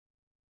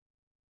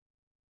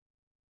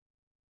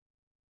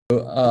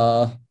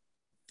Now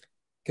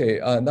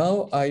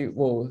I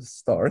will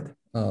start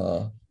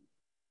the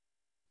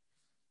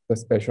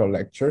special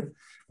lecture.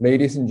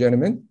 Ladies and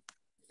gentlemen,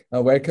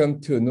 welcome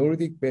to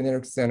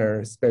Nordic-Benelux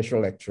Center special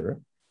lecture.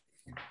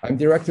 I'm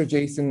Director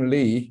Jason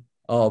Lee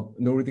of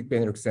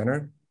Nordic-Benelux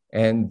Center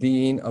and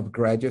Dean of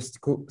Graduate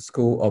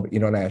School of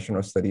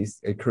International Studies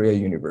at Korea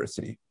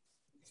University.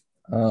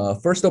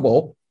 First of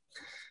all,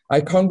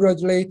 I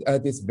congratulate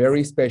this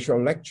very special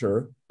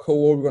lecture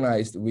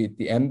co-organized with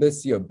the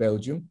Embassy of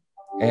Belgium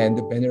and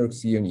the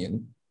Benelux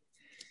Union.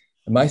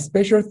 My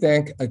special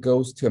thanks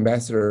goes to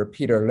Ambassador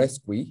Peter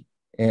Leskoy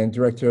and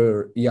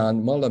Director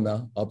Jan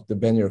Molema of the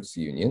Benelux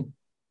Union.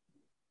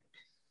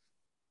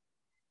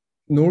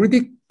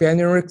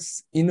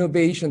 Nordic-Benelux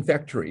Innovation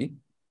Factory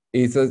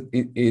is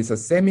a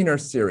seminar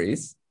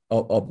series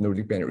of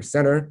Nordic-Benelux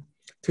Center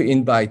to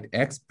invite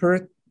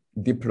experts,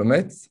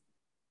 diplomats,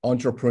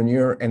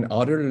 entrepreneurs, and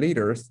other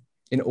leaders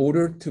in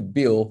order to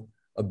build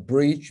a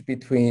bridge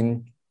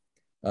between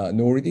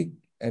Nordic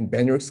and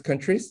Benelux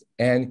countries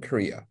and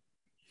Korea.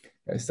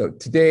 So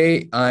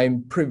today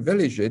I'm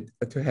privileged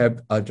to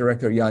have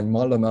Director Jan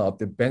Molema of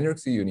the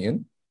Benelux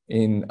Union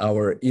in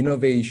our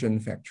innovation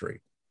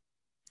factory.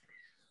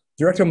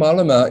 Director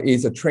Molema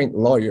is a trained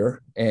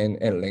lawyer and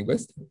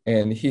linguist,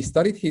 and he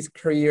studied his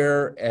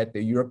career at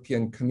the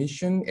European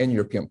Commission and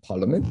European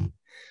Parliament.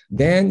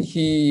 Then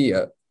he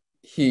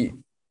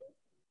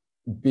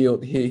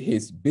built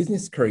his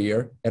business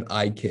career at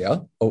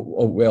IKEA, a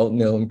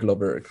well-known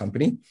global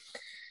company.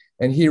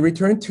 And he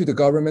returned to the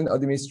government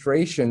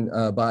administration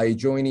by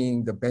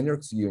joining the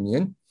Benelux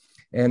Union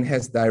and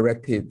has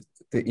directed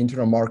the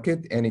Internal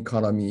Market and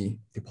Economy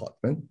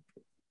Department.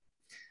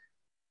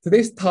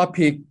 Today's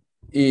topic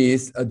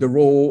is the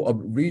role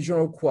of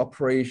regional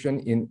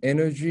cooperation in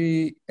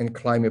energy and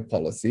climate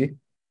policy.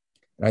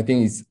 And I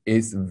think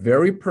it's a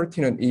very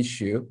pertinent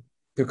issue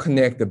to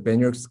connect the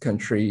Benelux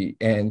country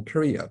and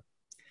Korea.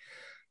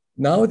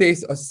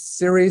 Nowadays, a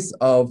series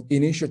of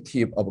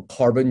initiatives of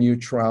carbon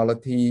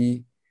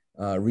neutrality,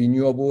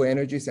 renewable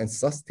energies, and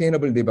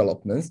sustainable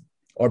developments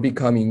are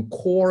becoming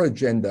core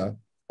agenda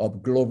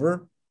of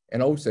global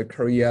and also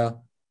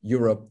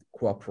Korea-Europe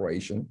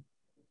cooperation.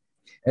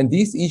 And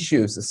these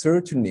issues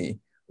certainly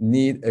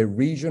need a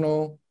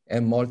regional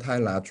and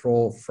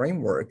multilateral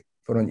framework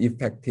for an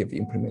effective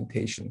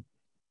implementation.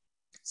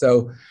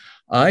 So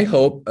I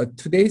hope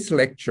today's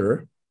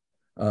lecture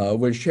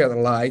will shed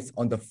light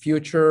on the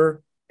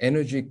future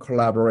energy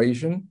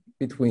collaboration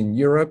between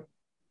Europe,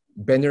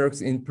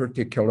 Benelux in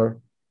particular,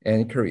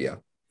 and Korea.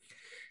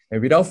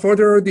 And without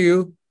further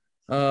ado,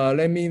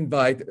 let me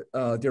invite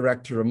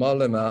Director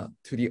Molema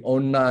to the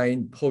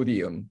online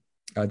podium.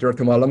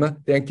 Director Molema,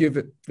 thank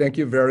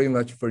you very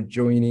much for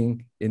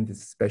joining in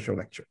this special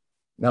lecture.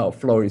 Now,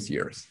 floor is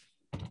yours.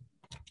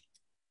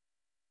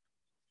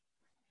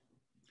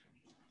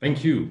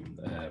 Thank you.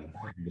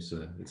 It's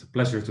a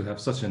pleasure to have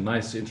such a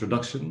nice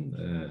introduction.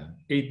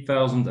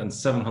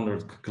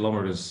 8,700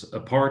 kilometers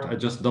apart. I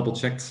just double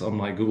checked on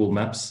my Google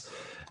Maps,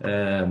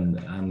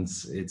 and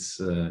it's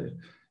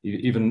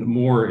even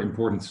more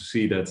important to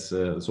see that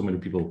so many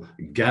people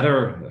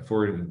gather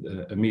for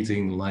a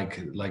meeting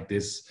like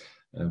this.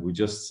 We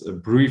just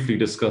briefly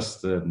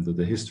discussed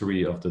the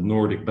history of the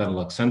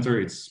Nordic-Benelux Center.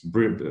 It's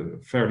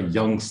fairly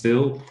young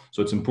still,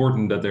 so it's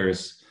important that there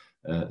is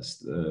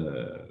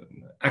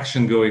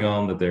action going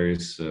on, that there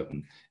is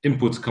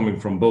input coming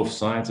from both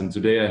sides. And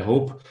today I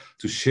hope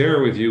to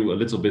share with you a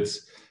little bit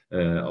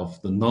of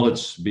the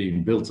knowledge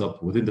being built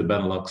up within the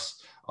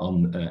Benelux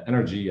on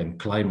energy and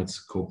climate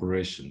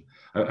cooperation.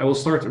 I will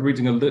start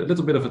reading a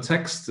little bit of a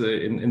text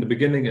in the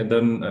beginning, and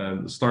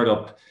then start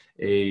up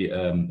a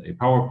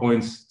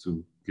PowerPoint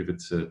to give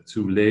it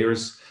 2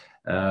 layers.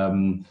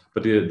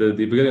 But the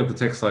beginning of the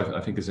text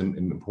I think is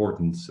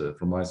important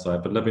from my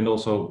side. But let me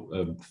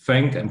also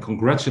thank and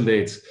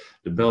congratulate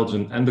the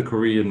Belgian and the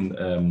Korean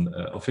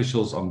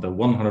officials on the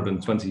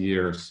 120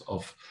 years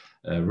of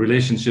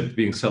relationship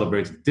being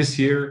celebrated this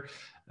year.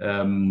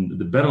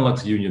 The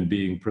Benelux Union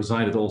being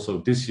presided also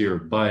this year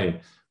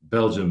by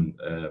Belgium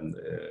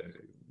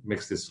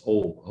makes this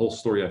whole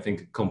story, I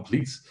think,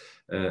 complete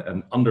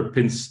and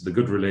underpins the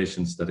good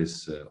relations that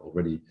is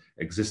already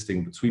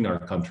existing between our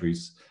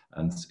countries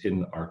and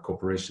in our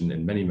cooperation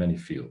in many, many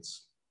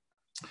fields.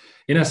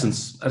 In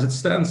essence, as it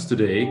stands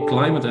today,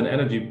 climate and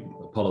energy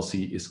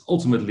policy is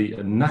ultimately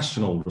a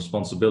national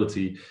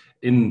responsibility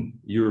in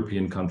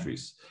European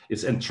countries.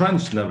 It's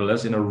entrenched,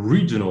 nevertheless, in a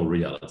regional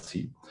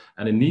reality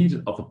and in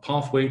need of a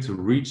pathway to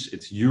reach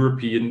its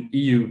European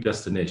EU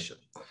destination.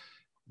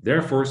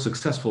 Therefore,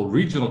 successful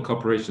regional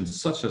cooperation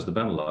such as the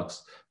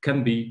Benelux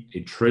can be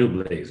a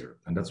trailblazer,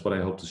 and that's what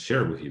I hope to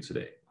share with you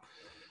today.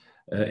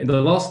 In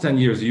the last 10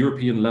 years, the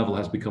European level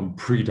has become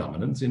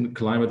predominant in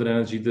climate and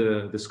energy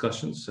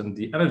discussions, and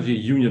the Energy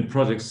Union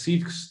project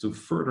seeks to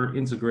further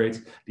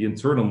integrate the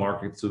internal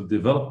market to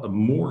develop a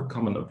more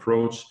common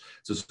approach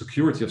to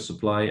security of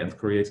supply and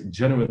create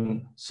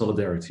genuine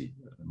solidarity,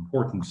 an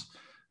important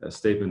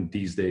statement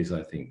these days,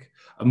 I think.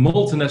 A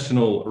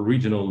multinational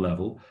regional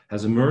level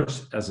has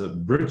emerged as a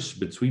bridge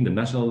between the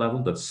national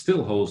level that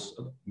still holds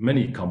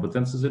many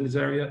competences in this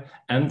area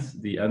and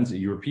the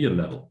European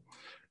level.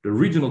 The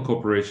regional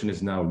cooperation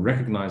is now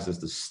recognized as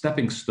the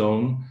stepping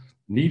stone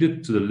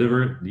needed to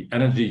deliver the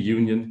energy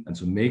union and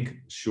to make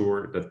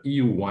sure that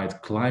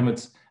EU-wide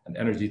climate and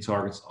energy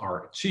targets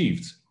are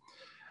achieved.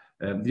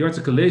 The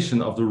articulation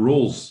of the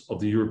roles of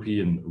the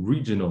European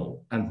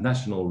regional and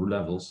national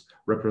levels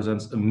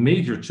represents a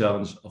major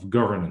challenge of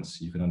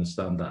governance. You can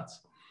understand that.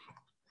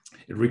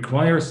 It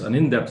requires an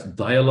in-depth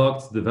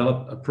dialogue to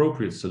develop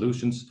appropriate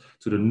solutions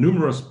to the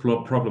numerous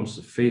problems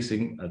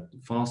facing a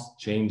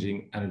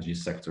fast-changing energy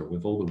sector,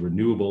 with all the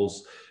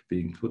renewables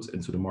being put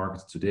into the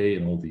market today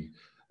and all the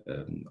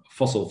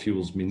fossil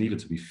fuels needed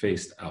to be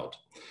phased out.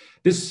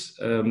 This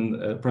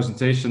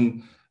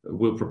presentation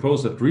will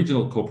propose that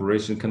regional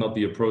cooperation cannot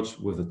be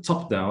approached with a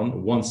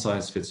top-down,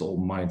 one-size-fits-all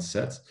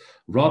mindset.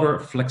 Rather,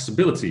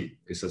 flexibility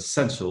is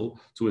essential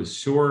to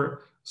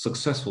ensure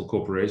successful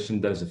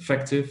cooperation that is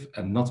effective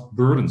and not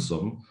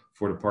burdensome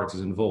for the parties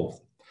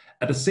involved.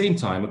 At the same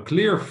time, a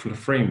clear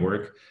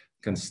framework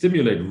can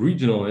stimulate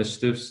regional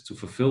initiatives to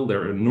fulfill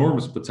their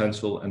enormous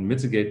potential and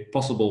mitigate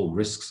possible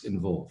risks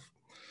involved.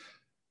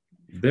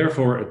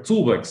 Therefore, a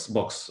toolbox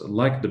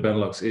like the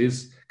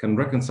Benelux can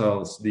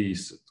reconcile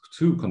these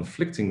two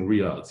conflicting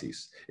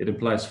realities. It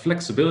implies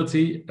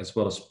flexibility as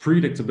well as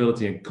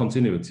predictability and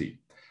continuity.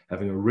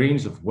 Having a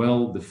range of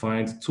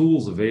well-defined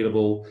tools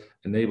available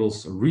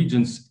enables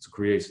regions to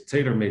create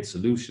tailor-made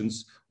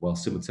solutions while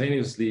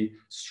simultaneously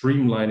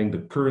streamlining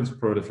the current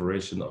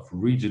proliferation of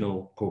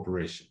regional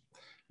cooperation.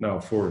 Now,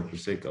 for the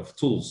sake of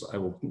tools, I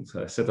will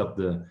set up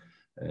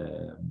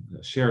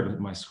share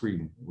my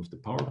screen with the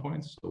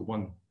PowerPoint. So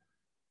one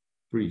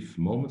brief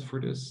moment for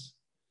this.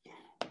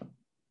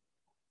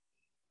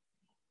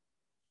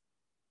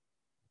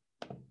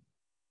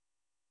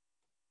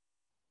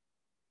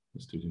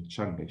 Mr.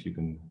 Chang, if you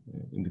can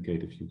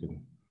indicate if you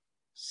can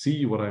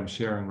see what I'm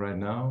sharing right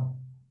now.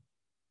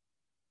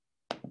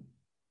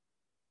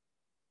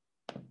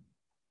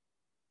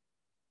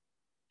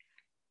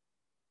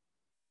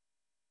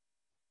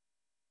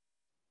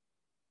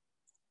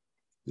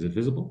 Is it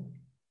visible?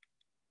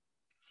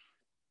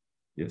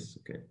 Yes,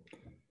 okay.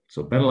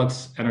 So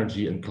Benelux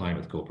Energy and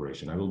Climate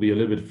Cooperation. I will be a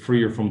little bit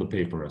freer from the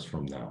paper as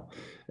from now.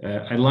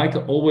 I like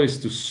always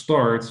to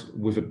start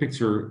with a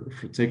picture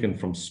taken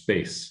from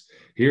space.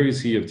 Here you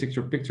see a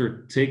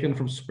picture taken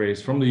from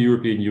space from the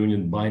European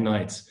Union by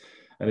night.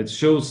 And it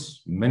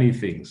shows many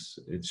things.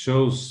 It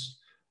shows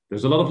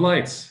there's a lot of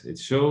lights. It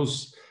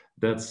shows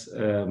that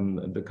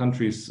the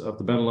countries of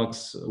the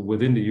Benelux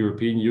within the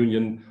European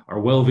Union are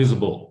well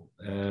visible,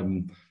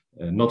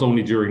 not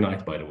only during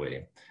night, by the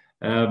way.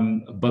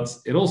 But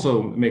it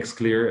also makes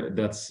clear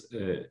that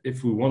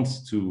if we want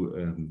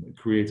to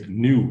create a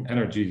new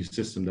energy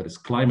system that is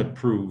climate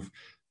proof,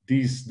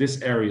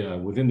 this area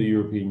within the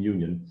European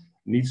Union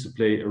needs to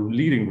play a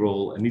leading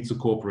role and needs to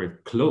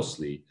cooperate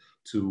closely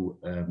to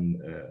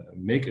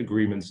make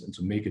agreements and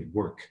to make it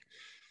work.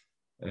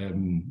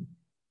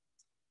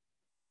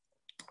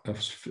 A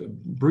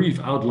brief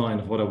outline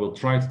of what I will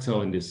try to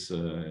tell in this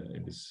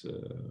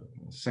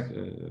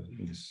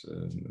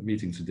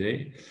meeting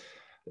today.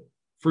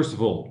 First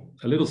of all,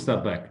 a little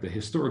step back, the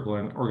historical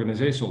and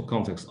organizational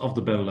context of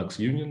the Benelux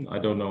Union. I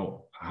don't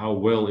know how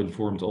well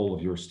informed all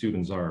of your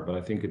students are, but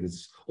I think it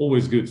is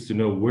always good to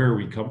know where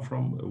we come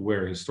from,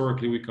 where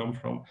historically we come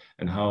from,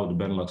 and how the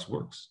Benelux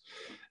works.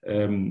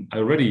 I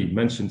already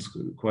mentioned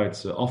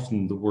quite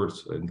often the word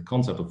and the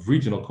concept of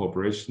regional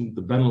cooperation.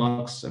 The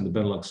Benelux and the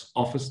Benelux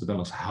office, the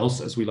Benelux house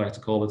as we like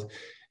to call it,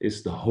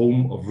 is the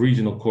home of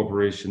regional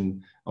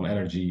cooperation on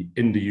energy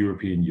in the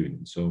European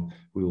Union. So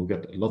we will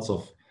get lots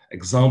of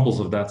examples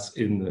of that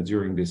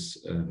during this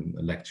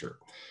lecture.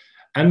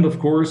 And of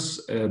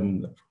course,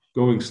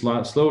 going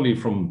slowly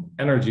from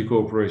energy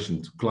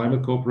cooperation to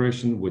climate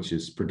cooperation, which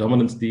is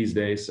predominant these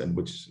days and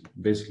which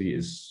basically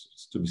is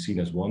to be seen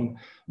as one,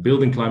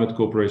 building climate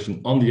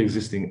cooperation on the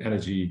existing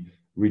energy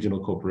regional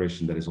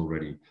cooperation that is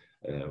already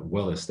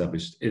well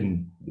established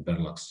in the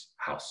Benelux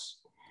house.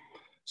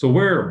 So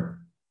where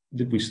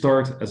did we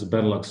start as a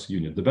Benelux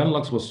Union? The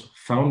Benelux was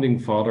founding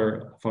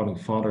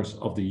fathers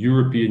of the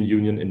European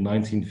Union in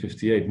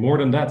 1958. More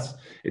than that,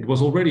 it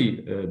was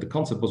already, the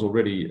concept was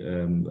already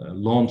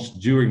launched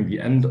during the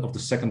end of the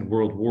Second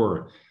World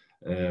War.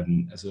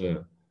 As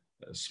a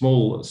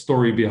small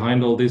story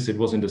behind all this, it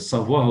was in the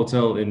Savoy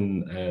Hotel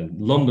in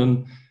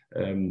London,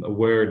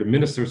 where the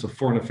ministers of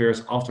foreign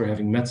affairs, after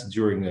having met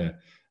during a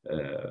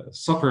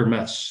soccer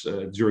match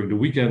during the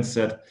weekend,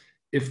 said,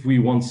 if we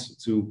want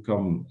to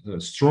come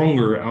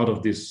stronger out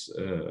of this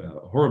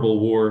horrible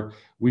war,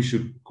 we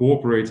should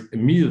cooperate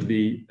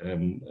immediately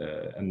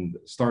and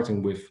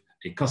starting with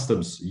a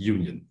customs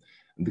union.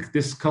 And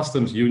this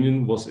customs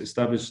union was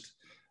established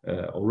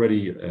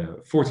already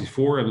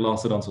 44 and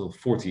lasted until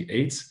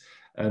 48.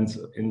 And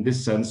in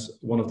this sense,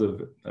 one of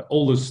the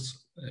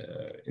oldest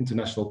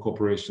international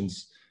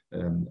corporations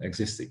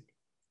existing.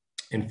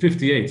 In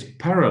 58,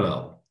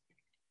 parallel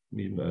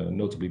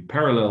notably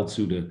parallel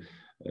to the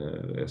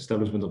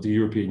establishment of the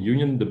European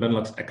Union, the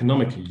Benelux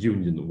Economic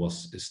Union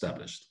was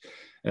established.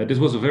 This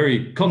was a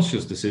very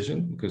conscious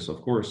decision because,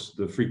 of course,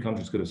 the three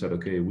countries could have said,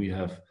 okay, we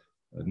have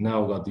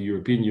now got the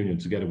European Union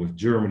together with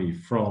Germany,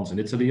 France, and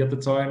Italy at the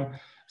time.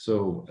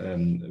 So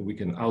we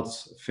can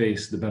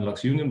outface the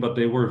Benelux Union, but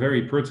they were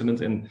very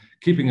pertinent in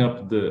keeping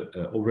up the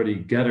already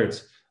gathered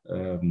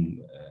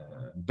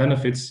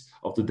benefits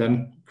of the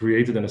then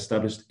created and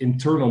established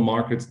internal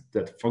market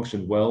that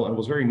functioned well and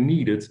was very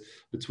needed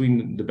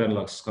between the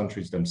Benelux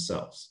countries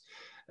themselves.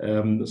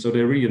 So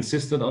they really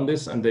insisted on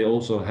this, and they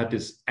also had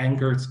this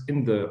anchored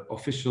in the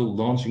official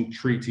launching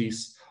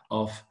treaties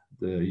of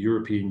the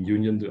European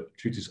Union, the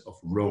treaties of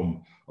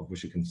Rome, of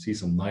which you can see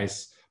some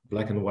nice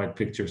black and white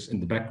pictures in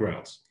the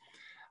background.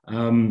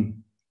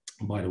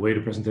 By the way,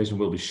 the presentation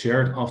will be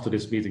shared after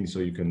this meeting, so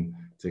you can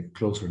take a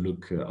closer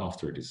look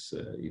after this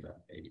event.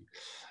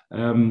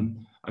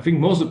 I think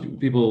most of the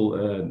people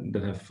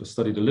that have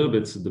studied a little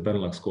bit the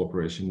Benelux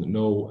cooperation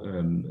know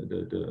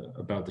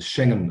about the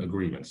Schengen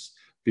agreements.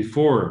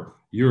 Before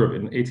Europe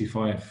in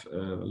 '85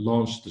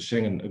 launched the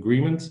Schengen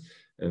agreement,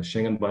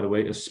 Schengen, by the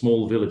way, a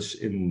small village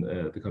in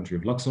the country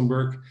of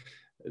Luxembourg.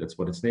 That's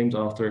what it's named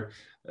after.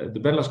 The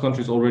Benelux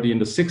countries already in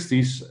the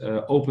 60s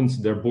opened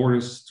their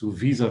borders to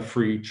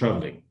visa-free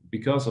traveling.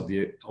 Because of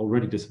the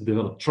already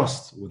developed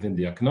trust within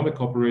the economic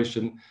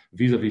cooperation,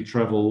 visa-free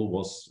travel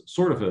was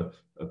sort of a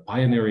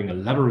pioneering, a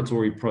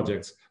laboratory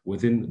project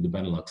within the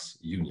Benelux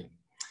Union.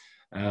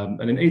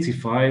 And in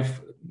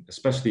 '85,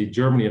 especially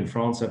Germany and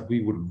France said,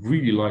 we would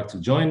really like to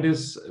join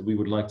this. We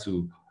would like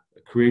to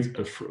create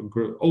an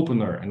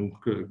opener and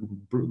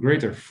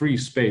greater free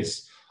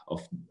space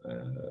of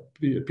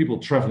people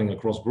traveling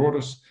across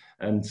borders,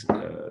 and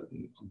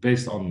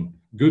based on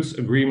goods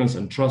agreements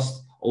and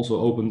trust,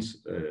 also opened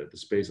the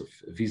space of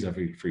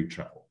visa-free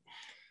travel.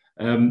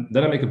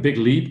 Then I make a big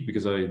leap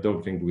because I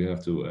don't think we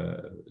have to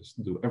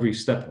do every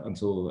step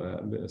until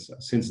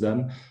since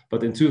then.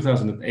 But in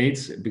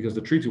 2008, because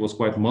the treaty was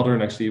quite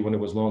modern actually when it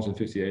was launched in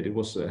 '58, it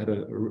was had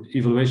an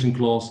evaluation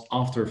clause.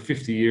 After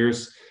 50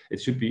 years,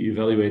 it should be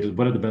evaluated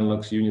whether the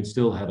Benelux Union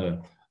still had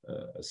a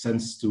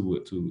sense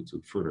to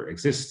further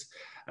exist.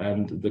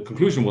 And the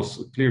conclusion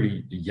was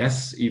clearly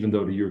yes, even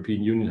though the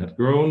European Union had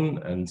grown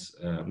and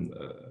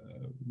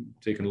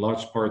taken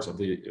large parts of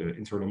the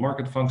internal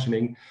market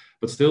functioning,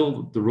 but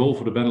still the role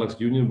for the Benelux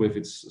Union with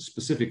its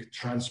specific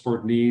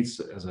transport needs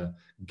as a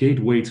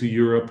gateway to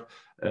Europe,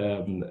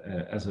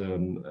 as a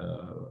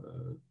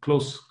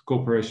close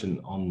cooperation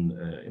on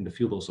in the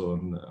field also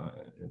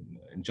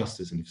in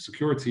justice and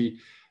security,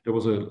 there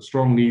was a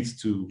strong need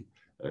to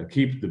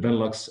keep the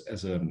Benelux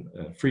as a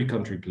free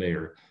country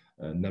player.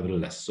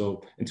 Nevertheless,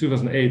 so in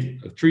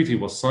 2008, a treaty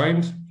was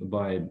signed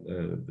by,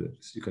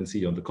 as you can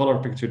see on the color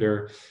picture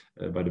there,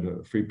 by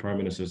the three prime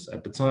ministers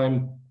at the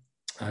time,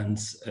 and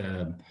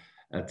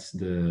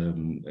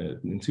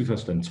in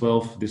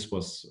 2012, this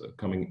was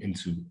coming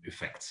into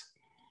effect.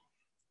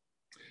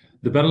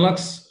 The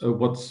Benelux,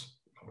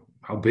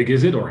 how big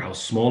is it or how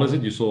small is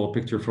it? You saw a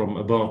picture from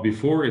above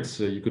before.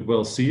 It's you could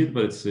well see it,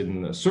 but it's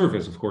in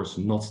surface, of course,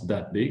 not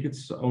that big.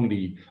 It's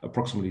only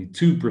approximately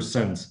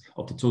 2%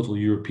 of the total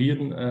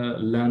European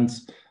land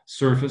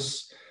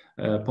surface.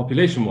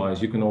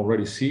 Population-wise, you can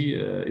already see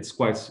it's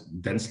quite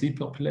densely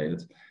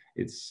populated.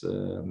 It's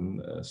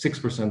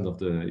 6% of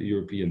the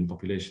European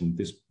population.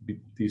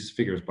 These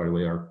figures, by the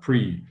way, are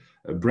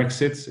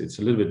pre-Brexit. It's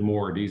a little bit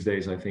more these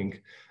days, I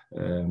think.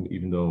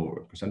 Even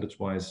though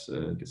percentage-wise,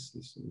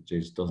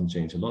 this doesn't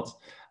change a lot.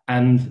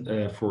 And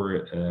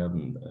for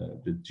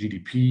the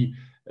GDP,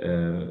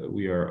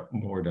 we are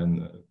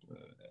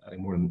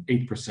adding more than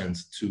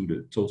 8% to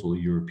the total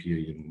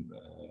European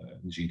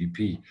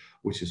GDP,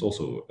 which is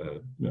also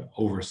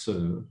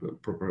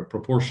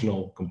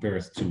proportional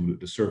compared to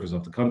the surface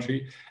of the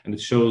country. And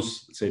it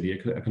shows, let's say, the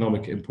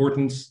economic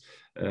importance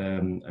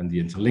and the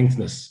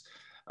interlinkedness.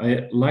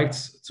 I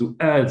liked to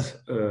add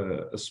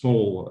a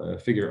small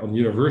figure on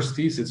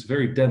universities. It's a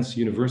very dense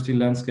university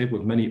landscape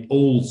with many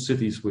old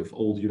cities with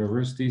old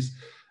universities.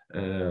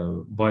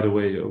 By the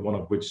way, one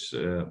of which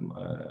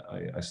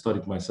I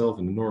studied myself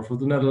in the north of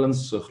the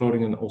Netherlands.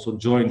 Groningen also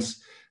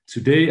joins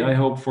today, I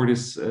hope, for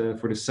this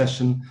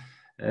session.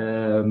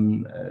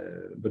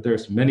 But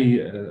there's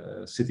many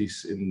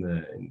cities in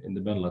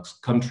the Benelux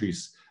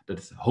countries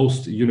that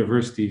host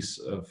universities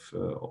of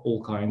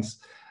all kinds.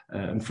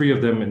 And 3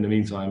 of them, in the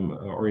meantime,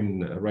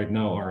 right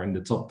now are in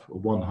the top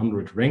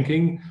 100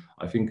 ranking.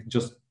 I think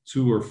just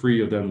 2 or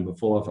 3 of them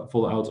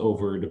fall out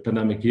over the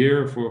pandemic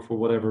year for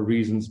whatever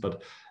reasons,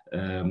 but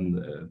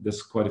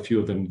there's quite a few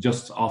of them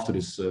just after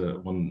this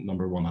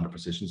number 100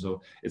 position.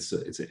 So it's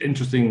an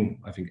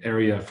interesting, I think,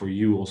 area for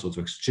you also to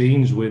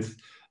exchange with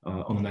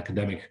on an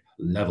academic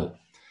level.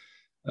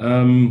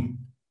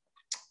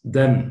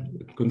 Then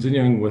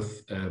continuing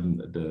with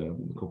the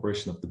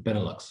cooperation of the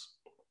Benelux.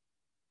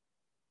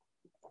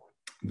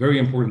 Very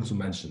important to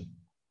mention,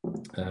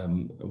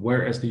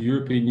 whereas the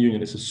European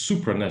Union is a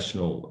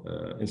supranational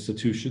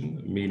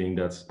institution, meaning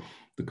that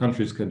the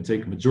countries can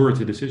take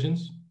majority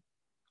decisions,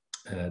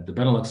 the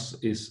Benelux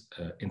is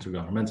an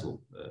intergovernmental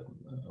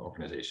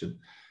organization,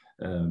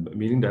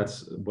 meaning that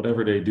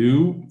whatever they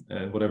do,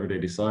 whatever they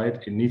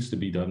decide, it needs to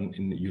be done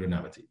in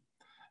unanimity.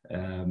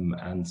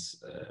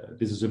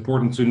 This is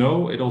important to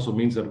know. It also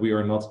means that we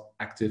are not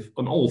active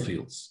on all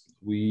fields.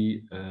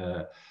 We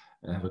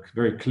have a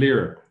very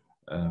clear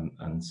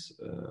and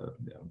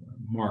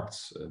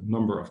marked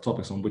number of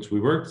topics on which we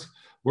work.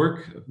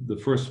 The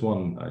first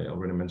one I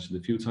already mentioned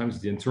a few times,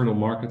 the internal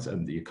markets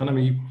and the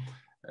economy,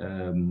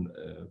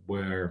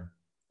 where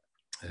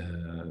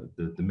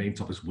the main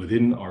topics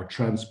within are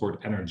transport,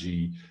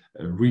 energy,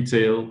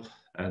 retail,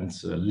 and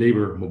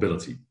labor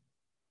mobility.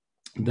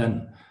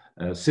 Then,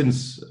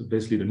 since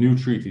basically the new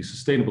treaty,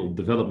 sustainable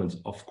development,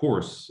 of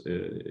course,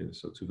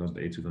 so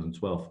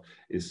 2008-2012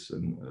 is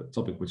a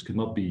topic which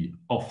cannot be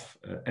off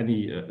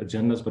any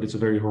agendas, but it's a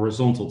very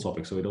horizontal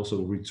topic. So it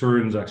also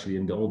returns actually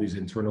in all these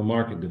internal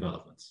market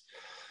developments.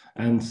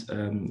 And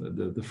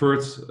the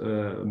third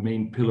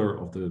main pillar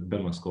of the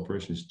Benelux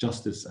cooperation is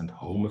justice and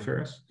home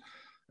affairs.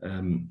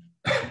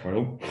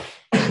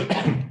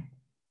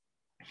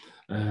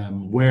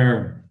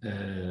 Where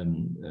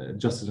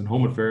justice and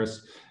home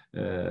affairs,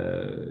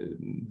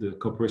 the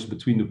cooperation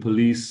between the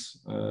police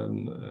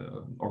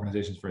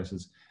organizations, for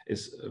instance,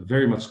 is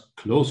very much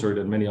closer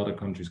than many other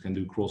countries can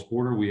do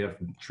cross-border. We have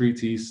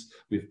treaties,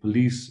 we have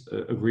police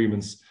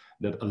agreements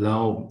that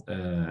allow,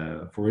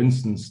 for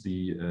instance,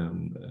 the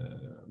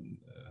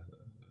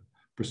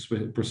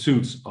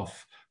pursuits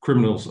of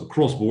criminals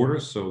across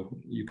borders. So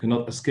you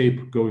cannot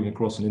escape going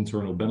across an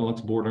internal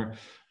Benelux border.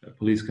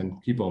 Police can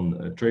keep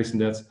on tracing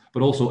that,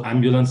 but also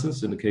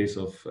ambulances in the case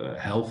of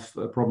health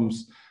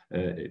problems.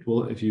 It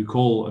will, if you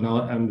call an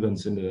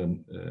ambulance in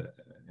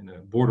a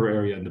border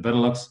area in the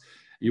Benelux,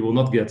 you will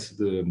not get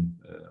the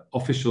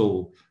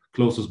official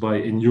closest by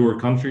in your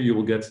country. You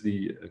will get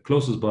the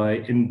closest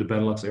by in the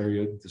Benelux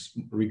area,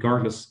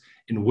 regardless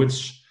in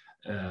which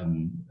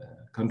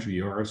country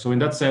you are. So in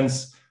that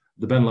sense,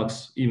 the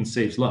Benelux even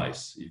saves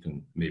lives, you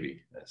can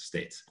maybe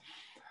state.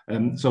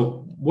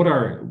 So what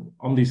are,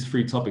 on these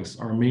three topics,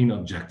 our main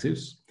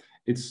objectives?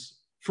 It's,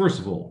 first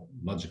of all,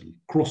 logically,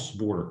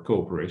 cross-border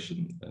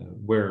cooperation,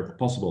 where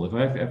possible. If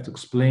I have to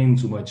explain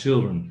to my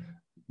children,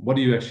 what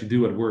do you actually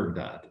do at work,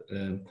 Dad?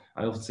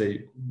 I often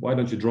say, why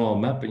don't you draw a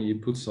map and you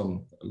put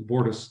some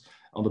borders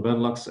on the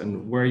Benelux,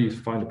 and where you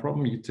find a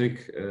problem, you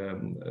take a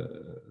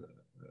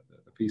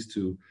piece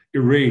to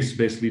erase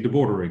basically the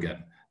border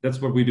again. That's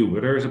what we do.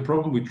 Where there is a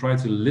problem, we try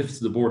to lift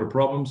the border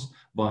problems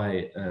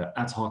by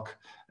ad hoc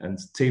and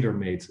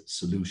tailor-made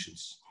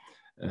solutions,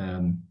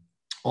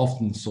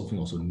 often solving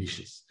also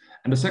niches.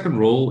 And the second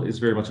role is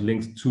very much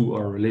linked to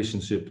our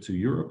relationship to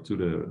Europe, to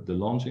the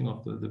launching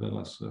of the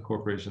Benelux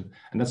Corporation.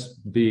 And that's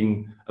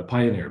being a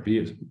pioneer,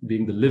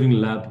 being the living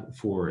lab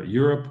for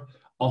Europe,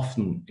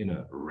 often in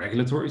a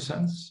regulatory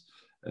sense,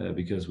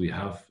 because we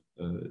have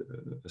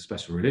a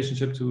special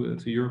relationship to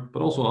Europe,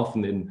 but also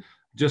often in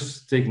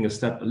just taking a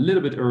step a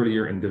little bit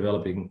earlier in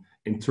developing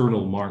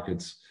internal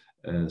market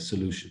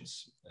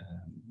solutions.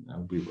 I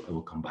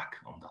will come back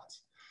on that.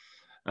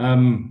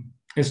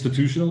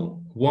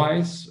 Institutional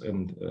wise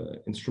and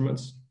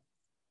instruments,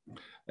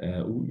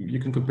 you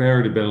can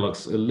compare the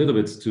Benelux a little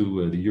bit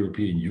to the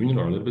European Union,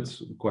 or a little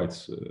bit,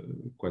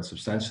 quite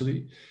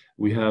substantially.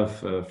 We have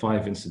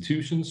 5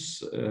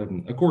 institutions,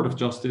 a court of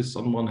justice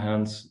on one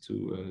hand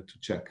to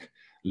check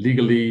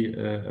legally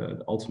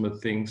ultimate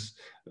things.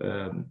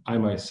 I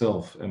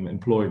myself am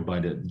employed by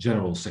the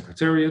General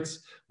Secretariat,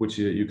 which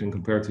you can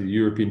compare to the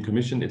European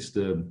Commission. It's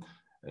the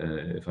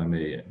if I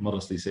may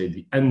modestly say,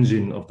 the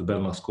engine of the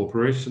Benelux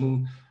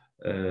Corporation.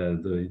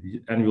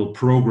 The annual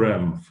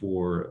program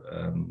for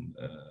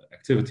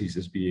activities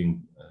is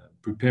being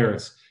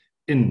prepared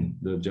in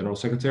the General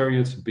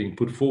Secretariat, being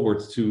put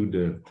forward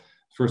to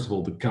first of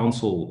all, the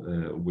Council,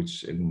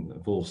 which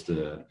involves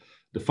the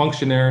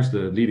functionaries,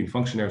 the leading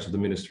functionaries of the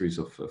Ministries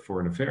of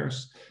Foreign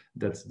Affairs,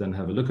 that then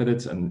have a look at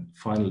it and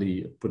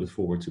finally put it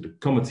forward to the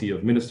Committee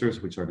of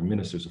Ministers, which are the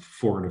Ministers of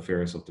Foreign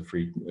Affairs of the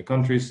 3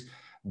 countries,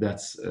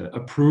 that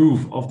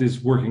approve of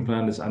this working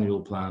plan, this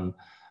annual plan,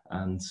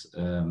 and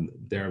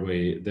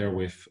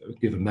therewith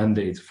give a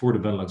mandate for the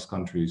Benelux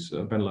countries,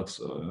 Benelux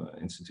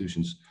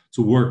institutions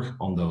to work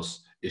on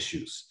those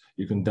issues.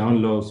 You can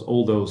download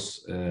all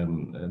those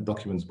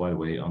documents, by the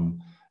way, on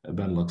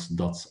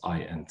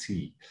benelux.int.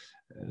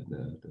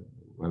 The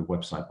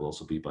website will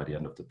also be by the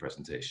end of the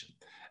presentation.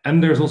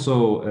 And there's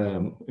also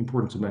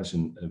important to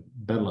mention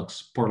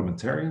Benelux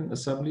Parliamentarian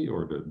Assembly,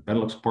 or the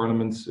Benelux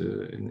Parliament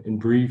in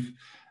brief,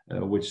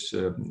 which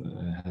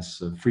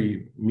has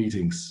 3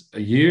 meetings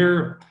a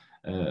year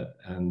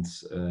and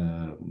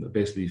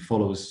basically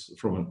follows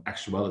from an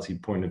actuality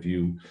point of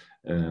view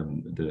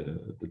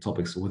the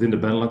topics within the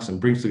Benelux, and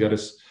brings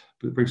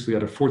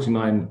together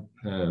 49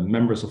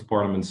 members of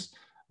parliaments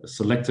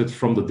selected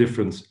from the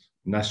different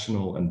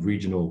national and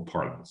regional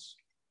parliaments.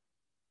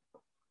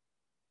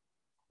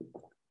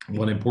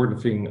 One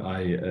important thing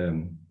I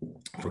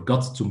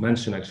forgot to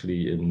mention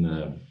actually in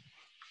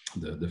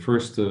the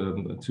first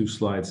 2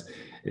 slides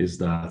is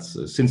that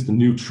since the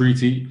new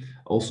treaty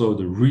Also,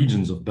 the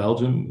regions of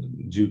Belgium,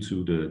 due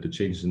to the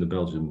changes in the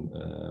Belgian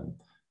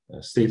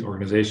state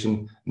organization,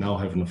 now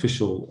have an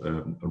official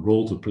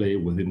role to play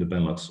within the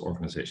Benelux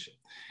organization.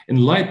 In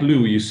light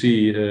blue, you see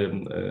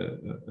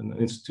an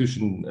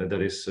institution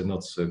that is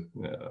not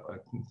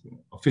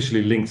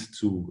officially linked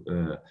to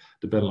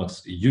the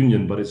Benelux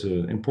Union, but it's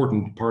an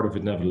important part of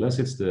it nevertheless.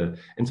 It's the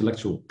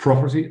Intellectual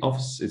Property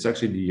Office. It's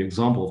actually the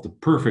example of the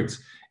perfect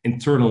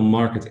internal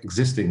market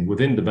existing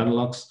within the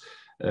Benelux.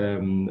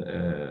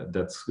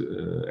 That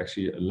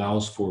actually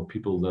allows for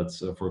people that,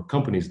 for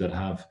companies that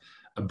have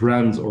a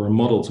brand or a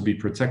model to be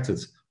protected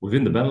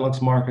within the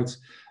Benelux market,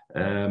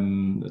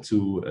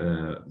 to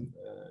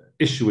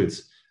issue it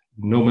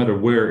no matter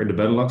where in the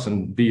Benelux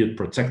and be it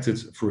protected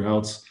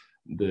throughout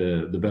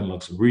the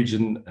Benelux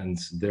region, and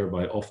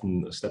thereby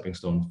often a stepping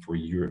stone for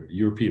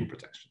European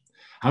protection.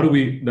 How do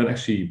we then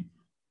actually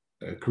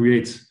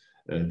create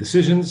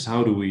decisions?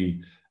 How do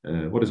we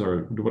what is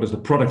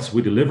the products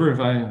we deliver, if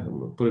I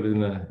put it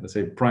in a, let's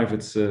say,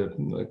 private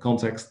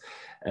context?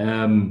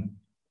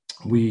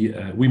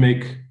 We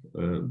make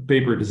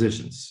paper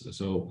decisions.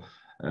 So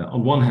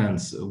on one hand,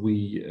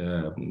 we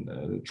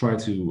try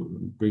to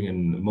bring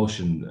in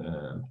motion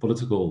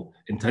political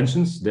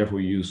intentions. Therefore,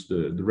 we use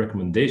the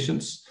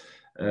recommendations.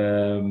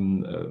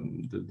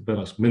 The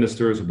Benelux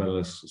ministers or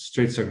Benelux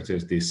state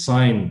secretaries, they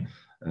sign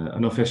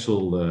an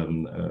official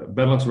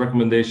Benelux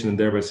recommendation and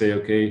thereby say,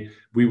 okay,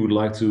 we would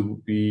like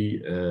to be,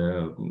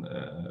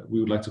 we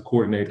would like to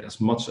coordinate as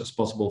much as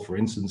possible, for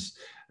instance,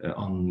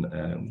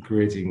 on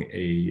creating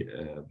a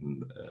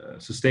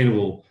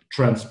sustainable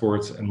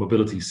transport and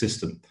mobility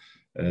system.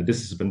 This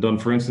has been done,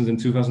 for instance, in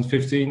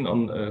 2015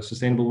 on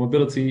sustainable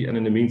mobility, and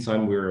in the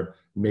meantime, we're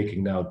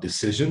making now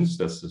decisions.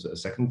 That's a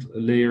second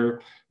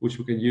layer which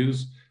we can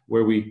use,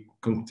 where we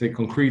can take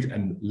concrete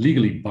and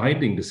legally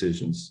binding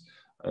decisions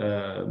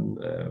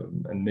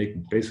and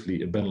make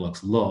basically a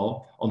Benelux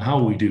law on how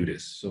we do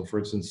this. So, for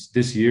instance,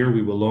 this year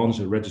we will launch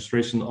a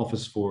registration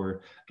office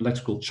for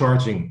electrical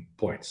charging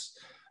points,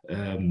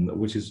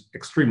 which is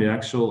extremely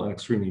actual and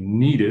extremely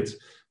needed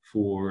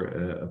for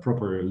a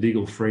proper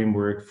legal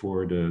framework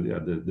for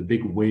the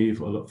big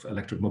wave of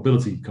electric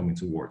mobility coming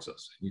towards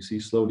us. You see,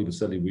 slowly but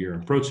steadily, we are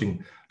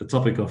approaching the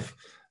topic of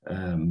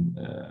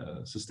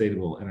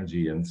sustainable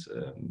energy and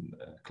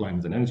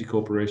climate and energy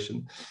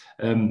cooperation.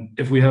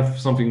 If we have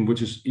something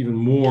which is even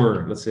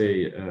more, let's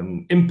say,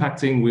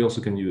 impacting, we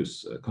also can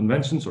use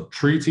conventions or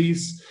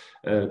treaties.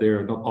 They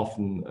are not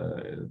often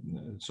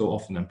so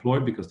often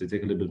employed because they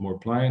take a little bit more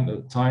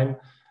time,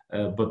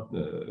 but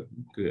the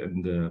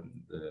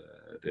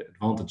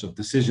advantage of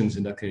decisions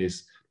in that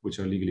case, which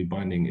are legally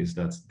binding, is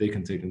that they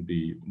can take and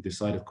be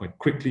decided quite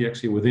quickly.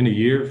 Actually, within a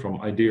year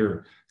from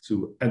idea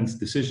to end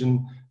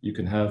decision, you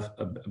can have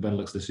a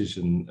Benelux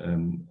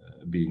decision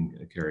being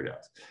carried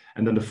out.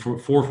 And then the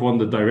fourth one,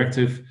 the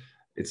directive,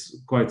 it's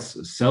quite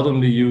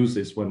seldomly used.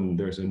 It's when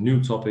there's a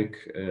new topic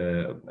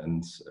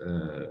and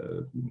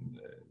the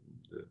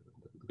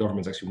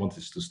government actually wants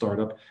this to start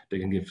up, they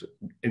can give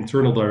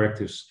internal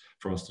directives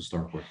for us to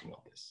start working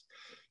on this.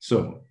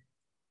 So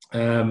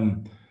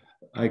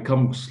I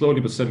come slowly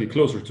but steadily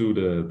closer to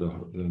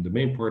the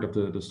main part of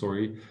the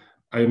story.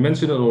 I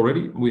mentioned it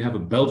already. We have a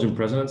Belgian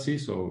presidency.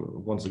 So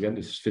once again,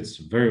 this fits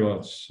very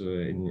much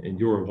in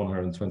your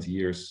 120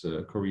 years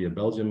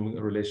Korea-Belgium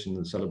relation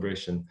and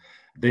celebration.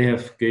 They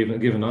have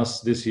given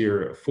us this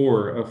year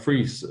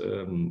three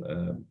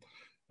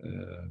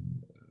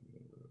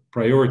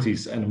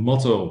priorities and a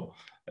motto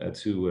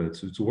to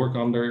work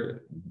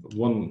under.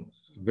 One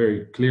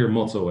very clear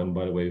motto, and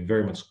by the way,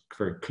 very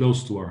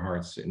close to our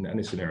hearts in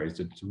any scenario, is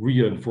it's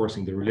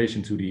reinforcing the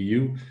relation to the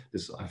EU.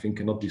 This, I think,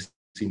 cannot be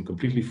seen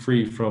completely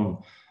free from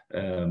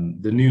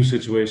the new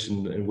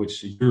situation in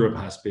which Europe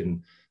has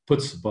been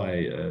put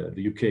by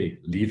the UK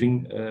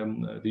leaving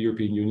the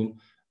European Union.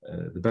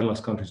 The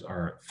Benelux countries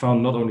are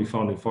not only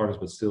founding fathers,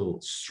 but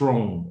still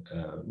strong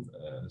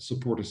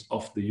supporters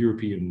of the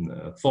European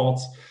thought.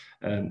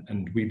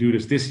 And we do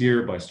this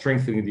year by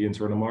strengthening the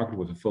internal market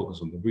with a focus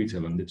on the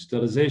retail and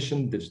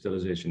digitalization.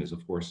 Digitalization is,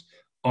 of course,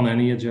 on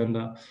any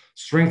agenda.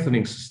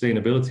 Strengthening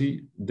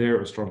sustainability, there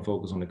a strong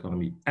focus on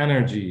economy,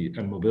 energy,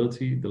 and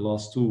mobility. The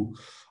last two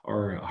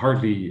are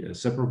hardly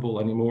separable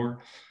anymore.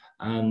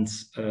 And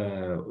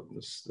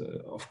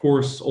of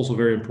course, also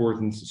very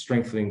important,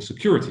 strengthening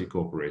security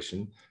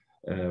cooperation,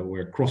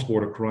 where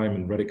cross-border crime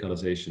and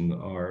radicalization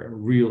are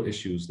real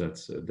issues that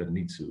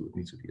need to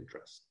be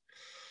addressed.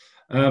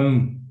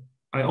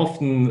 I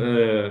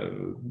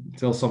often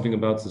tell something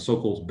about the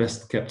so-called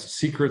best-kept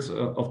secret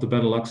of the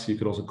Benelux. You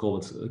could also call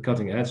it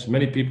cutting edge.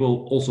 Many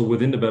people also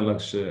within the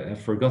Benelux have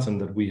forgotten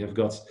that we have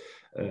got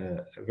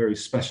a very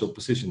special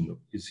position.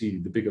 You see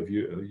the big of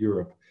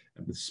Europe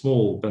and the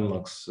small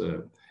Benelux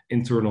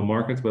internal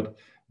market, but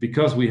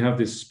because we have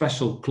this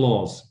special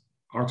clause,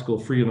 Article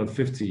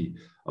 350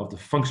 of the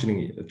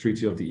functioning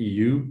treaty of the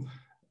EU,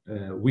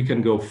 we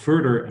can go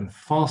further and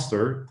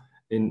faster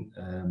in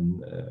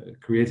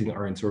creating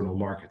our internal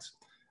market.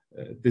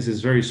 this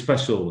is very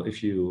special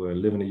if you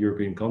live in a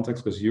European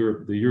context, because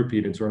the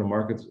European internal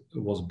market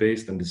was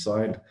based and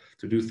designed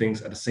to do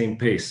things at the same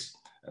pace.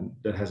 And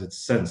that has its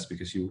sense,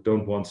 because you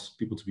don't want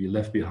people to be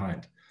left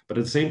behind. But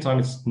at the same time,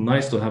 it's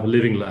nice to have a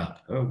living lab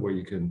where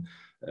you can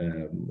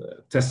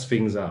test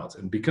things out.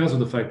 And because of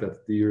the fact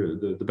that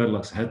the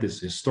Benelux had this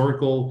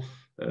historical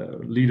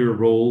leader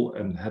role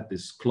and had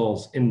this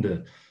clause in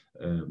the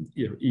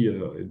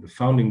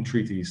founding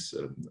treaties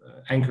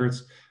anchored,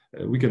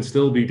 we can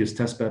still be this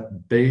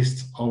testbed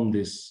based on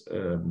this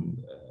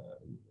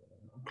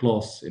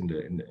clause in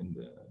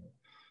the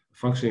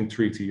functioning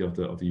treaty of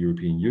the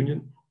European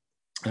Union.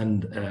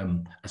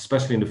 And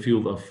especially in the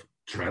field of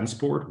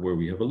transport, where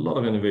we have a lot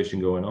of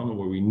innovation going on, and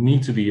where we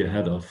need to be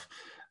ahead of,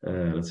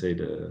 let's say,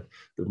 the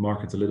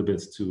market a little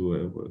bit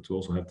to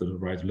also have the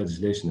right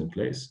legislation in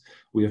place.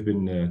 We have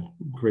been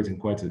creating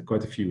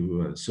quite a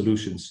few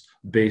solutions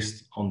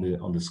based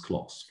on this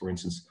clause. For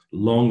instance,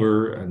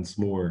 longer and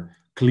more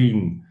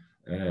clean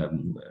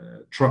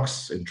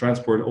trucks in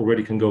transport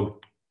already can go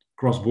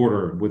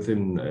cross-border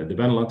within the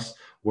Benelux,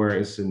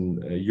 whereas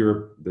in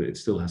Europe it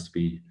still has to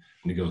be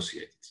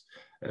negotiated.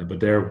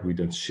 But there we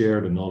then share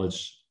the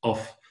knowledge of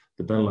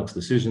the Benelux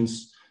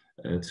decisions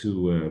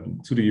to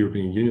the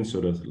European Union,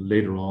 so that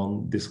later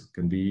on this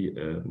can be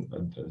a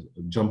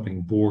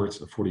jumping board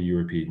for the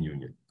European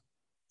Union.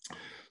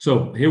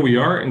 So here we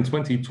are in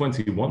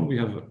 2021. We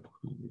have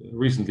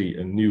recently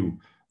a new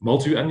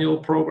multi-annual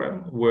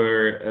program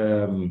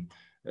where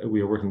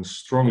we are working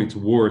strongly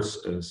towards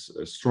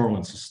a strong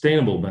and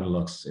sustainable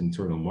Benelux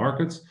internal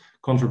market,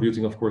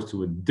 contributing, of course,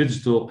 to a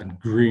digital and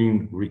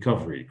green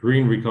recovery.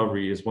 Green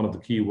recovery is one of the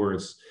key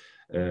words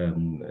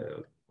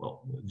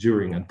well,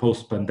 during and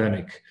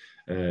post-pandemic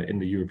in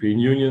the European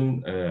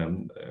Union.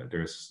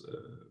 There's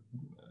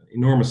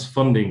enormous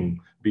funding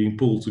being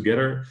pulled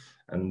together,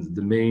 and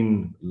the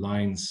main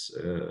lines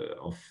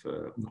of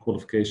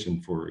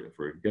qualification for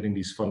getting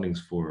these fundings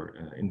for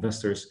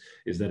investors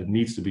is that it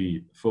needs to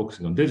be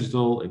focusing on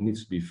digital, it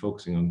needs to be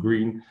focusing on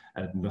green,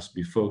 and it must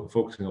be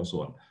focusing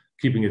also on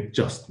keeping it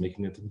just,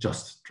 making it a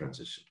just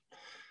transition.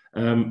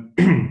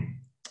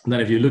 Then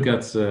if you look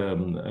at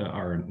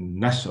our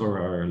national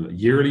or our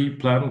yearly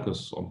plan,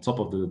 because on top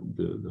of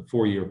the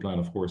 4-year plan,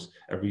 of course,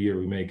 every year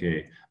we make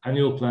an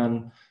annual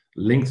plan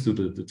linked to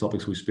the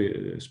topics we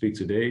speak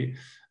today.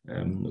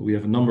 We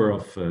have a number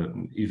of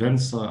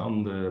events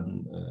on the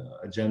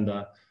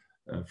agenda.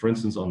 For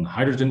instance, on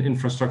hydrogen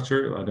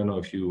infrastructure. I don't know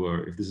if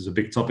this is a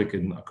big topic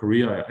in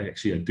Korea.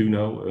 I do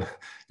know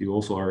you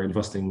also are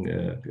investing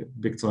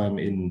big time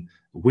in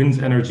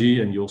wind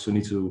energy, and you also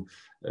need to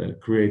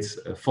create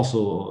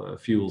fossil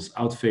fuels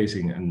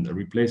outphasing and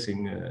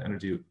replacing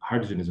energy.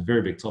 Hydrogen is a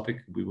very big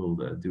topic. We will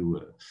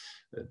do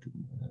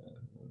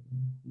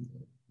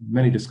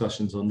many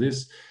discussions on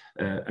this.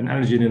 An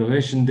Energy and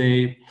Innovation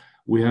Day.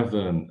 We have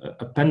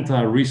a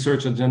PENTA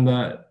research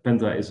agenda.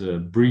 PENTA is a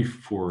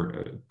brief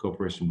for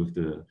cooperation with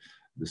the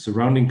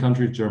surrounding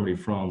countries, Germany,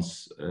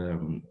 France,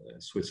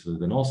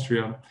 Switzerland, and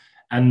Austria.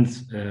 And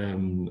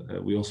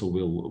we also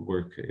will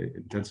work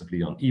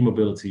intensively on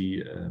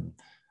e-mobility,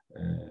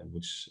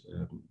 which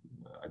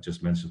I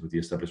just mentioned with the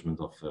establishment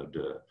of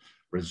the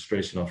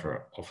registration of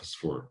our office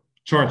for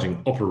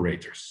charging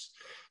operators.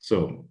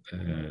 So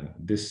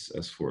this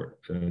as for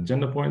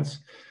agenda points.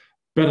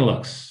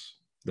 Benelux,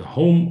 the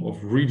home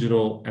of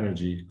regional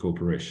energy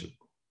cooperation.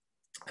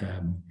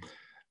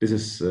 This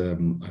is,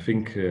 I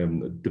think,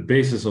 the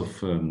basis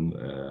of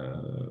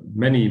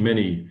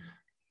many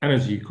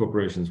energy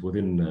corporations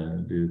within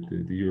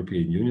the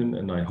European Union,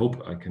 and I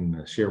hope I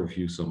can share with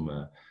you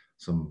some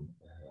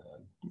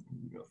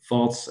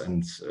thoughts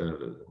and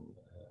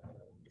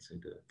let's say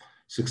the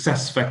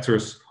success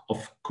factors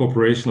of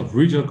cooperation, of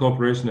regional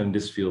cooperation in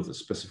this field,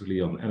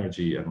 specifically on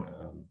energy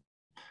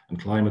and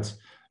climate,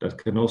 that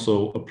can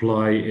also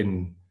apply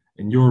in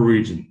your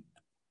region.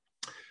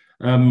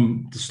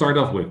 To start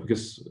off with,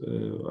 because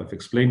I've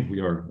explained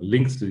we are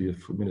linked to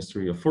the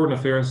Ministry of Foreign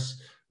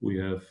Affairs. We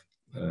have,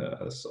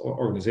 as an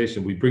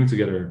organization, we bring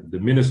together the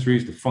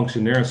ministries, the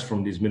functionaries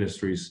from these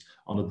ministries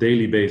on a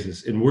daily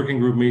basis in working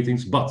group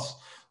meetings, but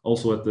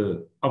also at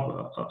the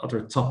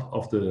utter top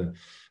of the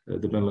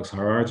Benelux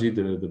hierarchy.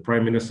 The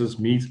prime ministers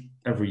meet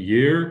every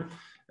year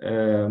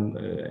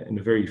in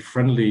a very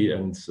friendly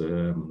and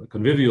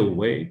convivial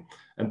way,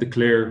 and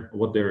declare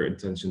what their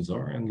intentions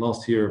are. And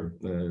last year,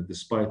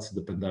 despite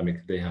the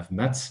pandemic, they have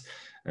met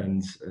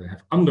and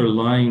have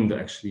underlined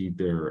actually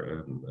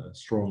their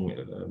strong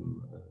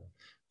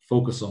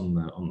focus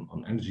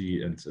on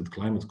energy and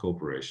climate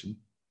cooperation.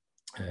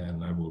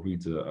 And I will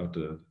read out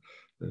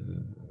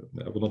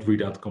I will not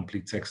read out the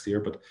complete text here,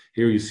 but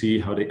here you see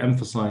how they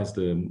emphasize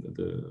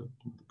the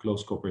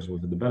close cooperation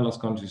with the Benelux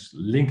countries,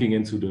 linking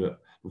into the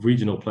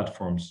regional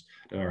platforms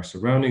that are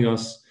surrounding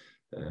us,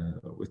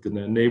 with the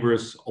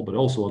neighbors, but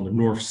also on the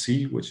North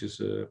Sea, which is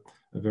a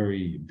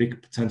very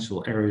big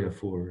potential area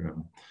for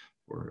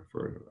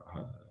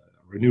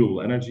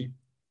renewable energy,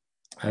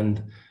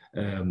 and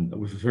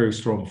with a very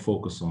strong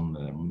focus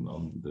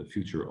on the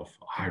future of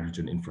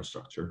hydrogen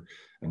infrastructure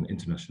and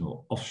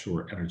international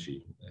offshore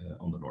energy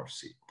the North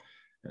Sea.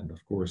 And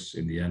of course,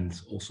 in the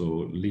end,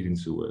 also leading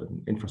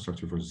to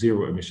infrastructure for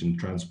zero emission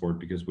transport,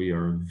 because we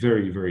are a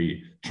very,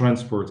 very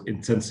transport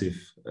intensive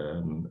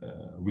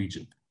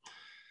region.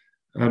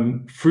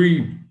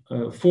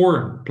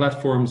 Four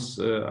platforms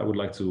I would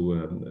like to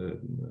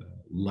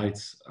light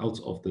out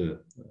of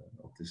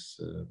this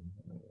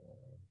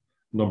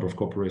number of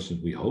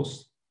corporations we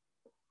host.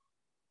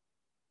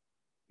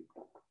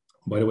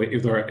 By the way,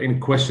 if there are any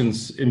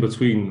questions in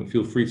between,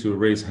 feel free to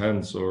raise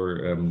hands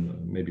or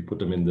maybe put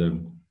them in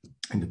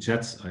the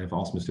chat. I have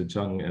asked Mr.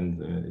 Chang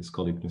and his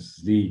colleague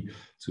Mrs. Lee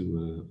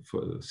to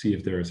see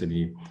if there's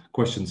any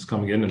questions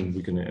coming in, and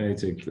we can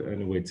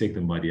anyway take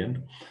them by the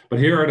end. But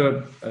here are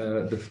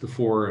the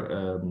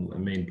four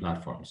main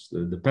platforms: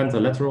 the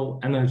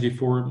Pentalateral Energy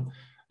Forum,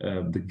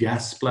 the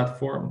Gas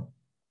Platform,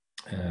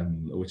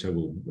 which I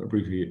will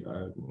briefly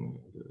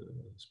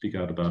speak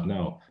out about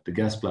now. The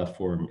Gas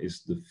Platform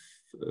is the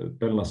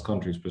Benelux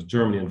countries plus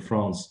Germany and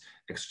France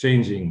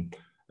exchanging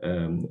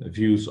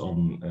views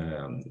on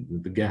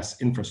the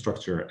gas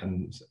infrastructure,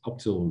 and up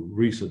till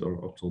recent,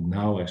 or up till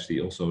now actually,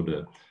 also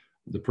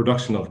the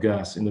production of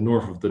gas in the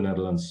north of the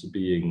Netherlands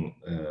being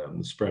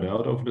spread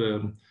out over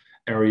the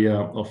area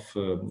of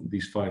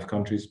these 5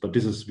 countries. But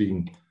this is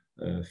being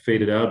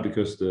faded out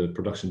because the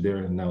production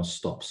there now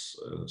stops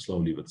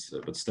slowly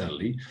but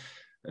steadily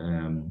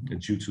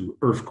due to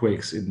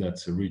earthquakes in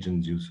that region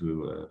due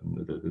to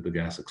the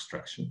gas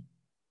extraction.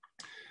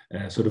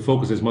 So the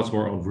focus is much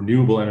more on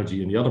renewable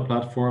energy in the other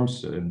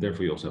platforms, and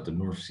therefore you also have the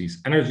North Seas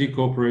Energy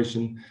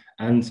Corporation.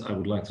 And I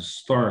would like to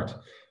start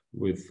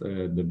with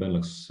the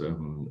Benelux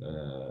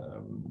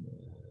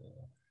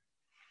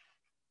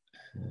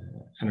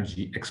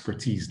Energy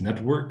Expertise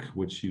Network,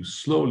 which you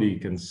slowly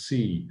can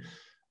see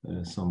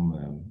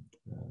some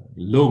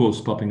logos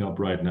popping up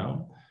right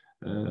now.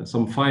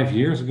 Some 5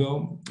 years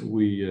ago,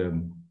 we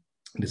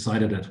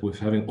decided that with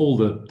having all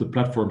the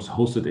platforms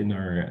hosted in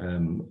our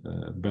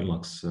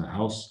Benelux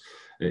house,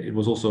 it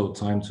was also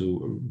time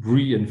to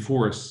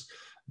reinforce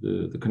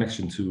the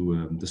connection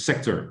to the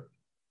sector,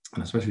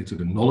 and especially to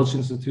the knowledge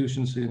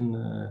institutions in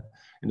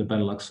the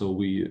Benelux. So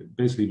we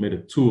basically made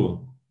a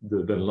tour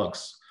the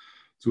Benelux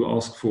to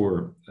ask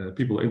for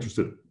people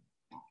interested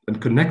and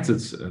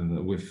connected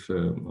with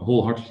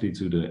wholeheartedly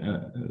to the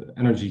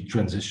energy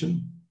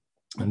transition.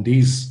 And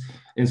these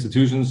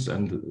institutions,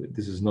 and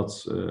this is not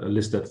a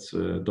list that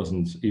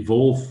doesn't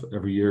evolve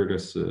every year,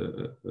 there's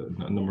a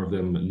number of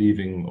them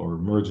leaving or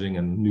merging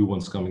and new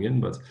ones coming in,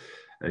 but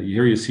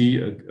here you see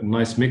a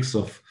nice mix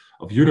of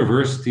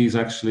universities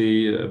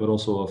actually, but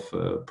also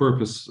of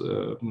purpose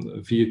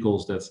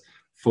vehicles that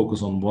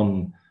focus on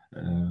one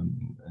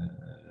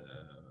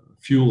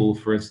fuel,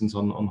 for instance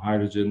on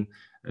hydrogen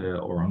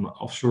or on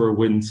offshore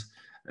wind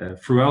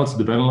throughout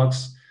the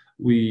Benelux.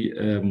 We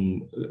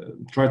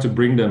try to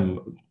bring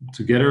them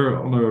together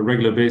on a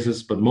regular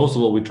basis, but most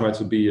of all, we try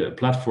to be a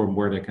platform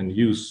where they can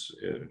use,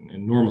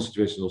 in normal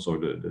situations also,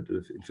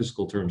 in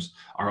physical terms,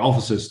 our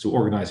offices to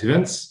organize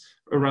events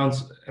around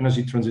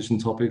energy transition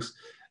topics.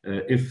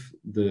 If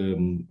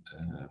the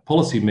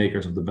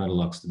policymakers of the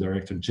Benelux, the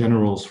director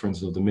generals, for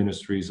instance, of the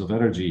ministries of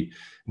energy,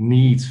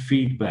 need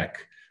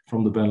feedback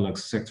from the Benelux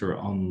sector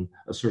on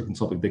a certain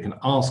topic, they can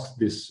ask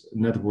this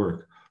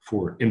network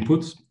for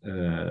input,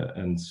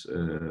 and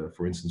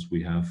for instance,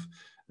 we have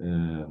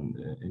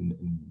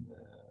in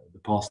the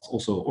past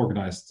also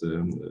organized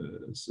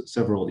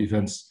several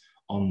events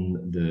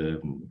on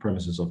the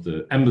premises of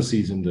the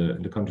embassies in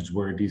the countries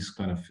where these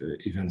kind of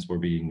events were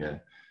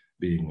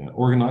being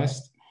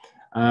organized.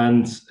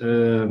 And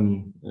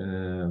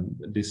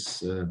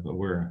this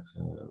were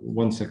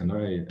 1 second,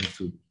 I have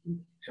to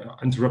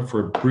interrupt for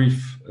a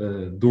brief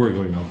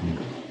doorgoing opening.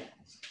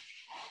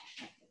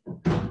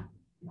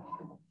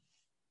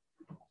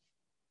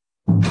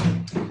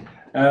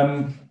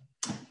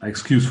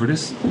 Excuse for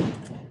this.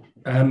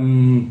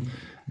 Having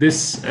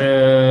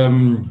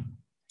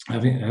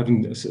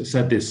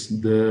said this,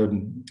 the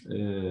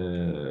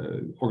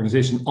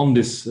organization on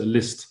this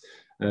list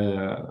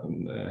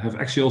have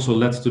actually also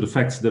led to the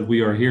fact that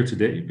we are here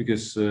today,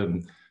 because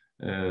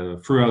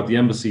throughout the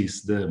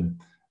embassies the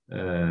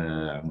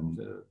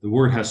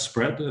word has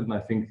spread, and I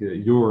think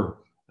your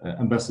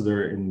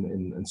ambassador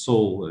in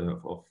Seoul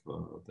of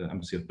the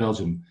Embassy of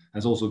Belgium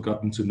has also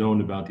gotten to know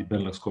about the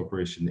Benelux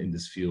Corporation in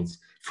this field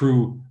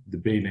through the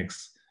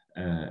Benex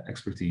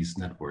Expertise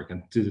Network.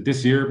 And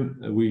this year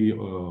we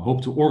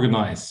hope to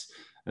organize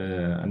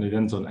an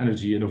event on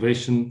energy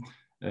innovation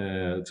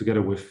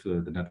together with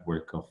the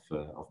network of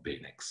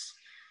Benex.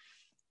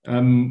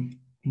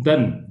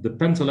 Then the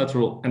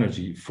Pentalateral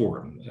Energy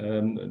Forum.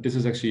 This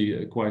is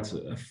actually quite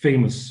a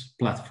famous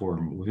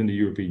platform within the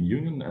European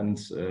Union, and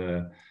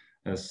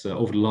has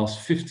over the last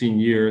 15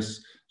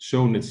 years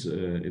shown its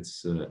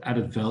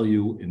added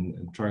value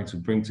in trying to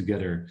bring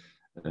together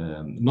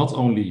not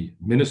only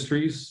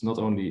ministries, not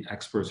only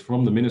experts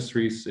from the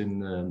ministries in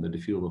the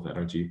field of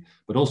energy,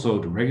 but also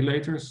the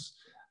regulators,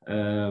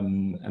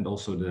 and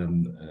also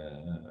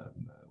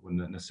when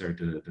necessary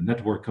the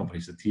network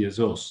companies, the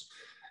TSOs.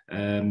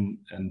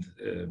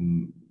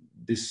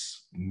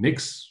 This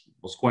mix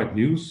was quite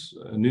new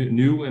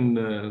in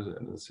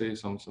let's say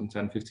some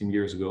 10, 15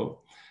 years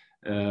ago,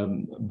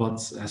 but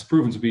has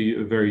proven to be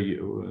very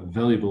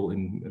valuable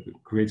in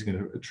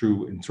creating a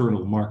true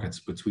internal market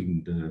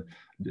between the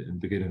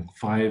beginning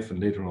 5 and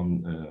later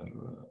on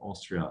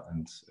Austria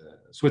and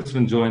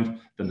Switzerland joined,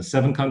 then the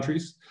 7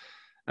 countries.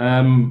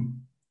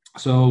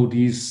 So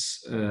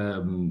these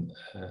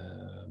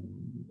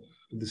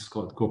this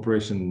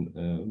cooperation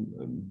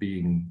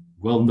being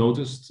well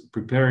noticed,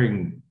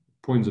 preparing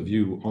points of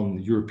view on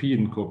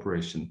European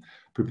cooperation,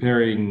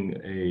 preparing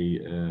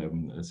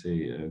let's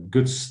say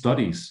good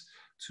studies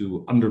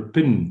to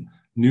underpin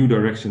new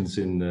directions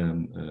in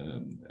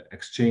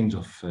exchange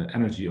of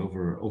energy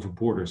over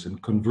borders,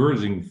 and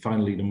converging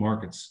finally the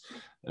markets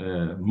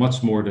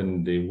much more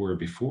than they were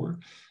before,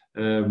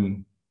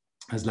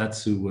 has led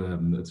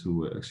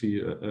to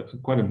actually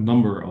quite a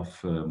number of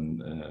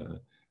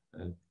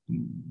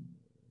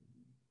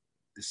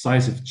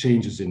decisive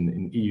changes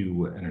in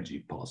EU energy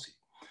policy.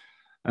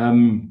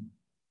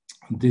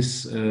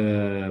 This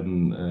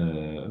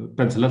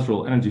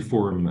Pentalateral Energy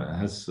Forum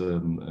has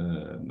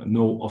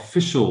no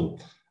official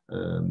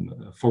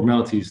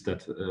formalities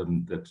that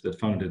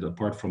founded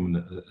apart from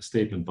a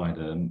statement by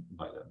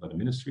the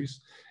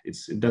ministries.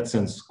 It's in that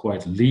sense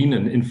quite lean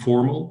and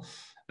informal,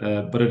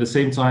 but at the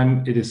same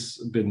time it has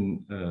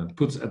been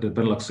put at the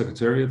Benelux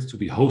Secretariat to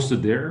be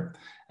hosted there,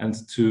 and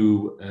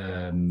to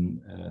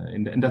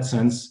in that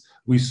sense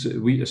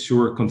we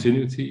assure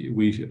continuity,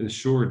 we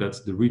assure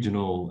that the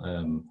regional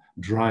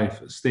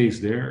drive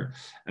stays there,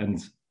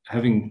 and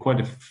having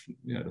quite a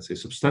let's say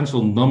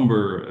substantial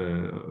number,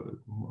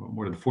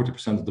 more than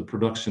 40% of the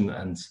production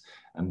and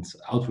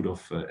output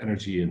of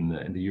energy in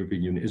the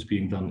European Union is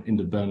being done in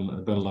the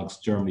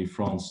Benelux, Germany,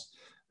 France,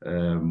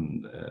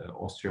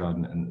 Austria,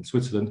 and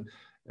Switzerland.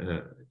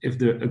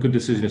 If a good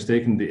decision is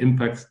taken, the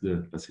impact,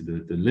 let's say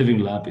the living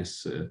lab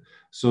is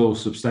so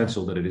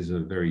substantial that it is a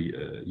very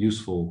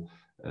useful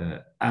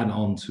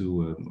add-on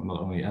to, not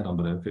only add-on,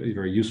 but a very,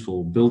 very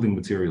useful building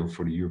material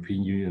for the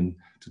European Union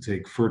to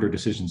take further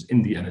decisions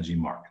in the energy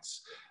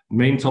markets.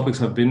 Main topics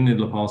have been in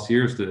the past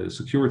years the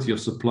security of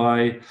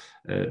supply,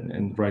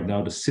 and right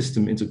now the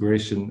system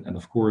integration, and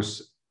of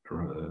course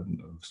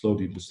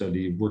slowly but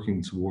steadily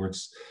working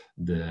towards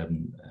the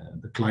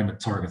climate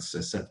targets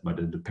as set by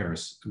the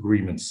Paris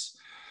agreements.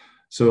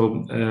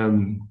 So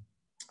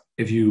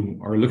if you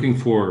are looking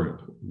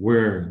for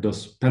where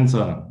does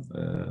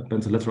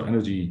Pentalateral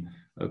Energy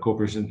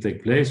cooperation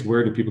take place,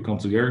 where do people come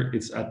together,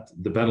 it's at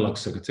the Benelux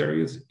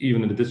Secretariat.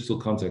 Even in the digital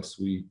context,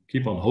 we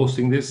keep on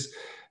hosting this,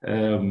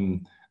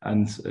 and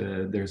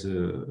there's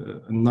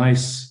a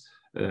nice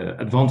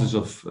advantage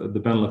of the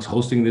Benelux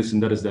hosting this,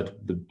 and that is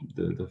that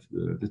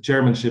the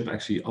chairmanship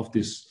actually of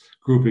this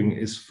grouping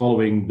is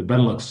following the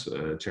Benelux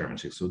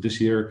chairmanship. So this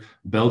year,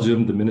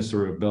 Belgium, the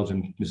Minister of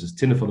Belgium, Mrs.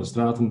 Tinne van der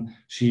Straten,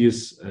 she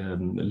is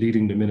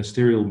leading the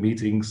ministerial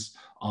meetings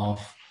of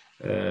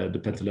the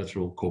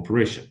Pentalateral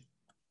Cooperation.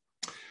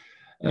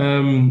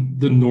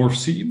 The North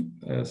Sea,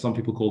 some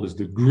people call this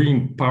the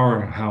green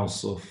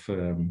powerhouse of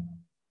the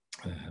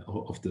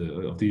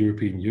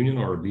European Union,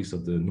 or at least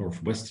of the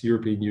Northwest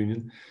European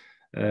Union.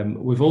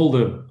 With all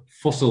the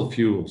fossil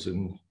fuels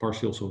and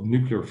partially also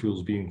nuclear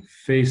fuels being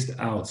phased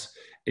out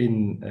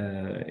in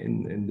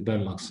the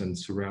Benelux and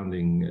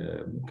surrounding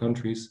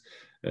countries,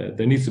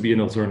 there needs to be an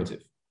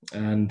alternative.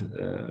 And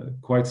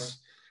quite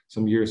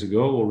some years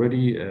ago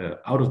already,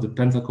 out of the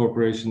Penta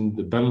Corporation,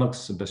 the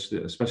Benelux,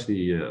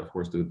 especially of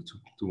course the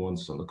two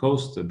ones on the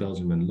coast,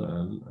 Belgium and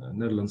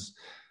Netherlands,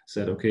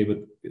 said, okay, but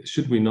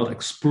should we not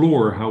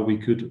explore how we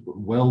could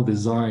well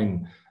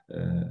design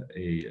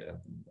a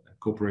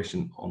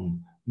cooperation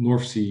on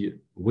North Sea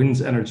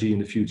wind energy in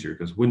the future?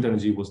 Because wind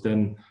energy was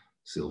then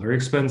still very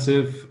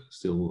expensive,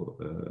 still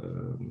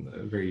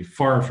very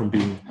far from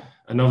being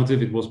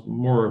innovative. It was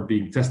more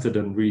being tested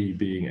than really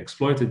being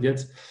exploited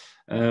yet.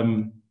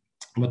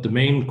 But the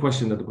main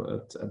question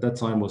at that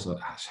time was,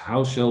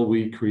 how shall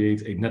we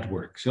create a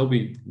network? Shall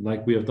we,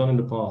 like we have done in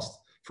the past,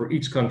 for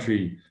each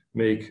country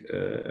make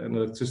an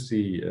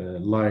electricity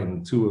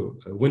line to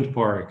a wind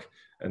park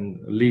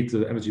and lead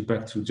the energy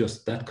back to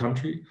just that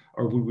country?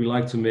 Or would we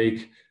like to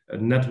make a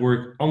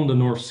network on the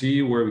North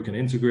Sea where we can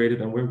integrate it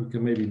and where we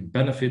can maybe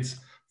benefit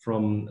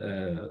from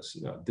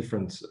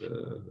different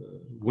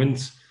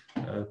wind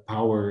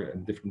power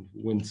and different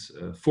wind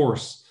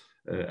force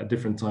at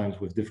different times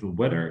with different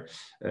weather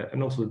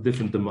and also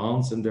different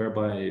demands, and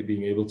thereby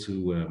being able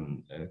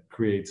to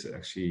create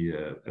actually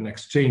an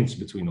exchange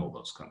between all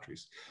those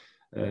countries.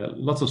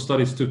 Lots of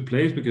studies took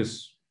place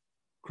because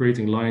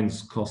creating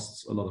lines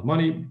costs a lot of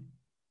money,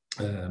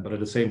 but at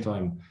the same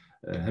time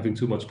having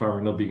too much power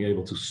and not being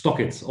able to stock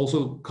it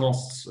also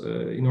costs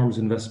enormous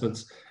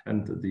investments.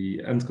 And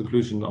the end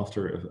conclusion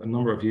after a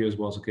number of years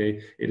was,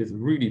 okay, it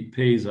really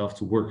pays off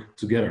to work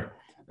together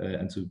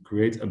and to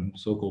create a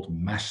so-called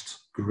meshed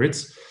grid.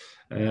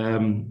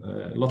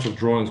 Lots of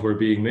drawings were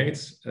being made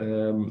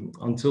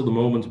until the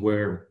moment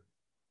where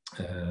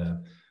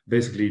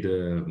basically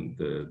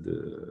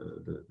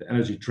the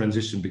energy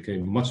transition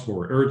became much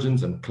more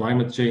urgent and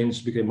climate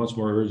change became much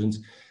more urgent.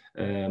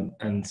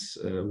 and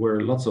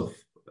where lots of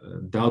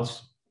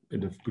doubts in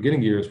the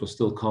beginning years was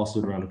still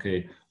casted around,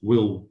 okay,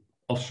 will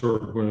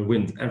offshore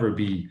wind ever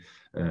be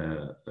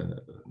a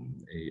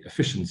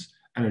efficient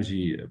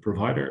energy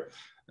provider?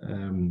 I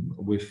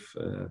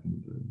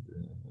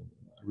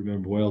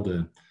remember well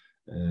the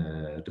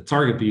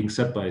target being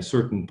set by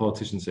certain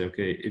politicians, say,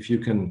 okay, if you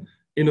can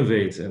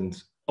innovate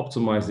and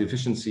optimize the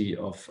efficiency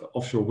of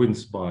offshore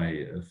winds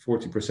by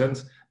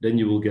 40%, then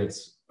you will get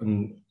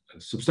a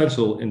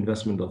substantial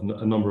investment of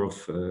a number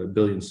of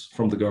billions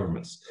from the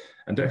governments.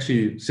 And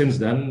actually, since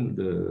then,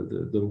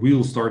 the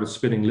wheel started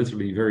spinning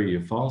literally very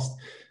fast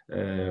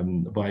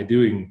by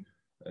doing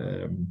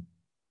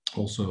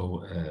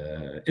also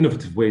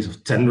innovative ways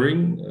of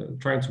tendering,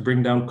 trying to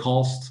bring down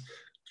costs,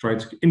 trying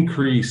to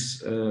increase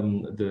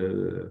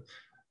the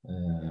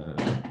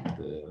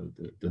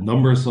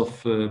numbers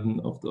of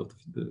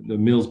the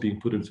mills being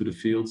put into the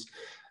fields,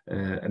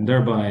 and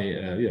thereby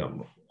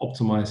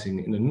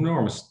optimizing in an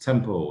enormous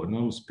tempo,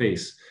 enormous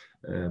pace,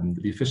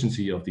 the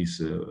efficiency of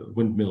these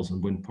windmills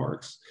and wind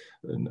parks.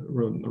 And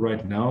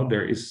right now,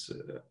 there is,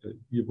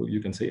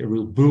 you can say, a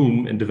real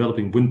boom in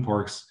developing wind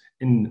parks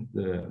in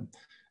the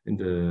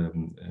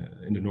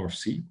North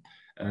Sea,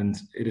 and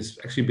it is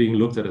actually being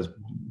looked at as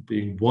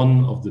being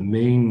one of the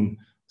main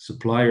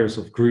suppliers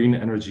of green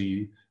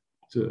energy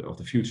of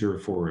the future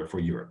for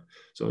Europe.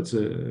 So it's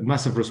a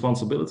massive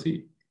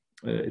responsibility.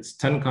 It's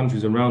 10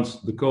 countries around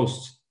the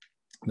coast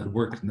that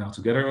work now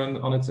together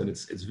on it, and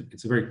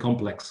it's a very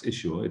complex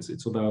issue.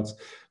 It's about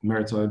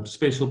maritime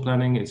spatial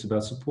planning. It's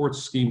about support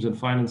schemes and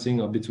financing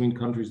between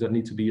countries that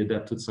need to be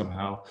adapted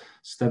somehow.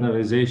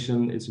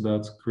 Standardization. It's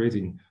about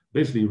creating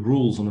basically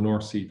rules on the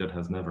North Sea that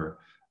has never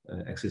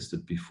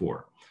existed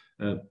before.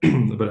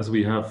 But as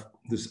we have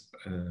this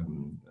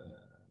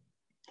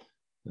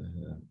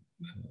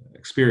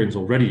experience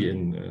already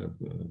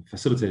in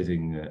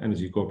facilitating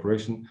energy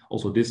cooperation,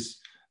 also this,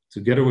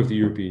 together with the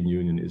European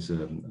Union,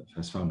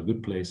 has found a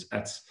good place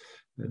at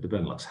the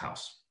Benelux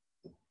House.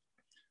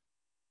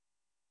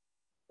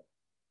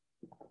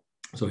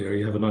 So here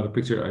you have another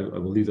picture. I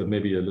will leave that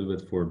maybe a little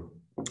bit for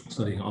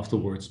studying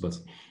afterwards, but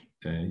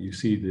you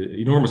see the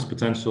enormous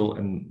potential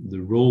and the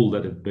role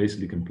that it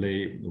basically can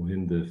play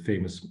within the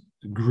famous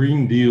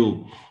Green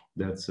Deal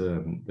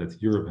that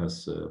Europe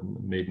has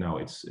made now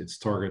its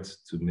target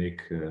to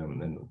make,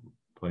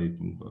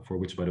 for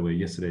which, by the way,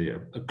 yesterday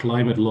a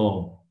climate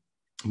law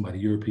by the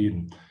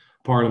European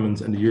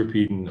Parliament and the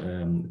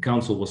European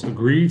Council was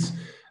agreed,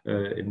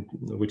 in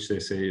which they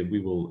say we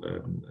will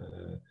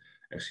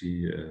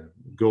actually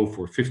go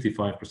for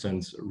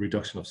 55%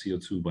 reduction of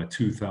CO2 by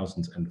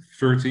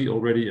 2030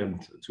 already,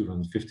 and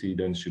 2050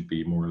 then should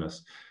be more or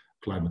less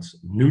climate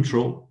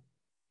neutral.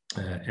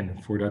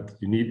 And for that,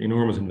 you need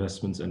enormous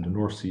investments, and the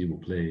North Sea will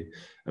play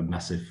a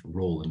massive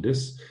role in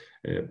this.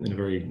 In a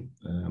very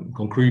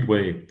concrete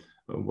way,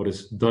 what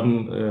is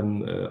done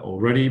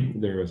already,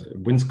 there are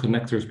wind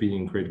connectors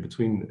being created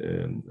between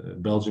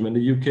Belgium and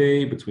the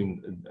UK,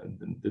 between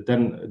the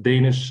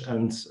Danish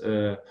and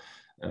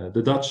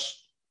the Dutch.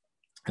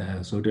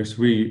 So there's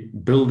really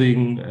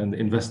building and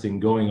investing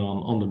going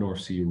on the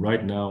North Sea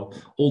right now.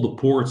 All the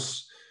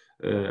ports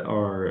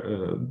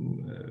are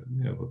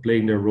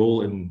playing their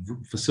role in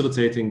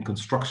facilitating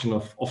construction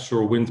of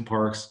offshore wind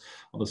parks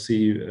on the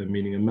sea,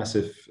 meaning a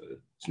massive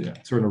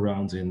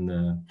turnaround in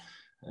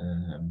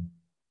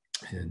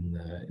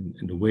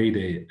the way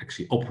they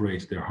actually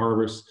operate their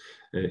harbors.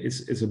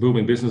 It's a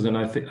booming business, and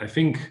I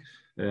think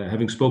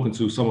having spoken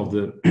to some of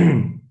the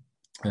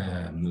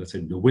let's say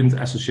the wind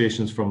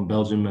associations from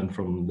Belgium and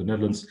from the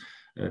Netherlands,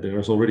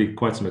 there's already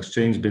quite some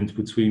exchange been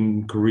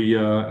between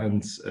Korea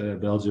and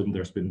Belgium.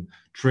 There's been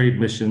trade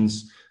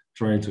missions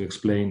trying to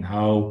explain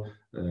how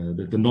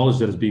the knowledge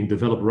that is being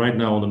developed right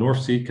now on the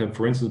North Sea can,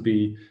 for instance,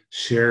 be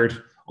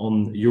shared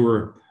on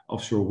your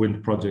offshore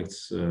wind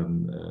projects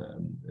in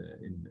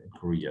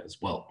Korea as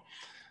well.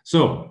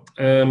 So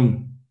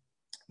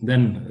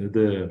then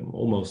the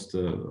almost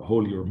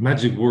holy or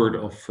magic word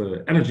of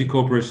energy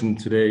cooperation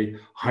today,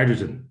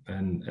 hydrogen.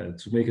 And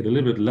to make it a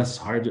little bit less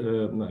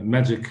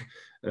magic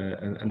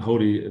and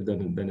holy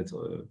than it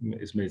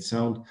is made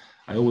sound,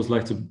 I always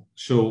like to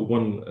show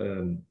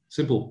one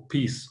simple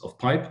piece of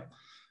pipe.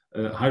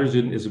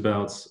 Hydrogen is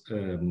about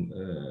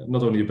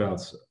not only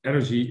about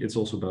energy, it's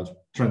also about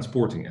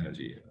transporting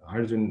energy.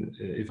 Hydrogen,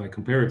 if I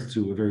compare it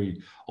to a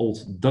very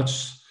old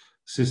Dutch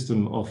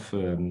system of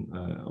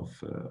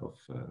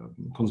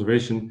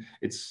conservation,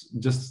 it's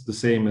just the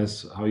same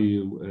as how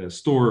you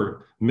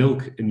store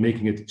milk in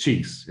making it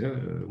cheese. Yeah?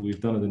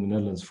 We've done it in the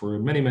Netherlands for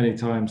many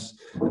times,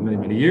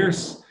 many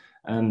years,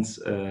 and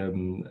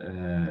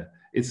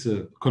it's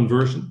a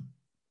conversion,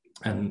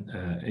 and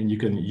you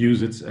can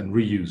use it and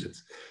reuse it.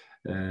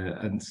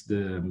 And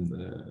the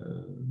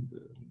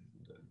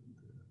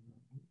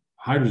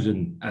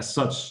hydrogen as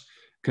such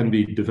can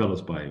be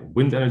developed by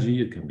wind energy,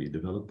 it can be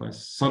developed by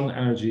sun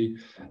energy,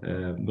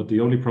 but the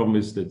only problem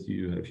is that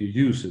if you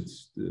use it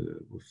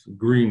with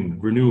green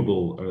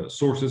renewable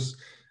sources,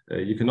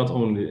 you cannot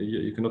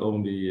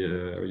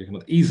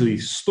easily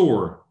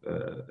store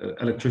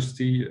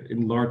electricity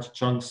in large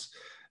chunks,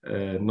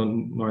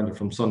 neither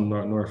from sun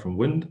nor from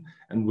wind.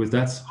 And with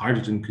that,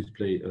 hydrogen could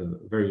play a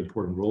very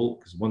important role,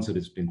 because once it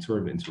has been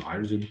turned into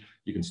hydrogen,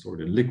 you can store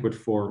it in liquid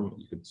form,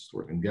 you can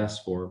store it in gas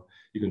form,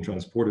 you can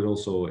transport it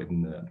also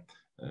in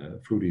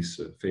through these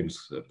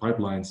famous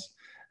pipelines.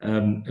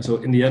 So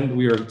in the end,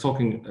 we are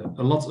talking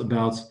a lot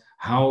about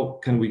how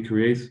can we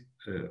create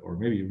or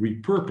maybe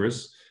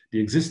repurpose the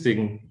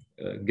existing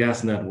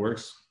gas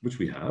networks, which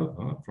we have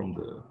from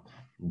the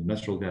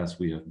natural gas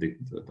we have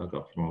dug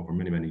up from over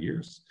many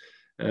years.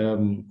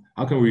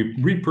 How can we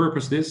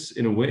repurpose this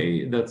in a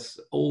way that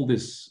all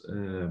this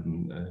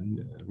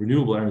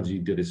renewable energy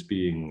that is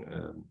being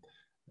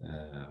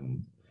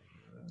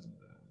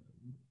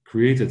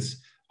created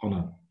on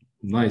a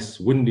nice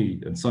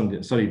windy and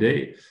sunny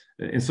day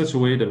in such a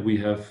way that we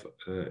have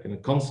in a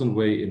constant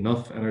way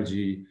enough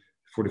energy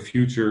for the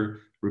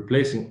future,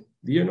 replacing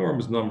the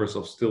enormous numbers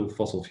of still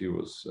fossil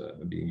fuels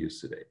being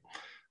used today.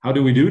 How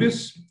do we do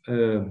this?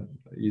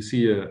 You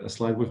see a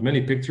slide with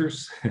many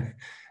pictures.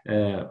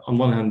 On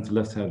one hand,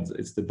 left hand,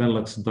 it's the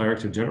Benelux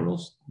Director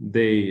Generals.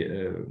 They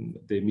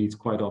meet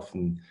quite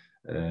often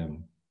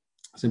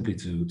simply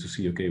to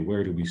see, okay,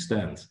 where do we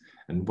stand?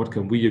 And what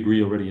can we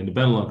agree already in the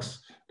Benelux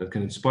that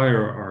can inspire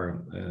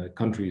our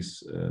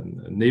countries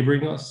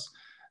neighboring us?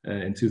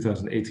 In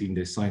 2018,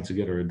 they signed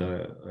together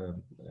a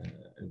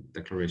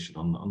declaration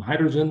on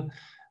hydrogen.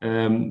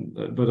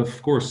 But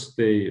of course,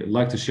 they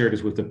like to share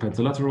this with the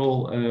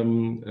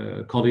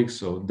pentalateral colleagues.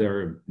 So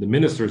the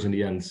ministers in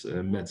the end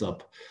met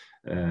up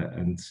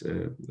and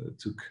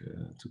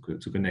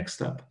took a next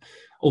step.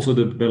 Also,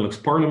 the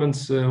Benelux Parliament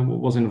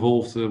was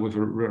involved with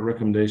a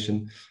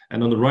recommendation.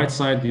 And on the right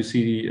side, you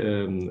see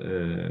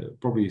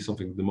probably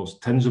something the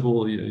most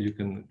tangible you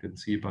can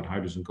see about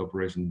hydrogen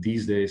cooperation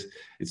these days.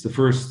 It's the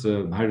first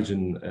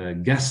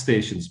hydrogen gas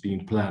stations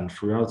being planned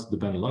throughout the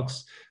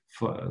Benelux,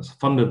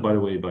 funded, by the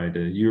way, by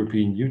the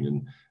European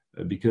Union,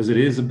 because it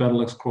is a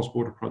Benelux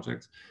cross-border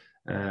project.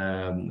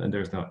 And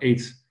there's now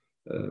 8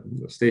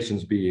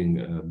 stations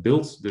being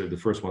built. The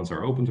first ones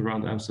are opened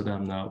around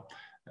Amsterdam now,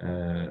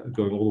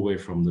 going all the way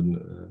from the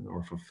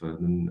north of the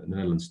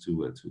Netherlands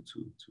to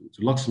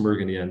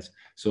Luxembourg in the end.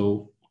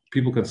 So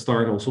people can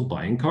start also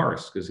buying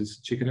cars, because it's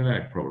a chicken and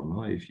egg problem.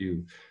 Huh? If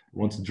you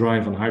want to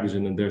drive on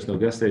hydrogen and there's no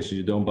gas station,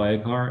 you don't buy a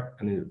car,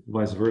 and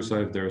vice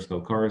versa. If there's no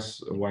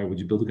cars, why would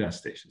you build a gas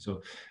station?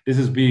 So this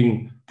is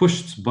being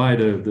pushed by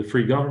the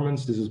free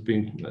governments. This is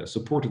being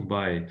supported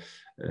by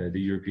the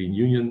European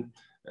Union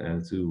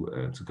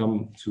to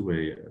come to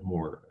a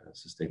more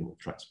sustainable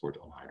transport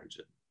on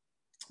hydrogen.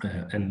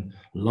 And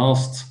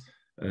last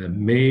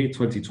May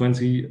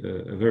 2020,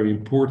 a very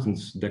important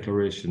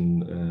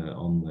declaration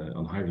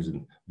on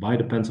hydrogen by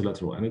the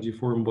Pentalateral Energy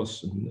Forum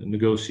was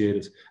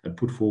negotiated and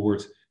put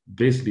forward,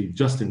 basically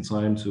just in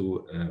time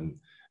to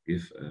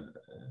give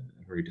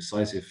a very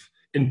decisive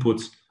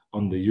input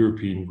on the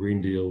European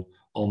Green Deal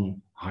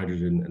on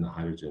hydrogen and the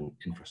hydrogen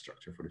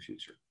infrastructure for the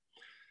future.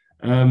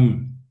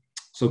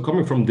 So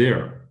coming from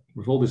there,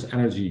 with all this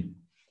energy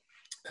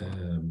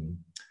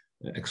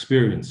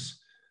experience,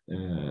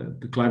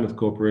 the climate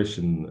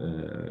cooperation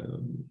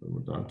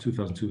around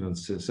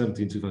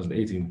 2017,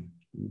 2018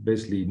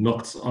 basically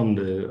knocked on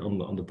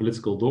the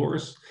political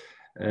doors,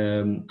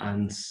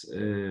 and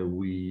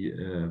we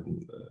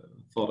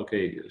thought,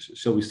 okay,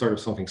 shall we start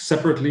with something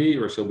separately,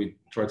 or shall we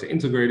try to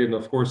integrate it? And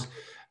of course,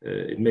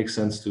 it makes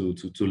sense to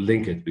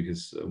link it,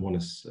 because one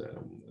is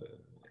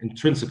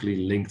intrinsically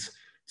linked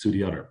to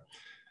the other.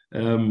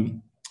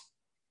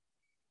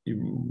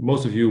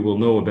 Most of you will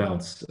know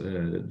about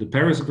the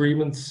Paris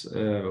Agreement,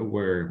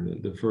 where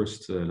the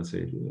first, let's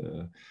say,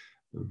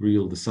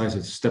 real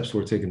decisive steps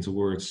were taken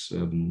towards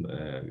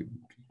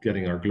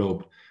getting our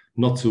globe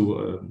not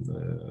to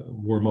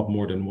warm up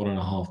more than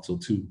 1.5 to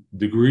 2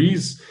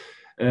 degrees,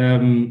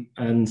 and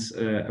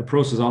a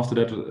process after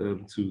that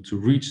to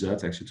reach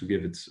that, actually to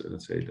give it,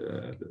 let's say,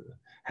 the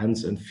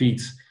hands and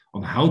feet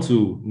on how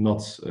to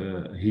not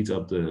heat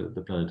up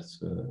the planet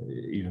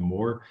even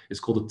more. It's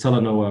called the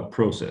Talanoa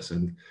process.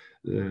 And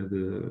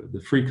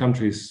the 3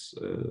 countries,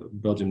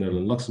 Belgium,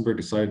 Netherlands, Luxembourg,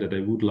 decided that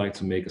they would like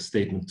to make a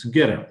statement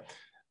together.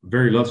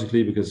 Very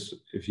logically, because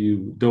if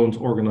you don't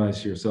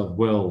organize yourself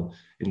well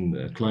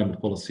in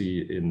climate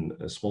policy in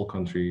a small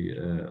country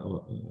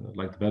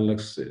like the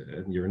Benelux,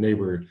 and your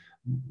neighbor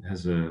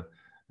has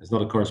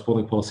not a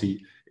corresponding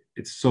policy,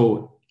 it's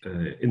so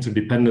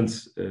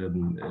interdependent,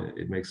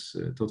 it makes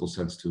total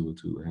sense to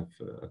have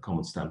a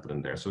common stamp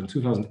in there. So in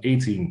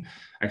 2018,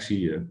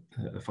 actually,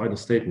 a final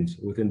statement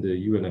within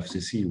the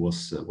UNFCCC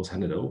was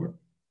handed over,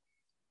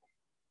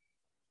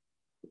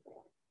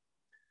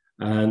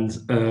 and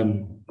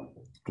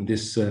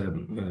this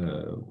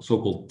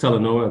so-called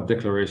Talanoa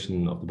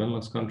Declaration of the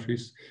Benelux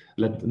countries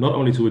led not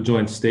only to a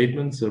joint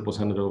statement that was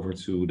handed over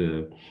to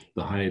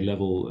the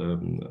high-level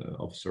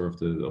officer of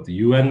the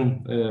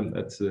UN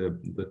at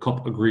the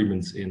COP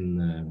agreements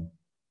in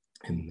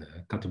in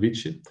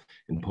Katowice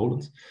in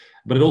Poland.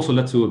 But it also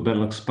led to a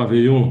Benelux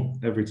pavilion.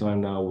 Every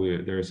time now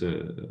there's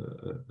a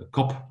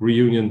COP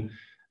reunion.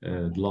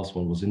 The last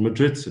one was in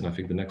Madrid, and I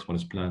think the next one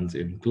is planned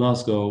in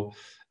Glasgow.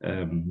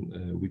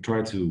 We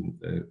try to,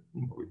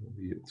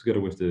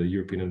 together with the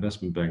European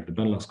Investment Bank, the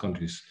Benelux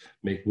countries,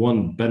 make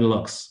one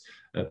Benelux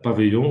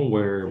pavilion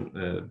where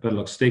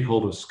Benelux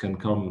stakeholders can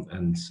come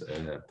and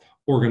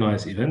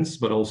organize events,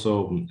 but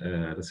also,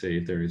 let's say,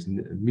 if there is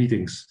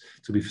meetings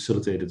to be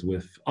facilitated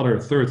with other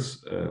third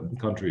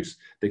countries,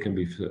 they can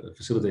be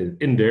facilitated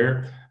in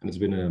there. And it's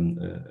been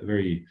a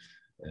very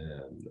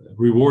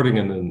rewarding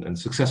and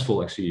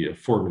successful, actually,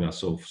 formula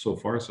so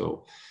far.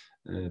 So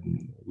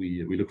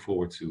we look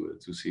forward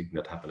to seeing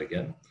that happen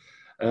again.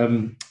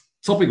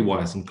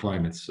 Topic-wise on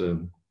climate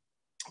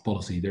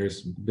policy,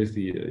 there's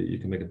basically you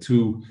can make a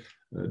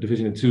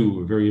division in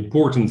two very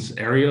important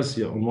areas.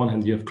 On one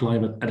hand, you have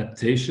climate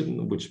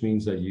adaptation, which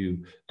means that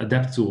you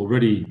adapt to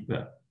already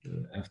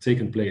have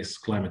taken place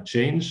climate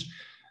change.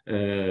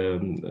 Very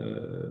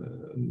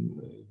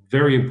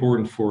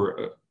important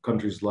for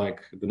countries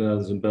like the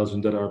Netherlands and Belgium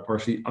that are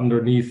partially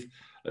underneath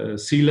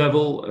sea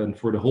level, and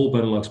for the whole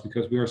Benelux,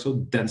 because we are so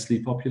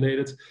densely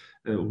populated,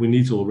 we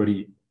need to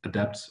already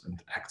adapt and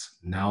act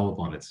now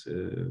upon it.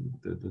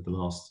 The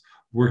last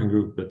working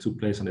group that took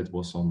place on it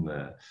was on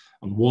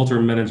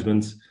water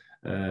management.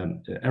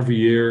 Every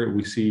year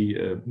we see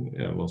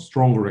well,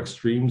 stronger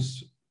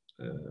extremes,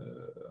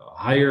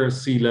 higher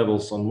sea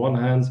levels on one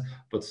hand,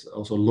 but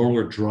also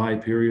longer dry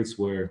periods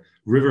where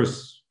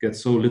rivers get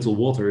so little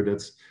water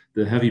that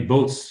the heavy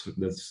boats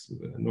that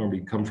normally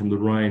come from the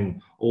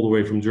Rhine all the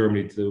way from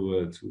Germany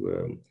to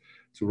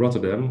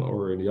Rotterdam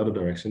or in the other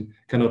direction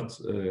cannot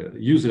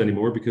use it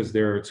anymore because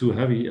they're too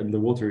heavy and the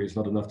water is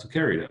not enough to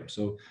carry them.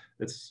 So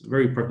it's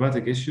very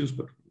pragmatic issues,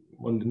 but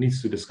one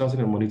needs to discuss it,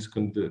 and one needs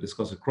to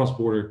discuss it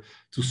cross-border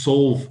to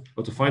solve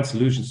or to find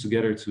solutions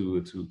together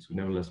to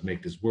nevertheless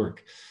make this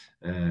work.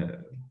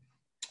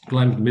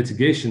 Climate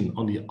mitigation,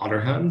 on the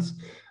other hand,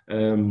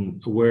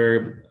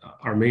 where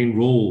our main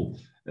role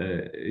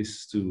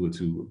is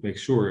to make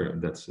sure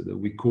that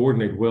we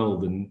coordinate well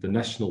the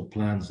national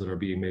plans that are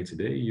being made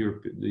today.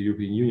 The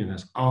European Union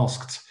has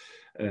asked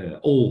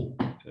all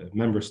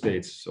member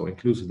states, so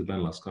inclusive the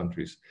Benelux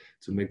countries,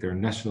 to make their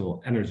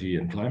national energy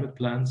and climate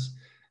plans.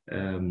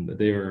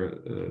 They are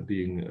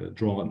being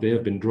drawn. They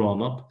have been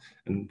drawn up,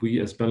 and we,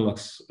 as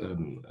Benelux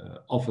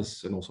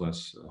office and also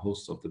as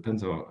hosts of the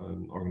Penta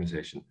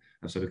organization,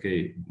 have said,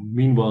 okay,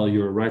 meanwhile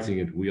you're writing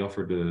it, we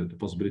offer the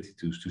possibility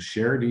to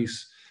share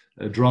these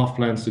draft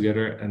plans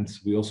together, and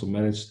we also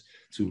managed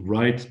to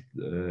write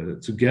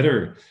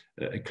together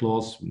a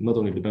clause, not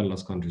only the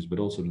Benelux countries but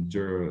also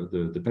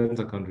the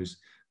Penta countries,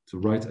 to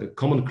write a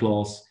common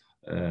clause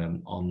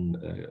on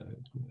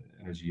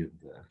energy and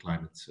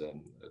climate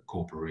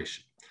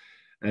cooperation.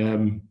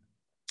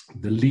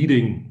 The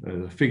leading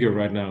figure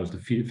right now is the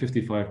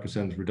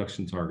 55%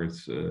 reduction target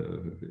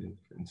in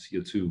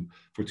CO2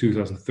 for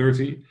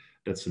 2030.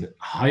 That's a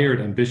higher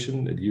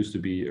ambition. It used to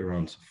be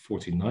around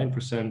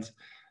 49%.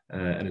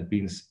 And it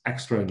means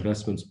extra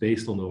investments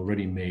based on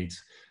already made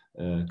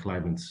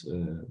climate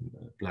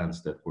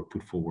plans that were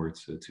put forward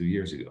 2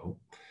 years ago.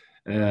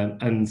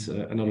 And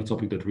another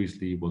topic that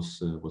recently was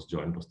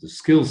joined was the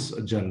skills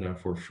agenda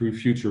for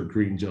future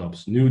green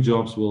jobs. New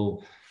jobs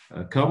will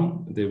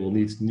come. They will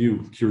need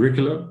new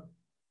curricula.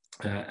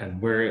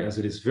 And whereas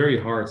it is very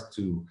hard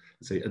to,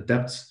 say,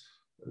 adapt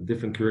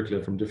different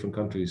curricula from different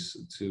countries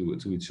to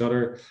each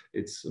other,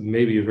 it's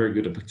maybe a very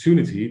good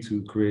opportunity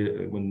to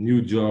create, when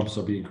new jobs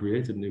are being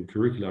created, new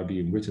curricula are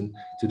being written,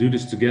 to do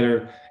this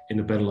together in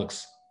a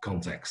Benelux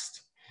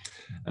context.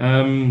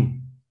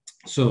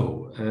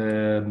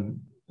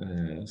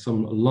 Some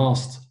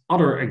last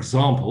other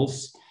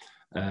examples,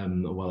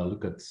 while I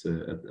look at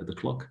the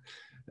clock.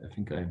 I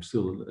think I'm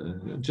still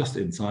just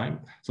in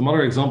time. Some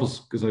other examples,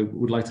 because I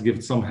would like to give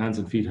it some hands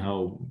and feet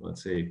how,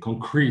 let's say,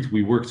 concrete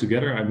we work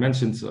together. I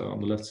mentioned on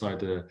the left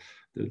side the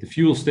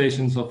fuel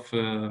stations of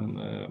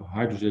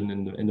hydrogen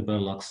in the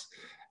Benelux.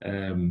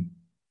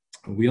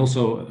 We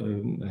also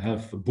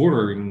have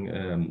bordering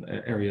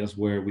areas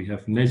where we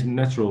have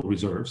natural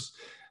reserves,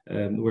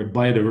 where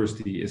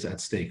biodiversity is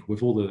at stake,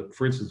 with all the,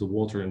 for instance, the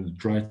water and the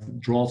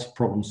drought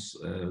problems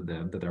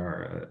that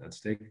are at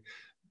stake.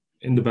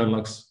 In the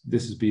Benelux,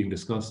 this is being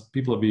discussed.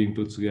 People are being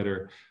put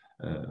together,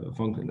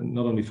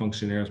 not only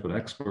functionaries, but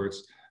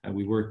experts, and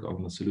we work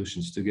on the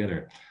solutions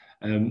together.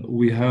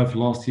 We have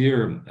last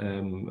year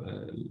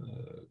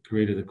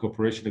created a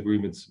cooperation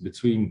agreement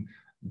between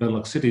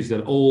Benelux cities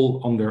that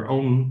all on their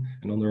own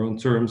and on their own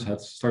terms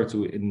had started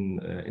to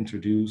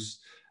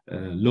introduce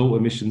low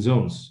emission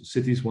zones.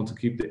 Cities want to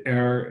keep the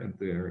air and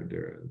their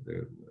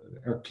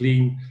air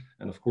clean,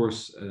 and of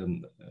course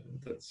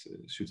that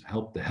should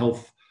help the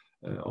health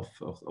of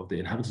the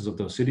inhabitants of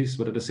those cities,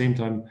 but at the same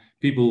time,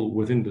 people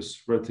within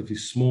this relatively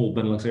small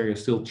Benelux area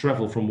still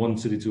travel from one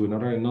city to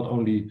another and not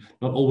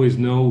always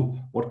know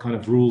what kind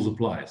of rules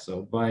apply.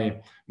 So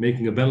by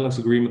making a Benelux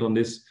agreement on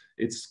this,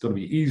 it's going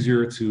to be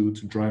easier to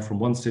drive from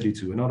one city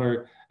to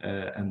another.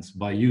 And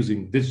by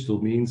using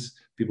digital means,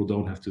 people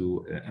don't have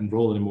to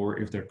enroll anymore.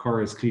 If their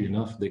car is clean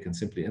enough, they can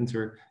simply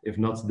enter. If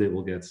not, they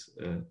will get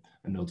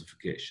a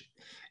notification.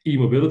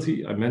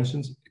 E-mobility, I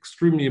mentioned,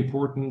 extremely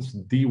important,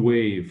 the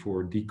way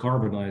for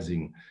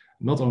decarbonizing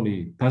not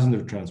only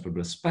passenger transport,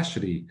 but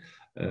especially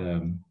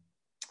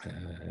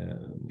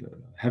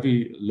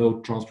heavy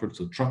load transport,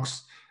 so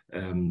trucks.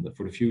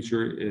 For the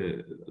future,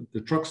 the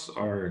trucks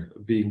are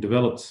being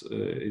developed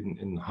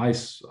in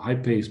high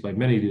pace by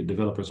many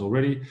developers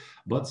already,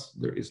 but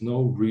there is no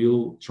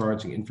real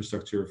charging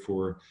infrastructure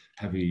for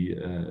heavy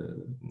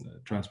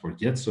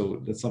transport yet. So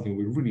that's something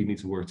we really need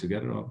to work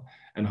together on.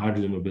 And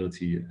hydrogen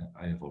mobility,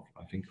 I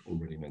think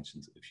already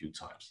mentioned a few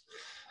times.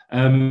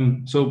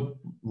 So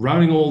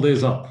rounding all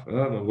this up,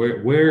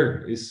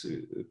 where is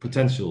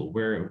potential?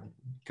 Where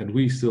can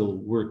we still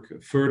work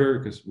further?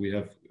 Because we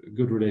have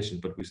good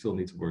relations, but we still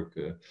need to work,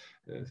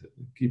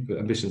 keep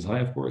ambitions high,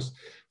 of course.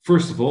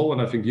 First of all,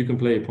 and I think you can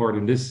play a part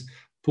in this,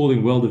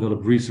 pooling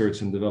well-developed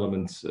research and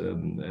development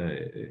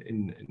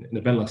in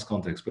the Benelux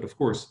context. But of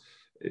course,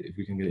 if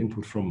we can get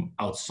input from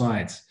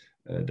outside,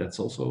 that's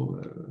also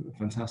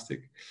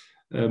fantastic.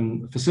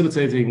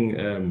 Facilitating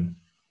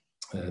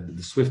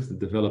the swift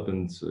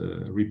development,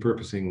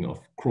 repurposing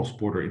of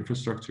cross-border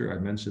infrastructure. I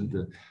mentioned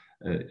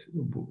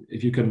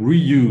if you can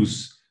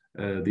reuse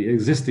the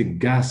existing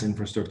gas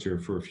infrastructure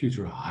for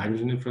future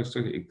hydrogen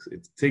infrastructure,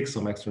 it takes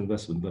some extra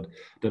investment, but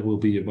that will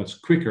be a much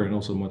quicker and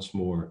also much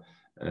more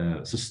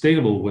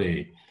sustainable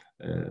way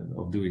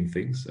of doing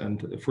things.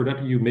 And for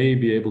that, you may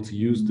be able to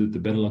use the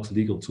Benelux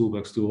legal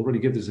toolbox to already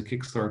give this a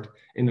kickstart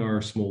in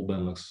our small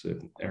Benelux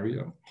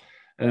area.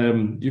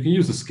 You can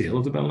use the scale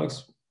of the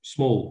Benelux,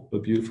 small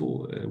but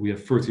beautiful. We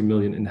have 30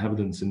 million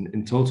inhabitants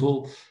in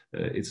total.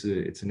 It's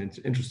an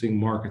interesting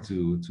market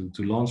to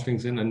launch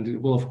things in, and it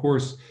will of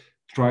course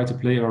try to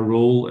play our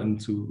role and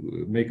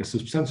to make a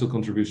substantial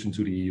contribution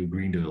to the EU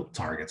Green Deal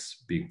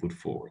targets being put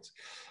forward.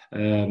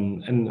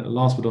 And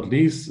last but not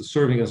least,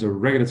 serving as a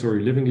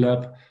regulatory living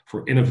lab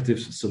for innovative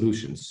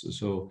solutions.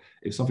 So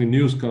if something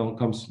new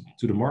comes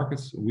to the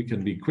market, we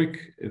can be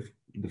quick if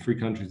the three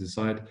countries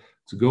decide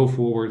to go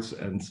forward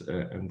and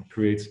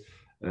create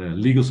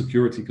legal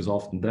security, because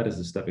often that is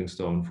the stepping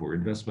stone for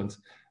investment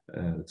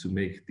to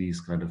make these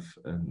kind of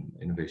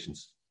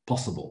innovations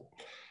possible.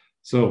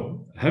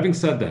 So having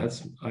said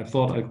that, I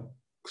thought I'd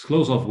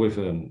close off with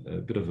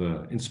a bit of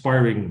an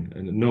inspiring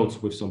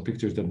note with some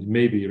pictures that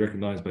may be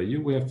recognized by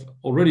you. We have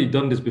already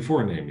done this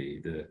before, namely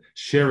the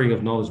sharing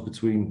of knowledge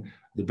between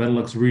the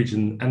Benelux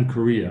region and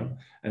Korea.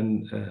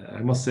 And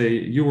I must say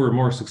you were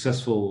more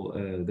successful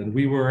than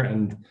we were,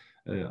 and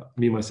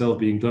me, myself,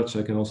 being Dutch,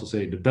 I can also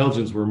say the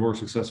Belgians were more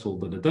successful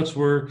than the Dutch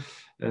were.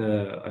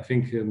 I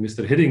think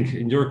Mr. Hiddink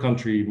in your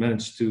country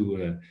managed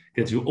to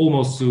get you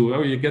almost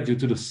to, get you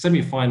to the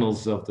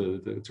semi-finals of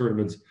the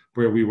tournament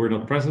where we were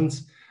not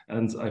present.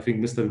 And I think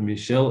Mr.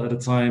 Michel at the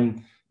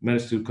time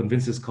managed to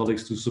convince his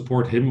colleagues to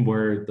support him,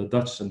 where the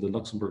Dutch and the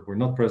Luxembourg were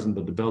not present,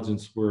 but the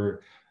Belgians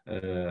were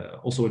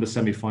also in the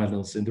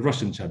semi-finals in the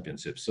Russian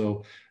championship.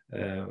 So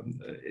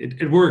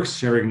it works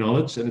sharing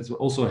knowledge, and it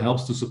also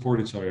helps to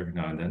support each other every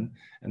now and then.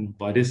 And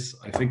by this,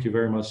 I thank you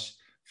very much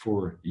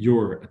for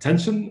your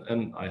attention,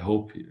 and I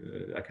hope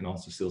I can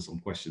answer still some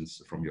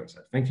questions from your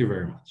side. Thank you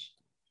very much.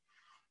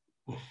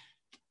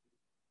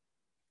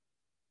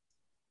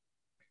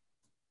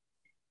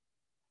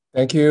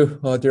 Thank you,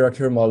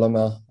 Director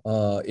Molema.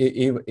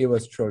 It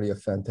was truly a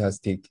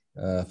fantastic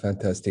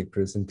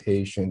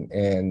presentation,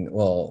 and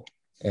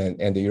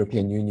and the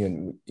European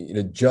Union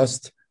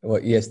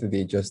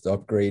yesterday just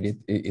upgraded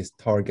its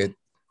target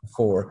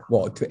for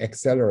to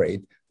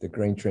accelerate the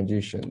green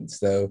transition.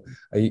 So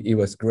it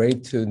was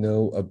great to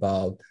know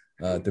about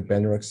the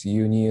Benelux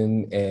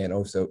Union and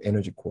also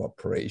energy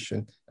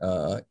cooperation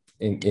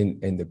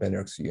in the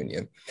Benelux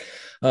Union.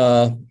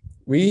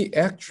 We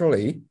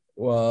actually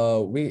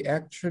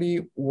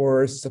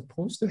were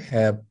supposed to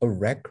have a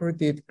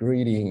recorded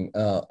greeting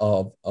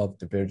of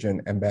the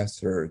Belgian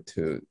ambassador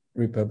to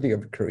Republic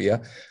of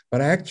Korea,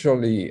 but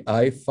actually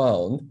I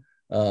found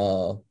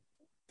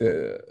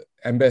the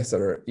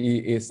ambassador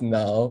is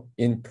now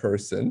in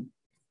person,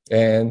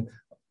 and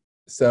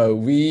so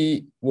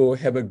we will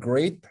have a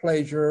great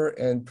pleasure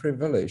and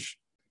privilege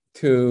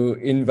to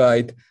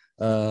invite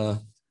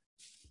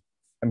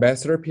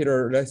Ambassador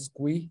Peter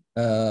Leskui,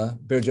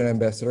 Belgian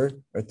ambassador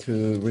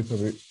to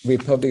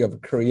Republic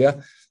of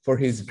Korea, for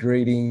his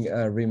greeting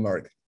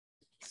remark.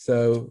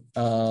 So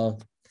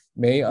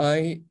may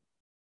I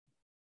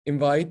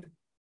invite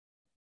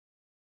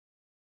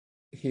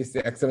His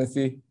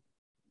Excellency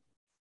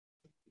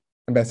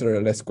Ambassador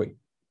Leskui.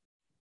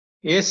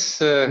 Yes,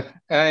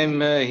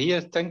 I'm here.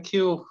 Thank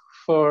you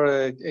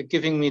for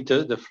giving me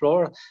the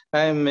floor.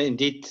 I'm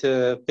indeed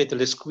Peter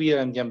Leskui.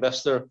 I'm the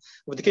ambassador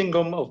of the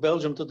Kingdom of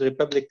Belgium to the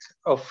Republic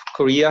of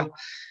Korea.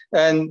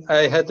 And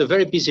I had a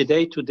very busy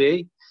day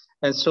today.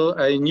 And so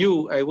I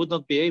knew I would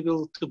not be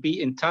able to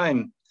be in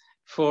time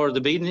for the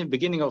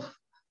beginning of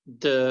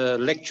the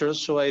lecture,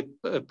 so I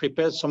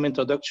prepared some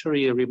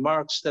introductory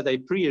remarks that I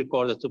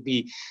pre-recorded to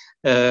be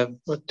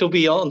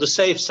on the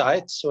safe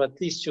side. So at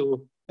least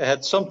you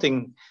had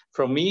something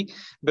from me.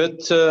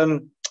 But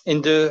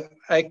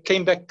I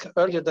came back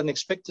earlier than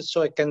expected,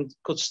 so I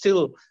could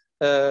still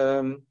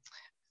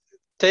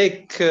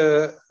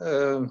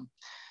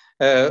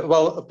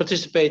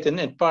participate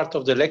in part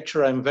of the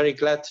lecture. I'm very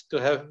glad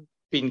to have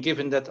been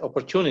given that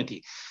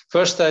opportunity.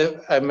 First,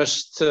 I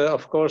must,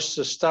 of course,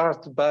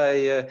 start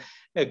by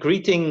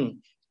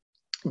greeting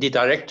the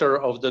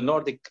director of the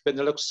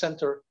Nordic-Benelux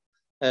Center,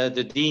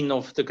 the dean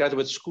of the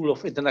Graduate School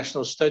of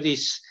International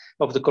Studies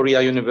of the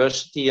Korea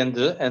University, and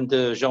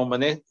the Jean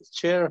Monnet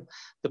chair,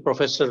 the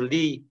Professor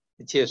Lee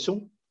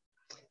Thie-Sung,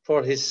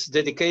 for his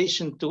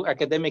dedication to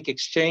academic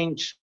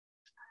exchange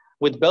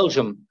with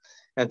Belgium.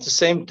 At the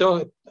same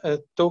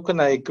token,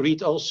 I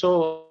greet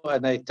also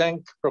and I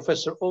thank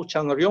Professor Oh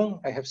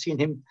Chang-ryong. I have seen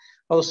him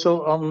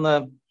also on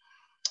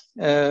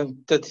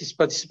that he's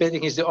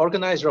participating. He's the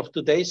organizer of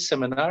today's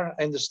seminar,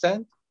 I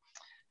understand.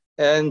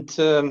 And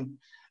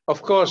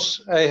of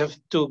course, I have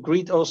to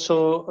greet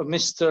also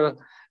Mr.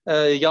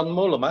 Jan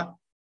Molema.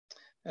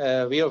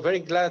 We are very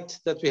glad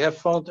that we have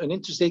found an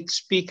interesting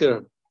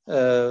speaker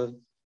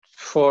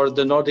for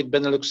the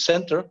Nordic-Benelux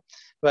Center.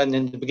 When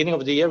in the beginning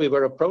of the year, we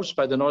were approached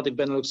by the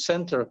Nordic-Benelux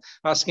Center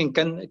asking,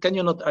 can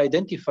you not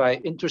identify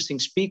interesting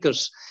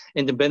speakers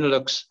in the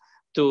Benelux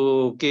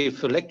to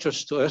give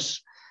lectures to us?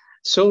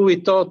 So we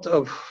thought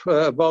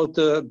about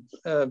the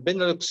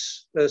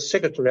Benelux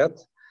Secretariat,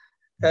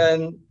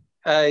 and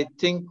I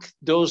think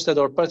those that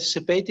are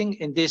participating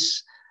in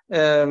this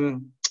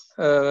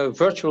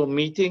virtual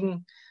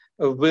meeting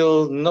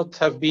will not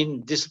have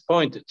been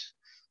disappointed,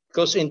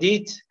 because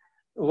indeed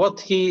what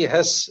he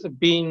has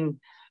been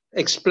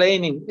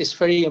explaining is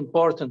very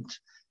important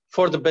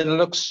for the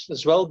Benelux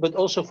as well, but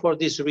also for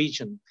this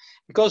region,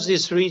 because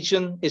this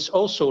region is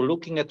also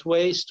looking at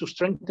ways to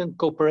strengthen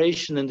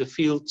cooperation in the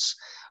fields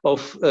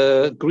of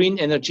green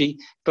energy,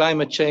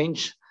 climate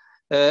change,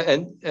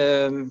 and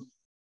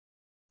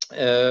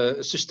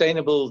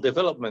sustainable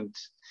development.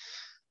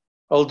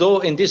 Although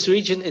in this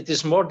region it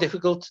is more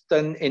difficult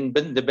than in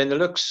the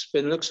Benelux.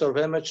 Benelux are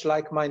very much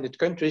like-minded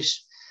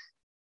countries.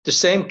 The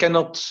same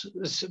cannot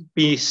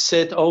be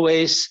said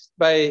always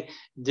by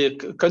the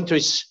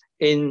countries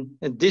in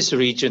this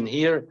region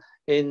here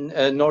in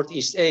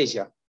Northeast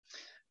Asia.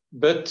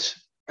 But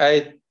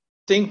I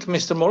think,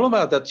 Mr.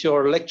 Molema, that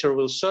your lecture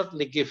will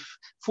certainly give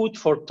food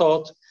for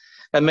thought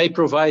and may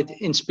provide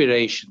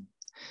inspiration.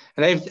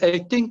 And I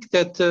think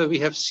that we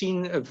have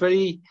seen a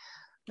very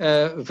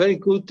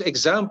good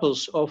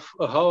examples of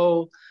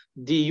how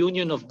the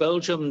Union of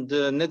Belgium,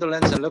 the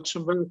Netherlands and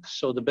Luxembourg,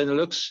 so the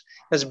Benelux,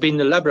 has been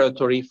a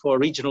laboratory for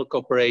regional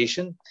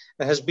cooperation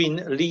and has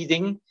been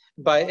leading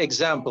by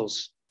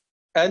examples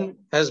and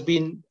has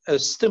been a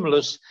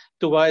stimulus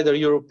to wider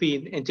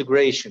European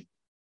integration.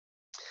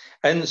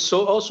 And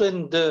so also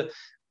in the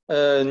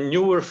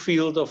newer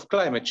field of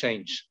climate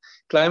change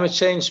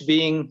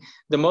being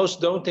the most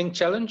daunting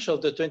challenge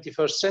of the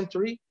 21st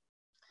century,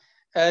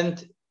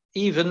 and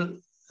even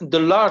the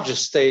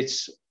largest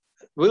states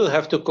will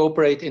have to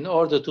cooperate in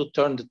order to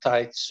turn the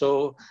tide.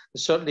 So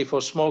certainly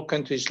for small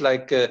countries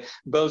like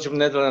Belgium,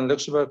 Netherlands,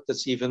 Luxembourg,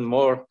 that's even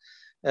more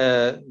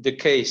the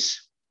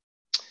case.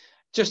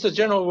 Just a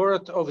general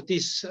word of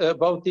this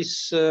about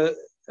this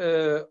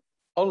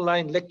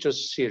online lecture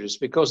series,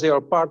 because they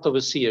are part of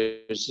a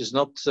series. It's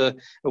not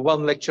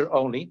one lecture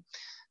only.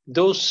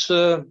 Those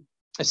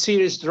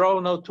series draw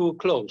now to a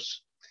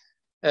close,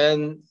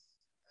 and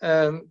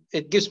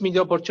it gives me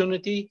the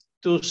opportunity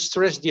to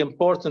stress the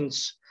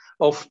importance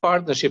of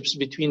partnerships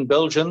between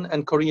Belgian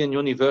and Korean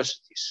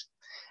universities.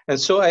 And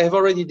so I have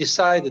already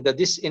decided that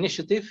this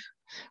initiative,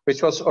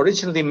 which was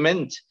originally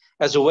meant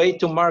as a way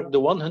to mark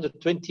the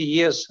 120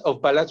 years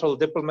of bilateral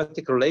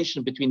diplomatic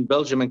relation between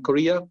Belgium and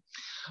Korea,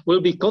 will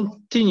be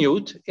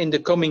continued in the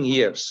coming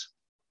years.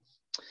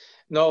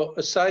 Now,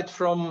 aside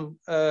from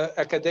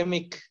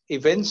academic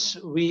events,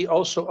 we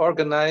also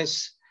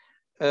organize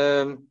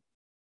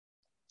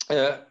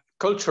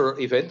cultural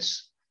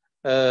events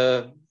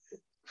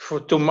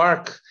to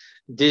mark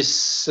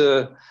this,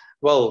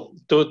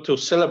 to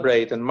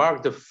celebrate and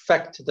mark the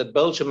fact that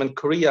Belgium and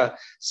Korea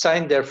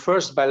signed their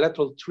first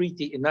bilateral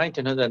treaty in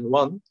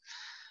 1901.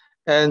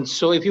 And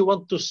so if you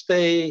want to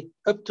stay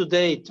up to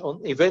date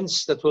on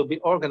events that will be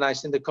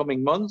organized in the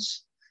coming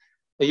months,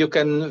 you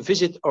can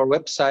visit our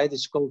website.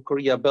 It's called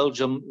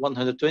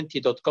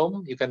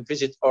KoreaBelgium120.com. You can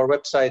visit our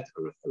website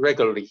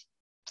regularly.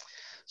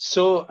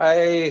 So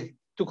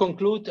to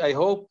conclude, I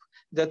hope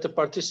that the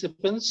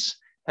participants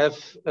have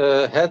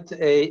had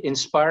an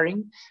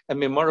inspiring and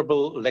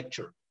memorable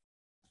lecture.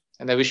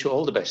 And I wish you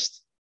all the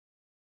best.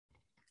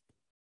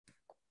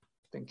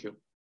 Thank you.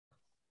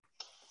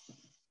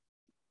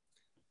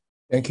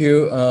 Thank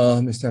you,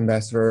 Mr.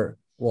 Ambassador.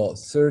 Well,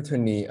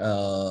 certainly,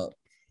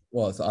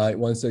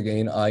 once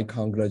again, I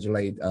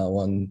congratulate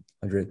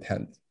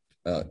 110th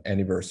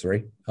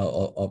anniversary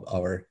of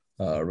our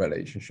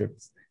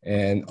relationships.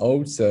 And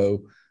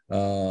also,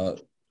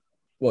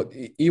 well,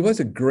 it was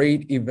a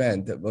great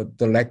event,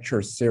 the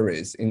lecture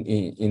series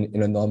in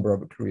a number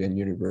of Korean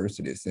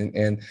universities,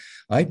 and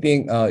I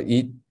think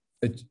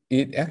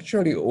it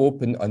actually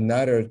opened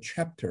another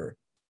chapter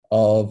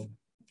of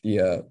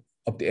the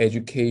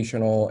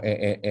educational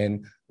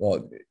and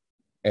well,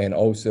 and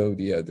also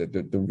at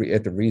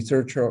the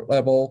researcher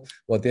level.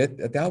 Well,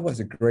 that was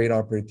a great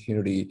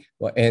opportunity,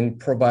 and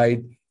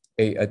provide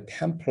a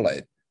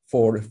template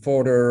for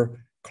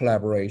further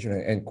collaboration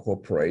and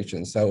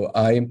cooperation. So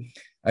I'm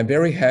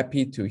very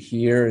happy to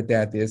hear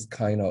that this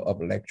kind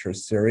of lecture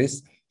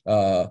series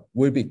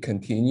will be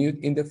continued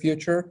in the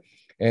future,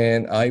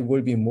 and I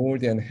will be more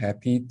than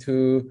happy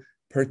to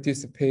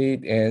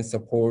participate and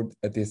support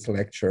this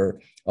lecture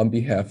on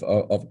behalf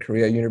of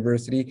Korea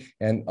University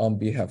and on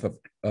behalf of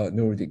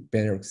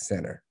Nordic-Benelux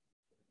Center.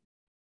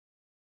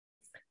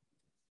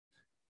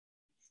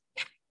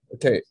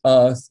 Okay,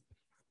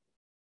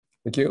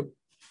 thank you.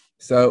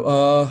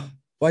 So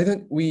why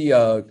don't we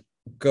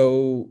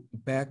go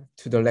back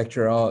to the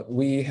lecture?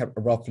 We have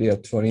roughly a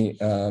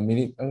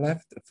 20-minute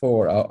left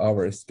for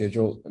our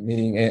scheduled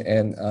meeting,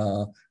 and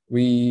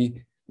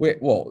we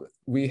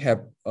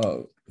have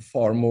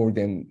far more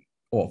than,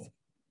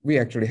 we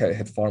actually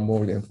had far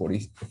more than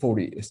 40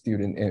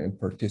 students and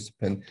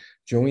participants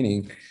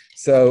joining.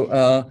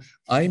 So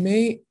I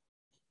may,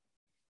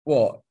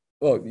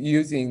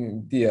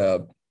 using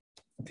the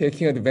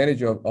taking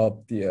advantage of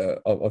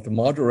the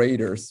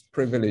moderator's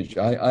privilege,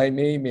 I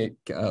may make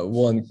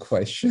one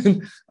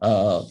question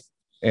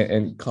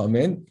and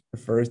comment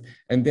first,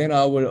 and then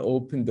I will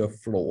open the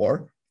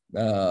floor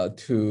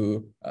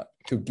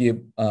to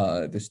give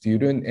the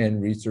student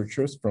and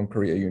researchers from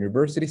Korea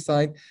University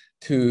side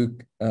to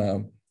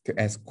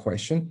ask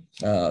question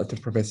to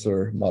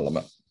Professor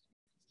Molema.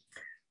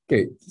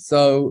 Okay,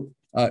 so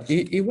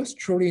it was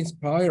truly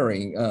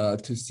inspiring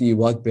to see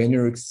what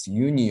Benelux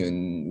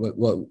Union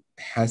what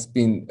has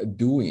been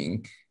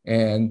doing,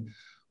 and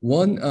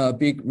one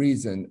big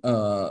reason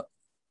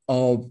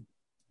of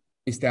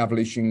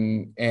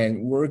establishing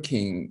and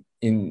working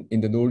in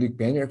the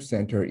Nordic-Benelux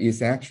Center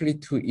is actually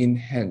to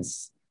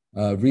enhance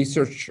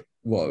research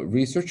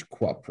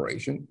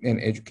cooperation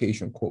and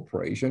education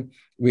cooperation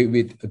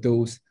with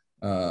those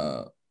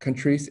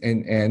countries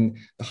and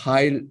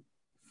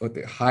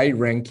the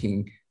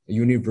high-ranking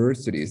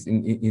universities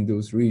in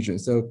those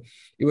regions. So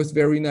it was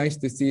very nice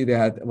to see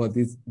that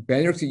this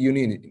Benelux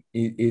Union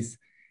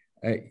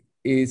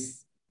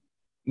is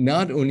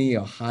not only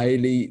a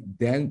highly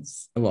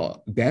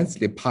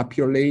densely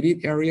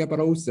populated area, but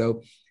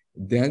also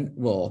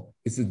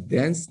it's a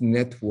dense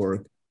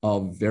network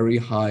of very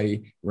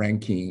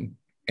high-ranking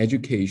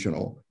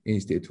educational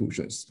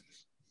institutions.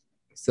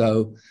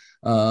 So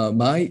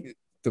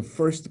the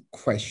first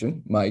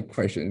question, my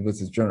question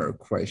was a general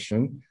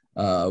question,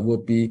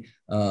 would be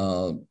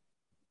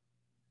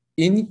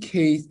in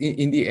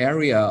the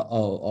area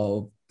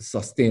of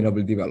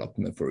sustainable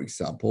development, for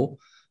example,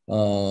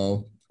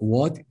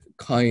 what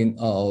kind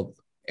of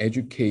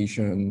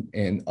education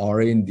and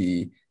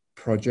R&D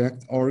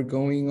projects are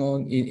going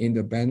on in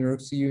the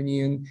Benelux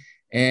Union,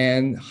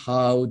 and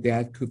how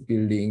that could be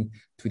linked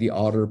to the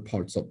other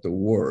parts of the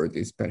world,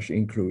 especially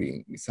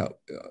including South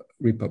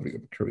Republic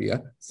of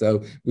Korea.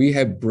 So we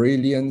have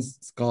brilliant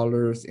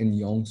scholars and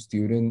young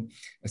students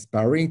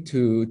aspiring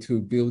to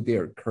build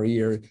their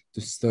career,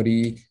 to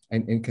study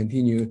and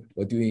continue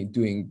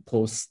doing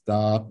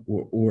postdoc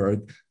or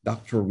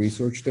doctoral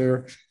research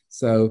there.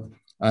 So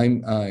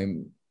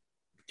I'm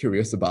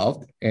curious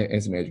about,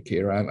 as an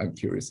educator, I'm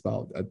curious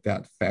about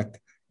that fact.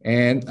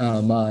 And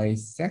my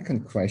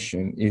second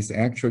question is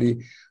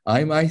actually,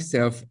 I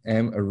myself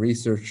am a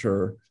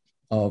researcher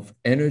of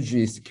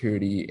energy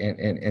security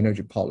and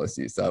energy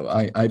policy. So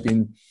I've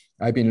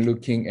been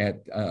looking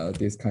at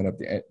this kind of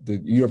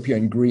the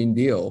European Green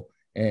Deal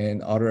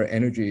and other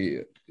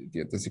energy,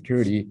 the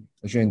security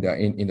agenda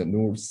in the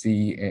North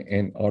Sea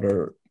and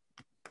other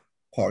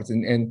parts.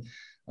 And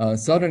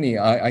suddenly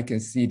I can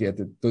see that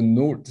the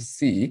North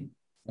Sea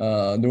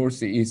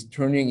is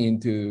turning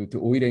into the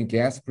oil and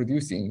gas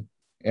producing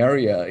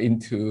area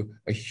into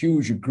a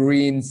huge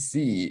green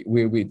sea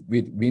with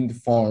wind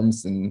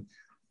farms and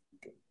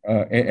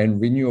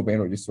renewable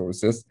energy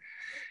sources.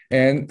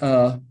 And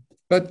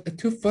but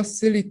to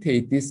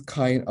facilitate this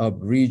kind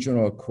of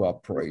regional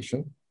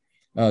cooperation,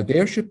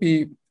 there should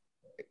be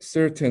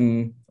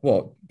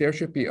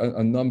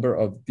a number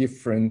of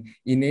different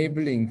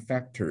enabling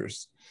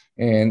factors.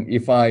 And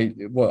if I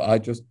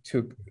just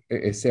took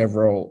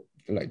several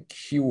like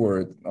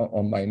keyword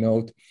on my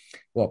note.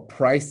 Well,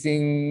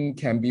 pricing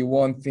can be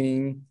one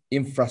thing,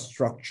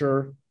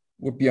 infrastructure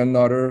would be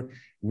another,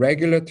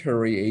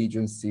 regulatory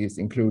agencies,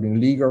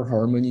 including legal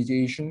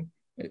harmonization,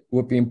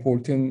 would be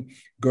important,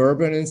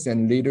 governance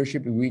and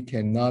leadership, we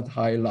cannot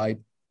highlight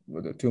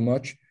too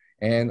much,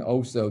 and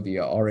also the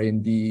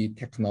R&D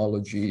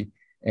technology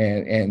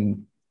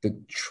and the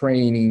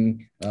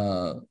training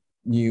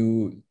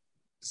new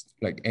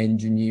like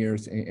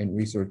engineers and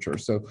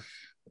researchers. So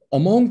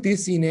among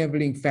this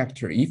enabling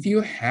factor, if you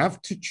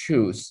have to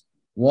choose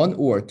one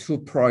or two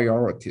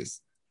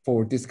priorities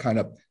for this kind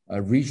of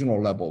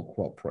regional level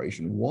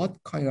cooperation, what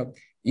kind of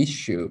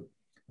issue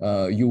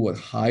you would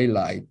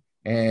highlight,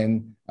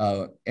 and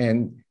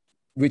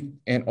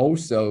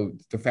also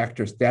the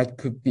factors that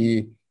could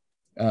be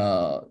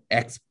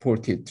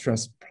exported,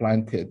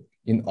 transplanted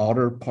in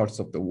other parts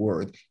of the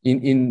world.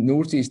 In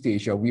Northeast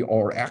Asia, we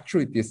are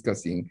actually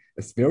discussing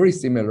a very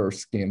similar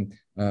scheme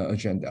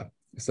agenda.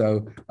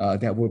 So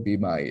that would be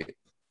my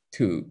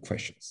 2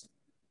 questions.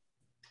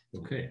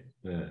 Okay,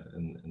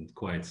 and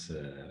quite,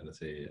 let's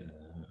say,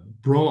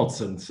 broad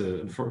and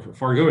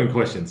far-going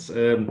questions.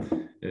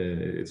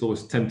 It's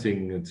always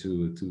tempting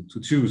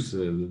to choose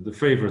the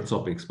favorite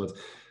topics, but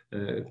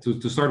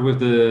to start with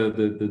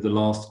the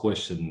last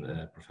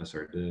question,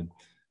 Professor,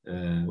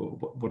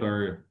 what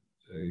are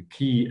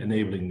key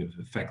enabling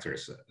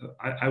factors?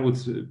 I would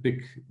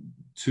pick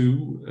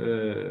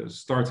 2,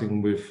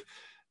 starting with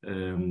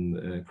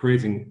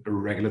creating a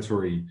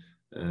regulatory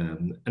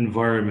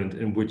environment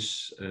in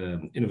which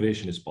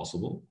innovation is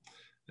possible,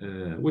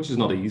 which is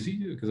not easy,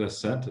 because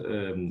as I said,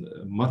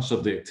 much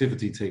of the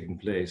activity taking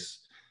place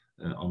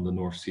on the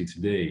North Sea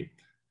today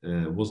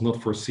was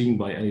not foreseen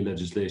by any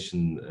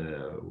legislation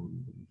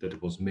that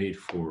it was made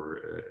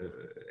for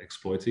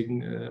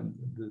exploiting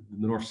the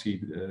North Sea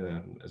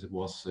as it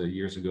was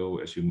years ago,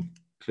 as you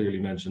clearly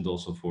mentioned.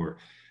 Also,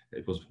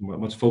 it was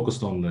much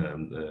focused on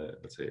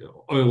let's say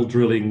oil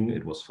drilling.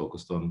 It was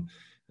focused on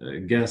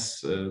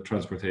gas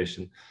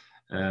transportation.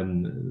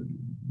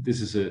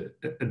 This is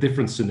a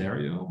different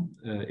scenario.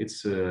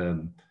 It's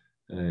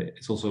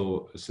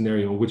also a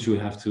scenario in which you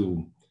have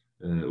to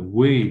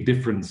weigh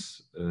different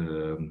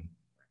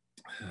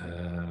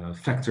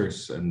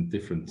factors and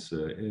different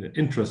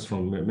interests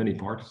from many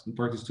parties.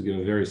 To give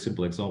a very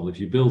simple example, if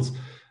you build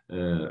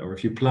or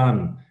if you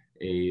plan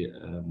a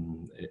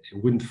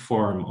wind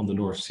farm on the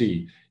North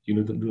Sea,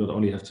 you do not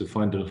only have to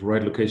find the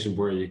right location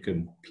where you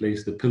can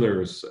place the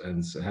pillars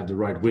and have the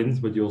right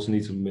wind, but you also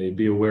need to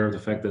be aware of the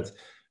fact that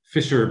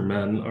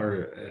fishermen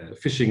are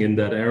fishing in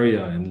that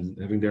area and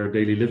having their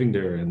daily living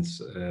there, and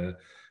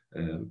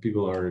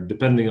people are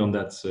depending on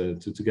that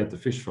to get the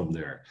fish from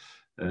there.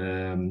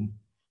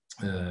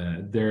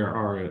 There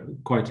are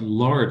quite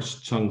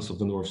large chunks of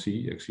the North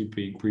Sea actually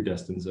being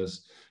predestined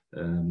as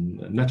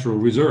natural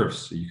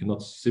reserves. You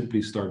cannot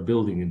simply start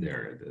building in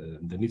there.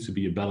 There needs to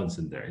be a balance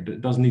in there.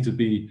 It doesn't need to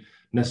be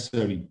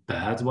necessarily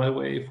bad, by the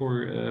way,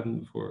 from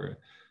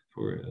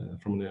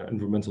an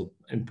environmental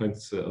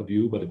impact of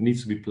view, but it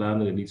needs to be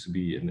planned and it needs to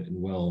be in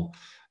well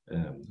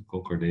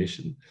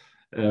concordation.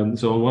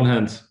 So on one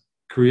hand,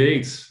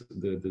 create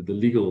the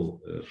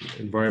legal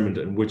environment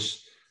in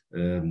which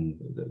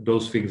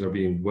those things are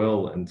being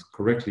well and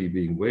correctly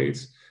being weighed,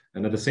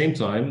 and at the same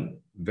time,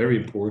 very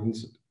important,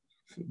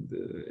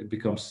 it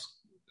becomes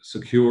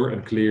secure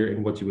and clear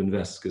in what you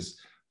invest, because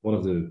one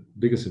of the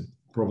biggest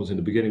problems in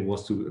the beginning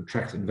was to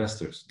attract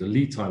investors. The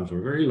lead times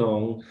were very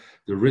long,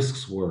 the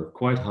risks were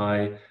quite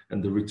high,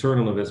 and the return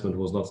on investment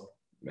was not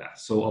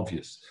so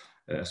obvious,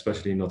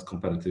 especially not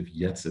competitive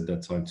yet at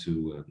that time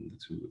to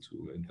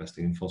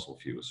investing in fossil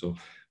fuels. So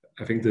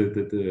I think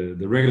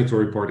the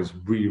regulatory part is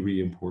really,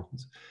 really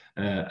important.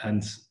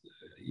 And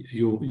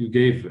you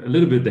gave a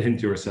little bit the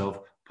hint yourself.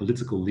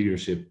 Political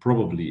leadership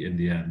probably in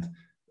the end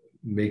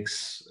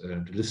makes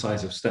the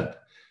decisive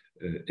step.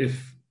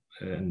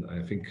 And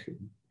I think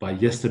by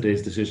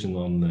yesterday's decision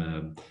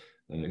on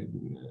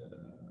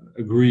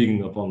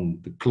agreeing upon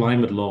the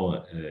climate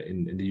law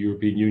in the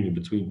European Union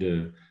between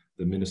the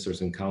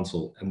ministers in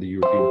council and the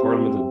European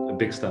Parliament, a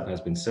big step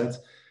has been set.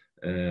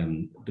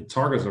 The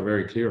targets are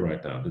very clear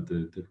right now,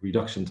 the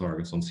reduction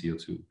targets on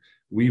CO2.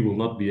 We will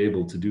not be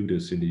able to do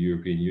this in the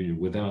European Union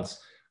without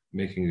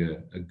making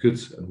a good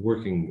and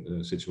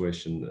working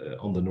situation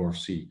on the North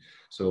Sea.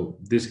 So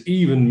this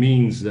even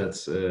means that,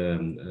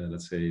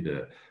 let's say,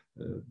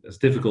 as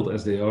difficult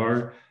as they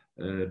are,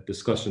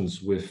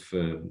 discussions with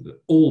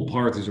all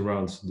parties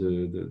around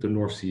the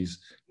North Seas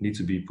need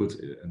to be put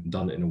and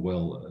done in a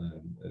well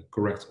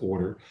correct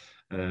order,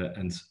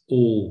 and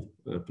all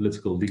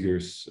political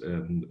leaders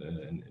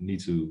need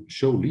to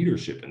show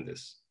leadership in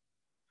this.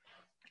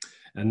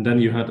 And then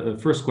you had a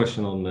first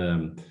question on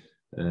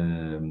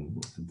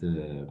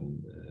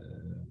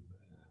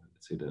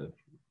let's say the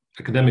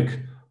academic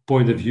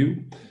point of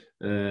view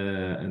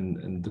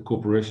and the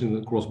cooperation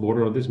across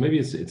border on this. Maybe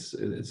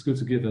it's good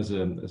to give as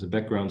a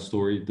background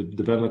story. The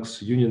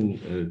Benelux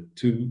Union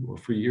 2 or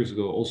 3 years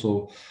ago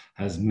also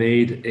has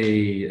made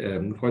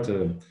a quite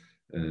a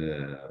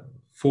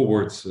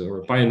forward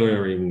or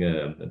pioneering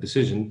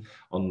decision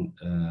on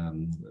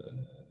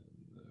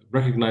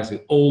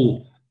recognizing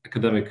all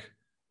academic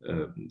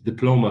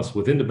diplomas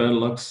within the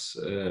Benelux,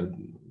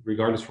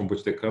 regardless from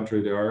which country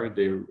they are.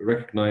 They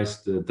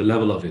recognize the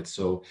level of it.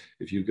 So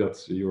if you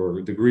got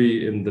your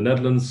degree in the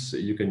Netherlands,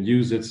 you can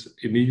use it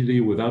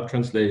immediately without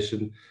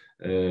translation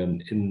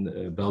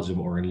in Belgium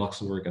or in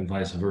Luxembourg, and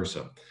vice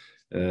versa.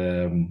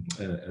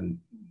 And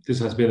this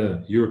has been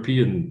a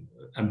European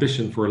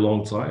ambition for a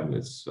long time.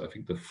 It's, I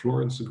think, the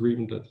Florence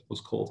Agreement that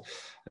was called,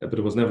 but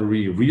it was never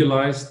really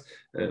realized.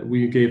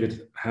 We gave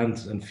it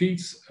hands and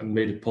feet and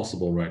made it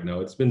possible right now.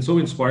 It's been so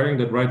inspiring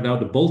that right now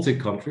the Baltic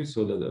countries,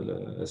 so the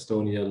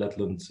Estonia,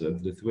 Letland,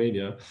 and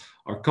Lithuania,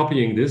 are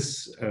copying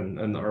this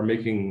and are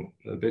making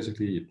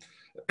basically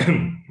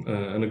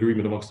an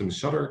agreement amongst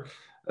each other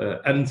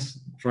and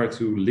try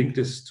to link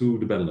this to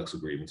the Benelux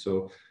Agreement.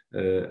 So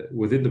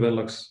within the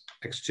Benelux,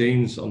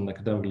 exchange on an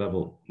academic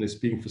level is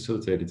being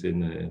facilitated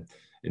in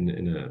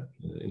an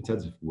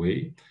intensive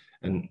way,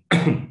 and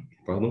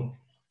pardon,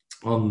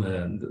 on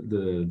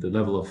the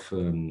level of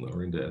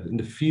or in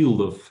the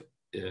field of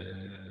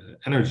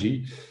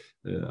energy.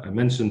 I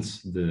mentioned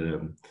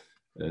the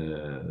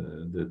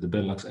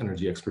Benelux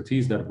Energy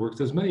Expertise Network.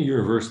 There's many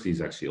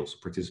universities actually also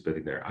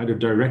participating there, either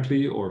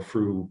directly or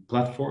through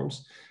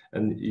platforms.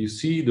 And you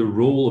see the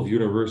role of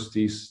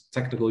universities,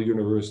 technical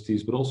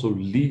universities, but also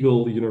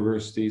legal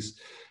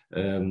universities.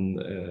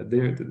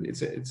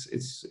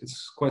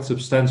 It's quite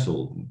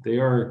substantial. They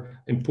are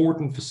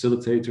important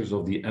facilitators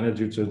of the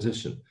energy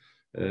transition.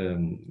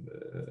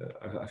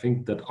 I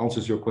think that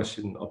answers your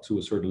question up to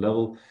a certain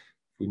level.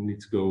 If we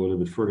need to go a little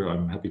bit further,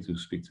 I'm happy to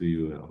speak to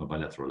you on a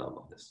bilateral level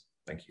on this.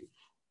 Thank you.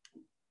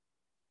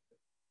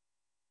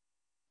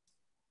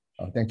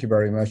 Thank you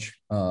very much,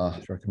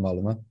 Dr.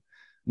 Molema.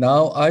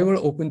 Now I will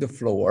open the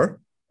floor.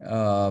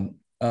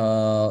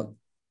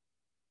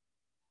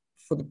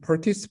 For the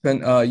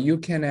participant, you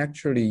can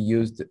actually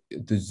use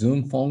the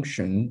Zoom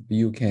function.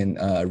 You can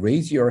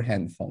raise your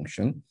hand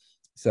function.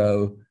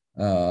 So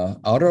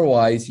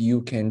otherwise,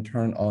 you can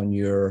turn on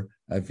your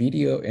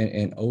video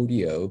and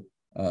audio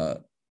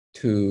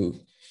to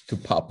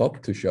pop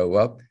up, to show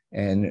up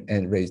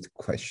and raise the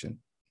question.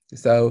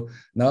 So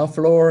now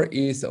floor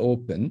is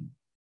open.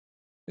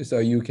 So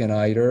you can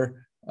either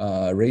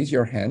raise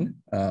your hand,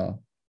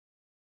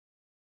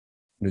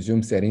 the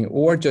Zoom setting,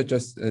 or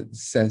just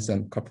send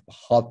some cup of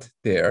hot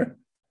there.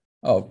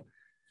 Oh,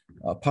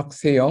 Park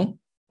Se-young.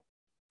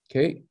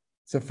 Okay,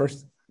 so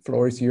first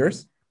floor is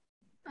yours.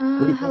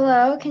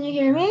 Hello, can you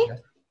hear me?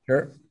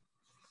 Sure.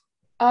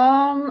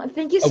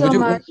 Thank you so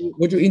much.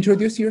 Would you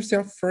introduce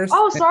yourself first?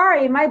 Oh,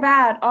 sorry, my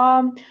bad.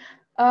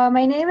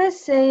 My name is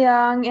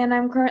Se-young, and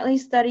I'm currently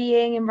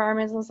studying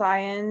environmental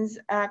science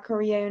at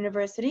Korea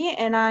University,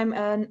 and I'm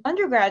an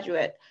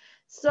undergraduate.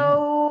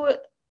 So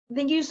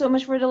thank you so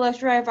much for the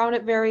lecture. I found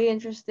it very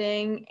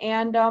interesting,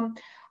 and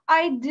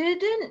I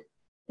didn't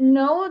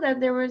know that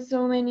there were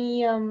so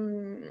many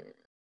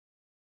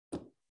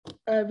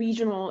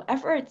regional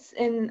efforts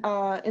in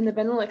the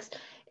Benelux,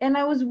 and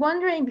I was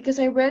wondering, because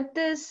I read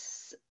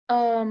this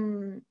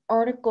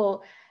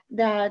article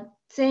that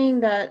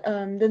saying that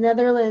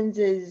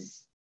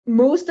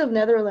most of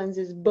Netherlands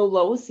is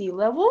below sea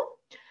level,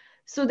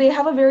 so they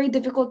have a very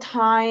difficult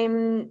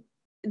time.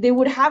 They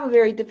would have a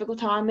very difficult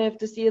time if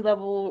the sea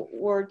level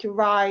were to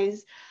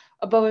rise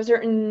above a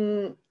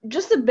certain,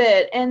 just a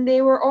bit, and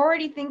they were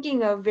already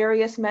thinking of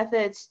various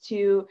methods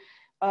to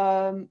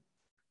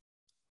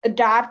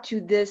adapt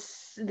to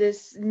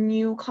this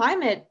new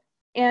climate.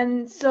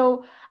 And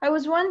so I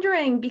was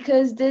wondering,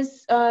 because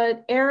this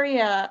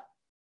area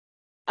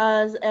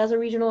as a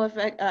regional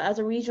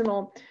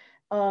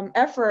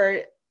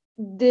effort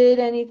did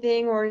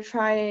anything or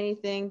tried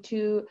anything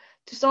to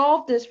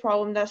solve this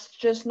problem that's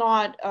just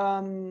not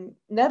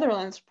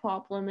Netherlands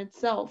problem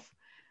itself.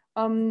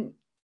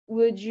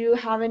 Would you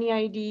have any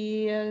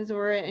ideas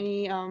or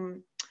any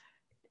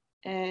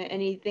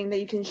anything that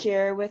you can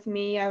share with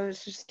me? I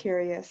was just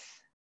curious.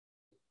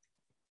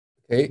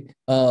 Okay,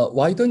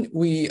 why don't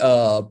we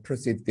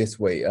proceed this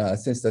way?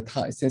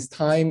 Since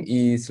time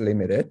is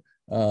limited,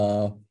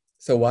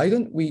 so why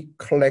don't we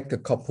collect a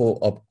couple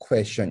of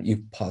questions, if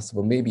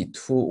possible, maybe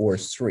 2 or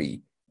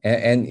 3,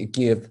 and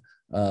give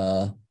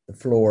the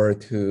floor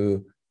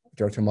to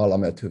Dr.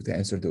 Molema to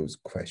answer those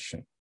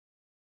questions.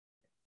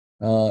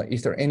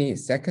 Is there any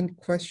second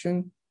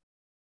question?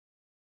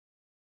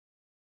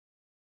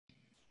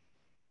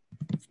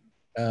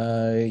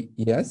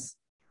 Yes,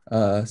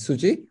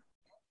 Suji?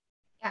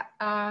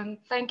 Yeah,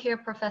 thank you,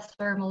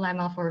 Professor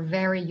Molema, for a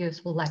very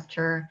useful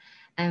lecture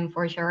and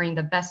for sharing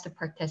the best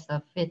practice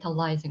of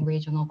vitalizing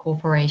regional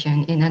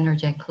cooperation in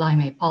energy and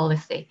climate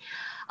policy.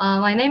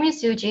 My name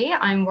is Suji.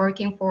 I'm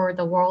working for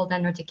the World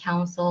Energy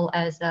Council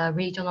as a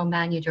regional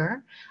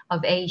manager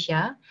of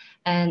Asia,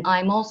 and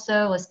I'm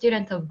also a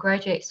student of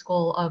Graduate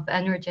School of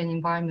Energy and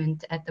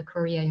Environment at the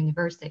Korea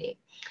University.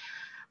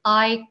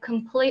 I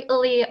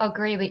completely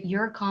agree with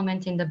your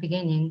comment in the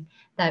beginning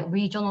that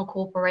regional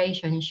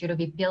cooperation should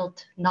be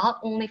built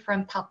not only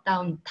from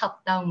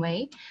top-down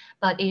way,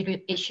 but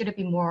it should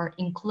be more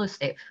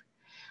inclusive.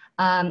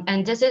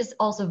 And this is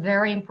also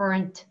very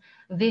important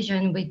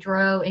vision we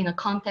draw in a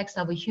context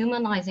of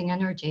humanizing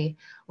energy,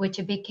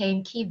 which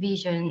became key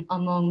vision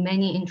among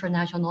many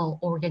international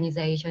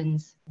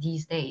organizations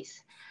these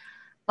days.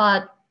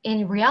 But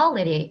in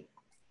reality,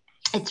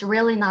 it's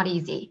really not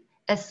easy,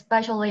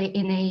 especially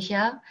in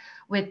Asia,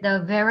 with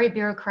the very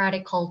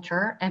bureaucratic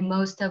culture, and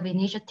most of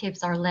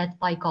initiatives are led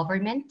by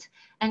government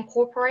and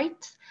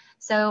corporate.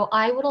 So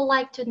I would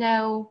like to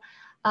know,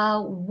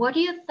 what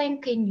do you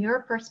think in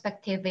your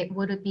perspective it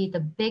would be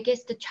the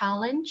biggest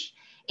challenge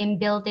in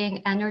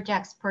building energy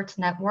experts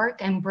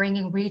network and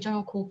bringing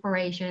regional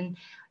cooperation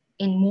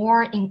in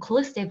more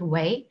inclusive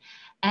way?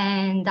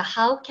 And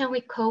how can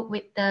we cope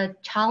with the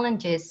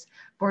challenges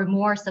for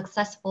more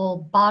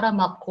successful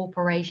bottom-up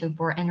cooperation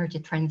for energy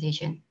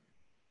transition?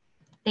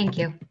 Thank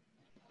you.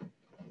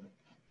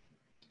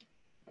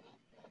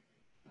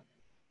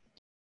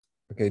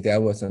 Okay,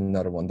 that was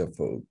another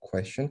wonderful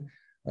question.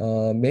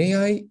 May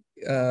I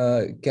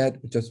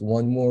get just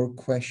one more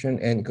question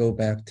and go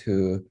back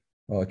to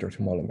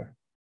Dr. Molema?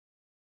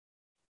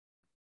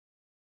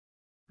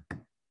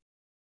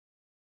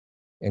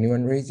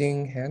 Anyone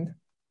raising hand?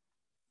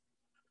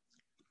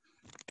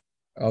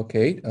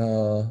 Okay,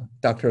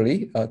 Dr.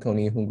 Lee,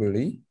 Tony Hungur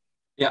Lee.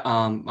 Yeah,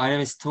 my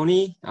name is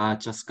Tony. I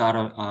just got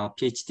a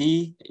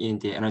PhD in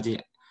the energy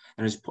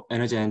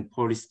and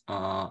policy,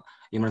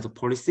 environmental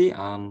policy.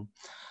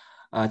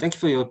 Thank you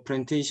for your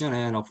presentation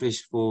and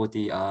appreciate for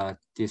the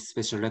this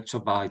special lecture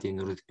by the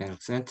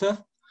Nordic-Benelux Center.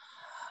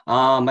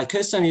 My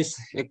question is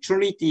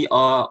actually we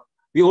all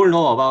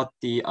know about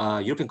the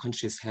European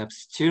countries have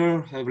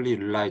still heavily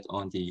relied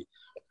on the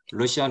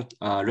Russian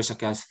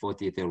gas for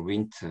their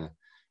winter.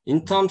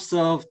 In terms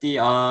of the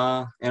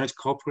energy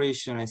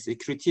cooperation and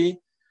security,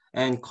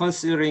 and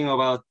considering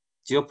about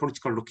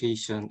geopolitical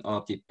location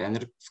of the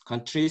Benelux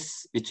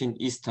countries between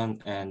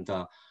Eastern and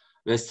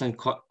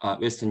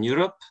Western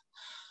Europe,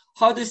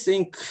 how do you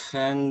think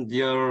and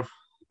your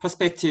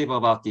perspective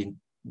about the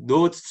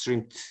Nord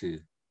Stream 2?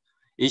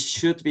 It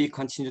should be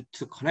continued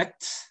to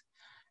connect?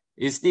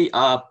 Is the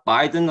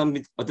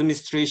Biden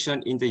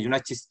administration in the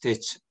United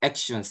States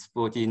actions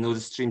for the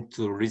Nord Stream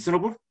 2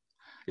 reasonable?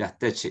 Yeah,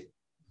 that's it.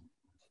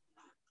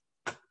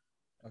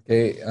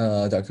 Okay,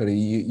 Dr.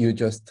 Lee, you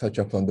just touched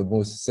upon the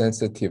most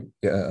sensitive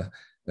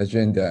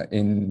agenda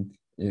in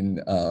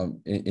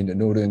the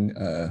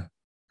northern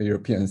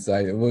European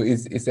side. Well,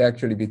 it's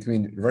actually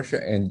between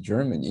Russia and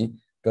Germany,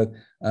 but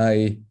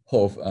I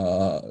hope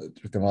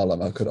Dr.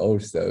 Molema could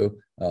also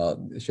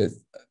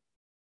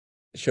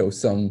show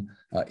some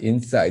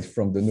insight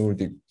from the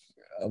Nordic,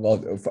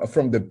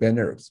 from the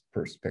Benelux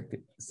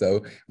perspective.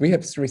 So we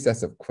have 3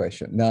 sets of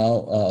questions.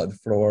 Now the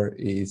floor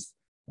is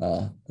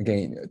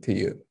again to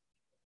you,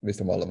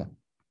 Mr. Molema.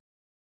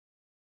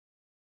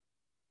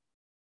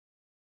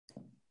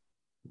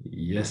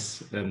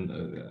 Yes, and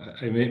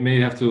I may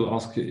have to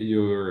ask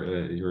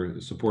your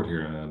support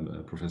here,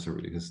 Professor,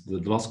 because the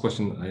last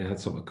question I had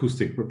some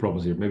acoustic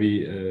problems here.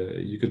 Maybe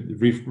you could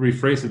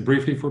rephrase it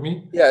briefly for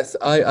me. Yes,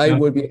 I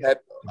would be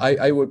happy.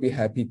 I would be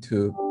happy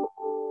to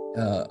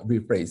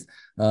rephrase.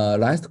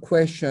 Last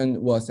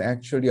question was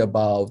actually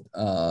about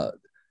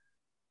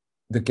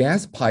the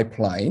gas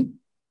pipeline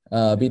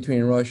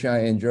between Russia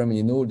and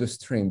Germany, Nord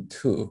Stream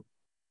 2.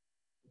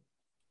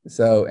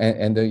 So,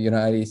 and the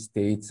United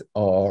States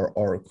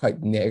are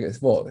quite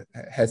negative, well,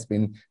 has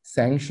been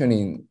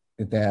sanctioning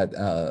that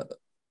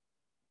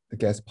the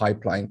gas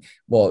pipeline.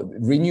 Well,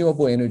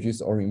 renewable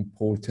energies are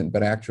important,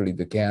 but actually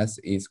the gas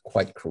is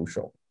quite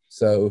crucial.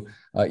 So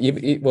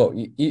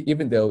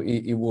even though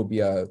it will be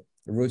a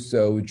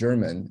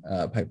Russo-German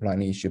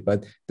pipeline issue,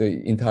 but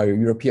the entire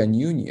European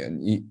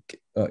Union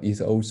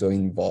is also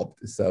involved.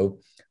 So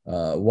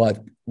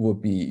what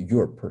would be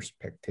your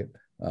perspective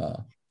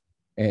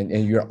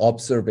and your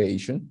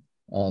observation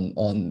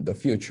on the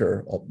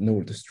future of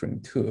Nord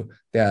Stream 2?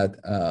 That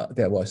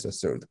was the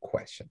 3rd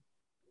question.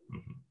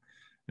 Mm-hmm.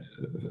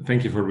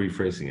 Thank you for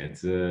rephrasing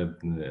it,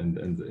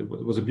 and it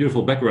was a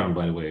beautiful background,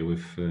 by the way,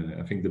 with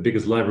I think the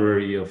biggest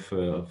library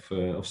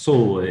of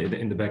soul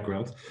in the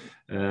background.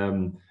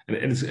 And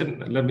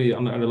let me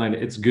underline,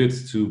 it's good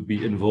to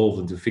be involved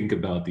and to think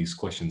about these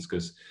questions,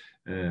 because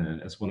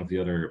as one of the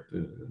other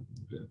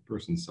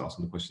persons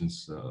asking the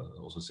questions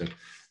also said,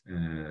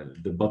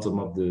 the bottom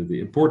of the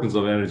importance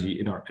of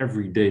energy in our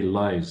everyday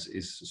lives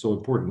is so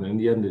important. And in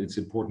the end, it's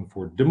important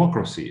for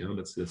democracy. You know,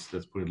 let's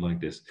put it like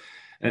this.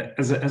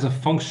 As a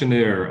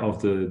functionary of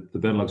the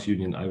Benelux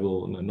Union, I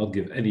will not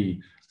give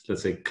any,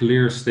 let's say,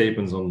 clear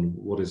statements on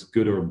what is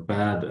good or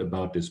bad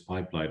about this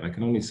pipeline. I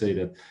can only say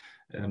that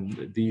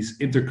these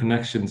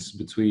interconnections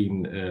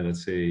between,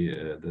 let's say,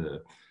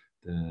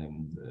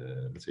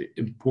 let's say,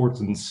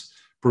 importance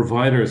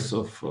providers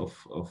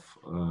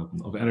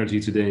of energy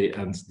today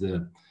and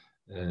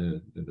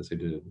let's say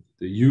the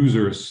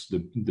users,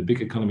 the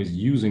big economies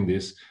using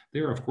this, they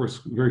are of course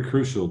very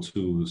crucial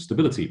to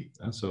stability.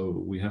 So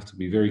we have to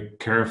be very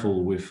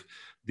careful with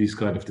these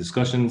kind of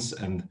discussions,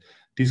 and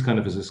these kind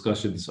of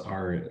discussions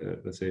are,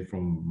 let's say,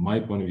 from my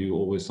point of view,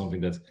 always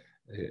something that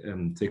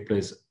take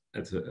place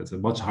at a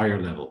much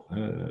higher level.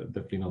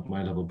 Definitely not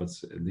my level, but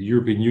the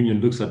European Union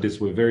looks at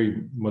this with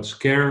very much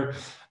care,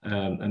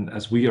 and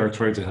as we are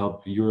trying to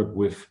help Europe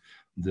with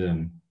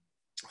the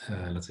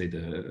let's say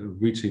the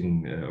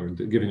reaching or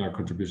giving our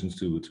contributions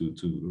to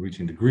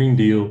reaching the Green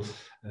Deal,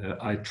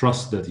 I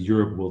trust that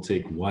Europe will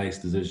take wise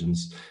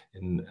decisions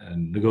in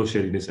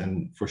negotiating this,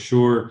 and for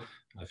sure,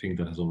 I think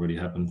that has already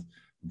happened.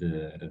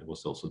 that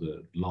was also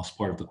the last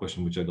part of the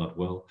question, which I got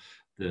well.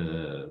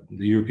 The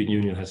European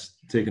Union has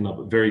taken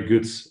up very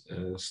good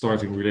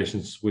starting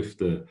relations with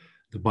the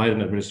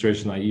Biden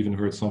administration. I even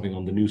heard something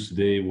on the news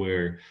today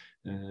where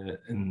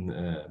in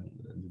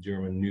the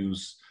German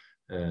news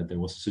there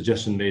was a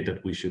suggestion made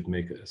that we should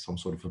make some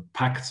sort of a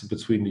pact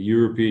between the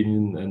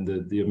European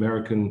and the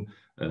American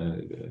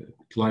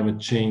climate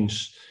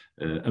change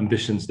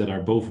ambitions that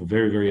are both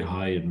very, very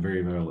high and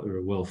very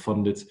well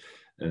funded.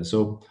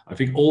 So I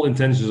think all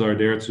intentions are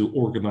there to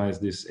organize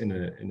this in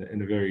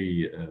a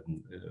very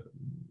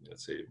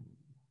let's say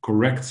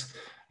correct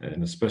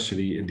and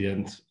especially in the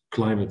end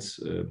climate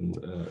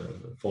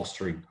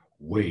fostering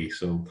way.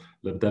 So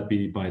let that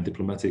be my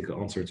diplomatic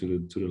answer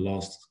to the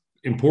last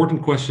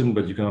important question,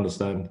 but you can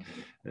understand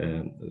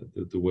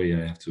the way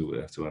I have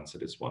to answer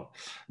this one.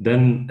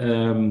 Then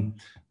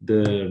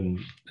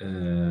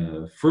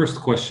the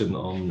first question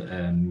on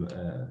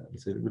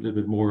let's say a little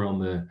bit more on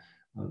the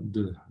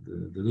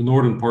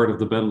northern part of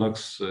the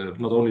Benelux,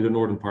 not only the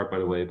northern part, by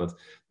the way, but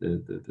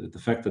the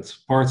fact that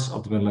parts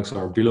of the Benelux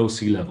are below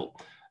sea level.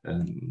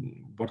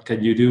 What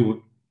can you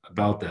do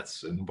about that,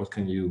 and what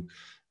can you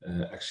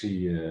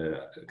actually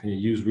can you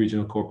use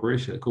regional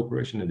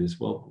cooperation in this?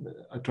 Well,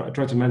 I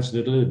try to mention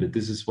it a little bit.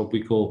 This is what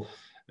we call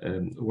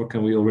what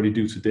can we already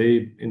do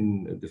today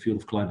in the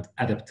field of climate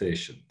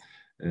adaptation.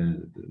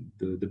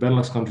 The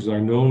Benelux countries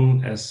are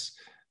known as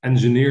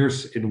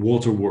engineers in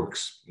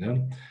waterworks. Yeah?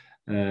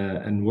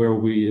 And where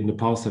we in the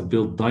past have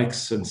built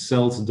dikes and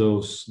sold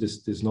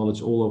this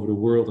knowledge all over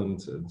the world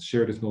and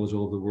shared this knowledge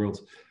all over the world,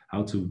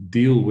 how to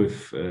deal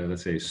with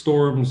let's say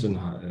storms and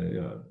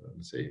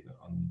let's say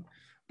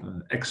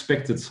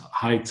expected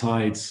high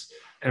tides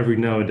every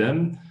now and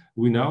then.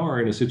 We now are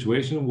in a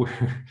situation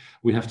where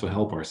we have to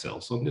help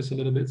ourselves on this a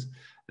little bit.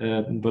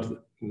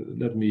 But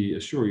let me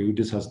assure you,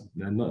 this has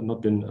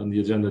not been on the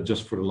agenda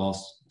just for the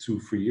last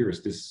 2-3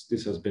 years.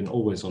 This has been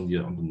always on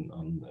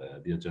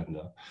the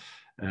agenda.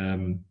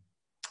 And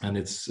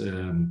it's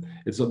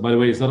by the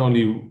way, it's not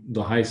only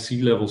the high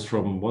sea levels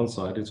from one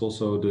side, it's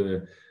also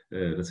the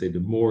let's say the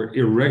more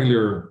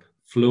irregular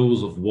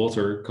flows of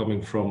water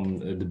coming from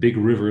the big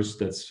rivers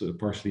that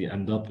partially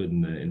end up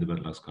in the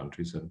Benelux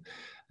countries, and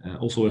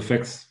also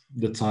affect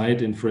the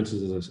tide. In, for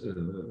instance,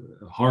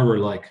 a harbor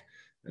like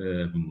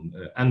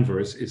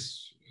Anvers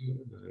is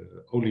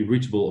only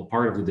reachable a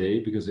part of the day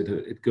because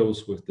it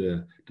goes with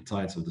the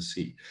tides of the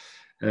sea.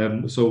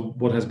 So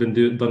what has been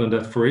done in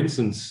that, for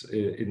instance,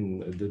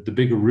 in the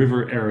bigger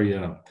river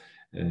area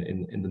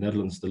in the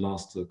Netherlands the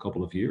last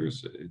couple of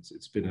years,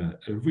 it's been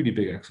a really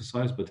big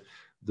exercise, but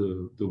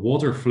the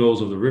water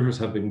flows of the rivers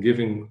have been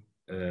giving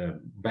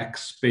back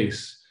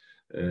space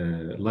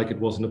like it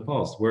was in the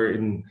past, where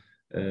in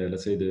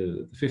let's say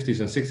the 50s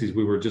and 60s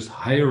we were just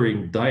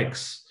hiring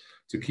dikes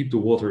to keep the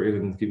water in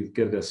and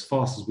get it as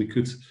fast as we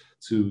could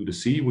to the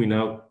sea. We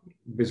now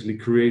basically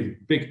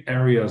create big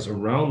areas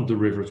around the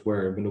rivers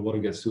where when the water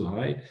gets too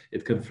high,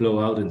 it can flow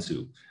out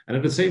into. And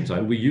at the same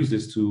time, we use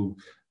this to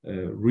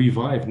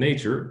revive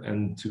nature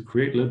and to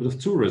create a little bit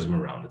of tourism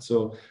around it.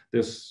 So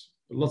there's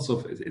lots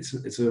of, it's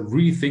a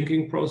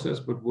rethinking process,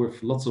 but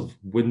with lots of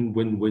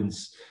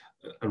win-wins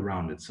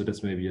around it. So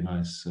that's maybe a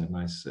nice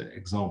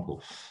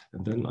example.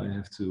 And then I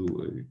have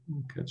to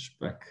catch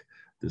back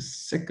the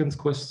second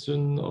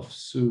question of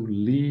Sue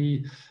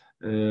Lee,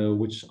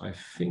 which I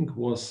think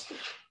was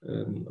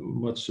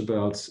much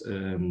about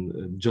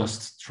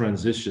just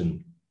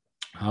transition.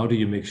 How do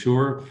you make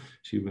sure,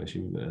 she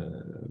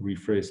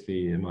rephrased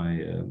me in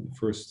my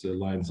first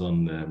lines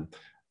on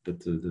that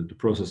the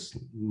process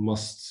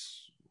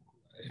must,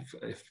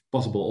 if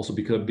possible, also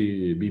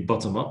be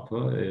bottom up.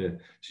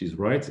 She's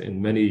right.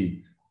 In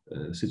many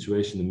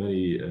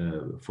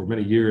situations, for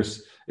many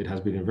years, it has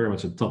been very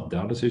much a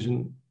top-down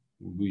decision.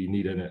 We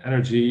need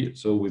energy,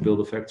 so we build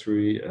a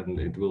factory, and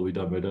it will be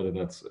done by that and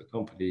that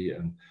company,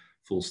 and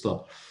full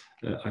stop.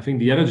 I think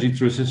the energy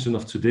transition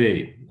of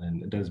today,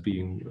 and that's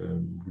being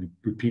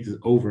repeated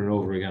over and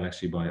over again,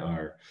 actually, by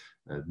our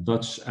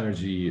Dutch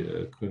energy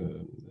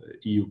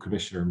EU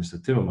Commissioner, Mr.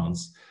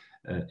 Timmermans.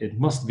 It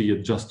must be a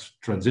just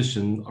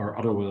transition, or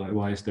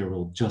otherwise there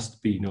will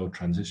just be no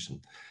transition.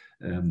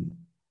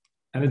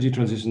 Energy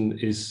transition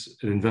is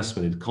an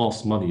investment. It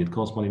costs money. It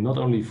costs money not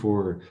only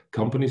for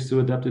companies to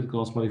adapt, it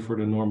costs money for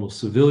the normal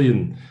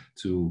civilian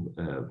to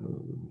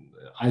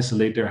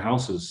isolate their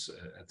houses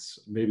at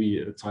maybe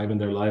a time in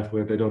their life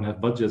where they don't have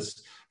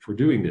budgets for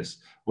doing this.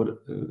 What a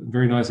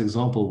very nice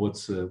example,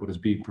 what is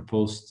being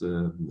proposed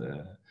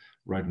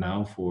right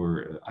now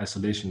for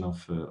isolation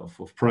of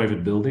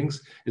private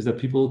buildings is that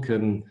people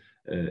can,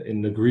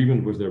 in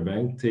agreement with their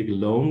bank, take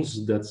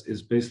loans that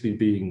is basically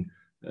being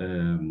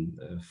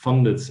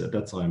funded at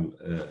that time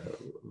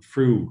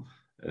through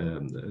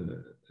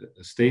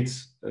state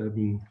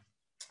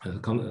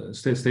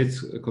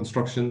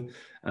construction,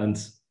 and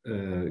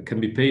can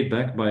be paid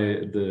back by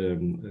the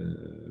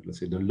let's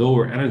say the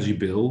lower energy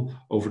bill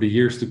over the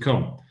years to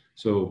come.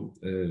 So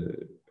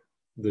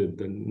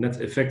the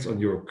net effect on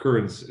your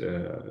current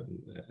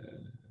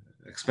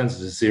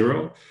expenses is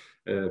zero.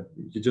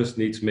 You just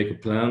need to make a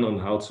plan on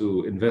how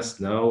to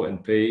invest now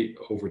and pay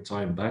over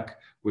time back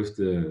with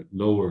the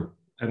lower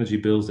energy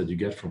bills that you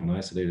get from an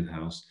isolated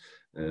house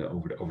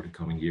over the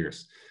coming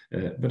years.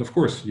 But of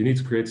course, you need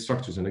to create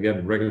structures and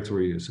again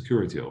regulatory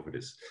security over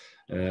this.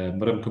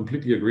 But I'm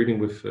completely agreeing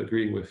with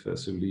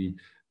Suli.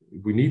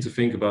 We need to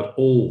think about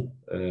all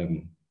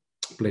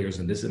players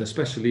in this, and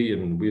especially,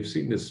 and we've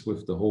seen this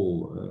with the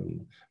whole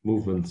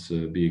movement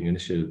being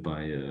initiated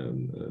by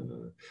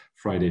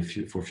Friday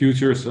for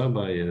Futures,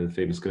 by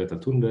famous Greta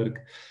Thunberg.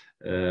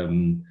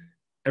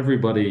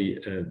 Everybody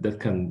that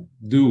can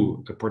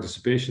do a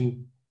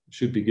participation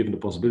should be given the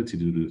possibility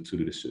to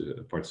do this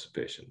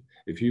participation.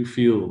 If you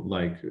feel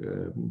like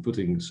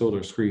putting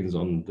solar screens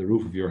on the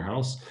roof of your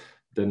house,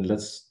 then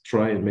let's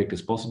try and make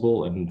this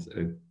possible and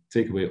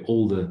take away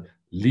all the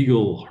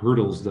legal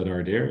hurdles that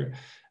are there,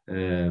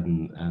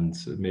 and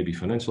maybe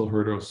financial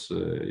hurdles.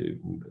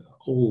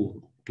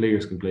 All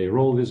players can play a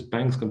role in this,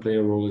 banks can play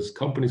a role in this,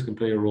 companies can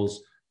play a role.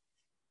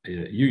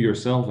 You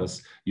yourself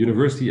as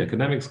university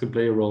academics can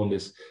play a role in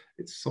this.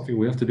 It's something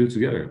we have to do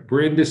together.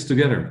 We're in this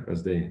together,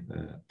 as they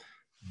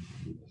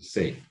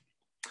say.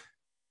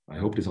 I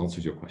hope this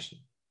answers your question.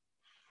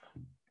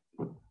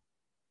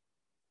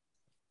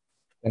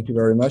 Thank you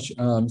very much,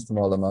 Mr.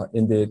 Molema.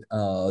 Indeed,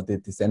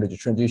 this energy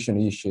transition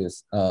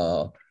issues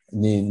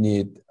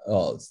need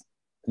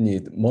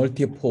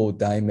multiple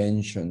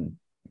dimensional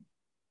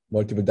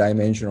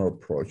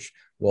approach.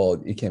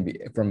 Well, it can be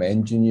from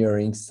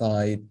engineering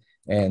side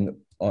and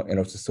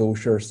also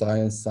social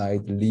science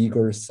side,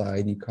 legal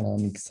side,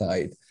 economic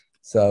side.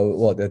 So,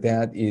 well,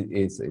 that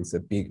is a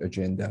big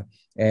agenda.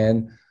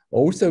 And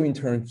also in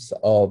terms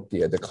of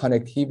the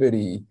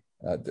connectivity,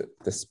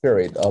 the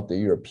spirit of the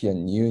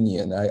European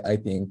Union, I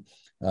think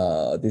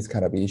these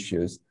kind of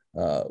issues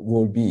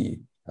will be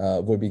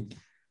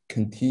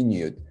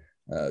continued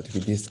to be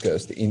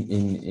discussed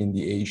in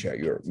the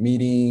Asia-Europe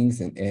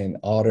meetings and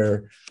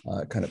other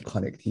kind of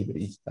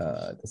connectivity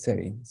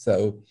setting.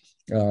 So,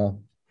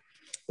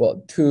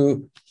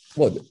 to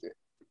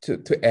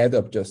add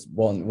up just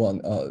one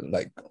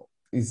like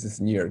this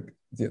is near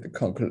the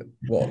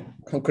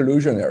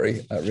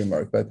conclusionary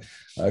remark, but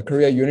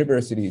Korea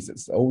Universities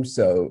is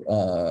also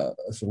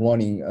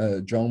running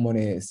Jeong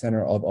Monnet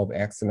Center of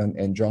Excellence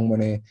and Jeong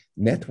Monnet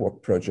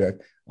Network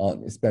project,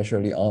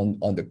 especially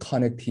on the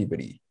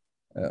connectivity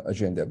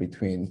agenda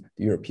between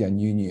the European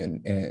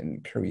Union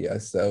and Korea.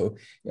 So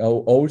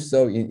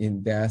also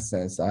in that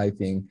sense, I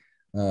think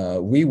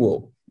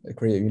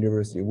Korea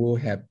University will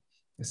have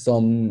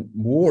some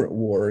more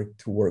work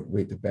to work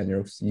with the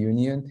Benelux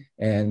Union,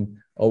 and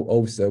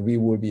also we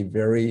will be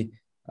very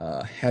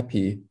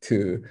happy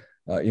to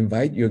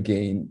invite you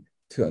again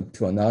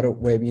to another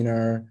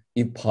webinar,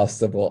 if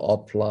possible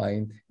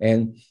offline,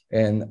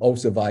 and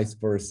also vice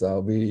versa.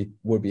 We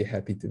will be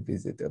happy to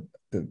visit the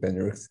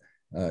Benelux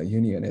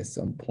Union at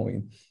some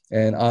point,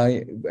 and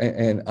I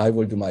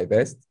will do my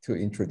best to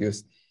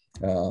introduce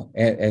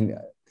and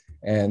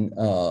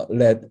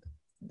let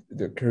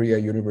the Korea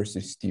University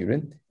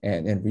student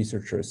and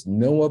researchers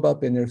know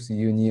about Benelux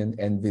Union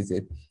and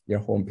visit their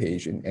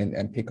homepage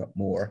and pick up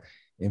more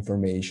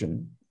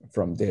information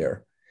from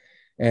there.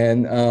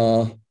 And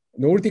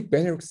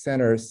Nordic-Benelux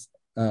Center's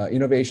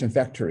Innovation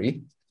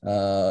Factory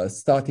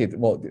started,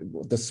 well,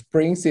 the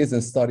spring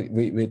season started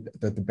with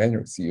the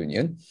Benelux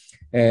Union.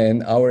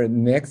 And our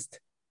next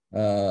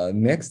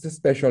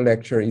special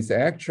lecture is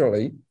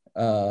actually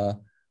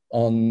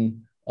on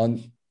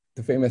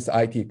the famous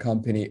IT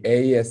company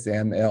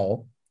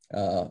ASML,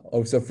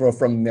 also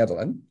from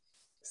Netherlands.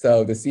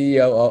 So the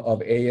CEO of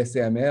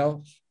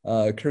ASML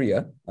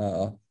Korea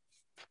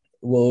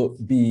will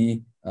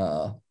be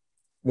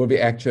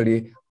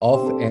actually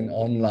off and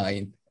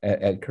online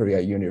at Korea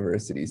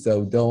University.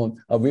 So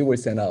we will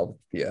send out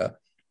the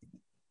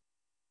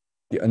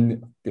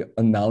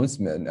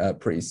announcement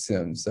pretty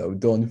soon. So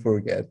don't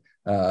forget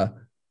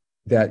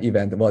that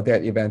event. Well,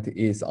 that event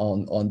is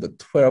on the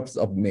 12th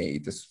of May,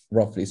 just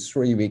roughly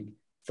 3 weeks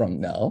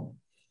from now.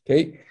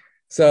 Okay,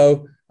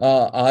 so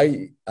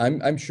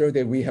I'm sure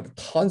that we have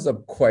tons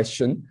of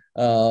questions,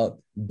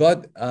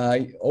 but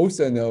I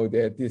also know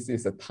that this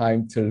is a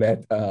time to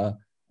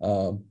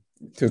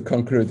to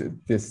conclude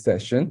this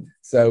session.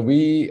 So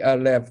we are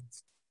left.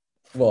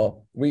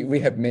 Well, we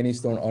have many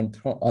stones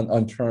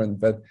unturned,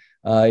 but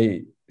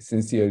I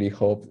sincerely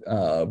hope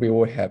we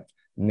will have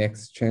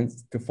next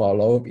chance to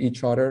follow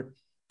each other.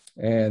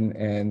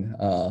 And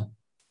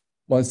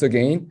once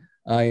again,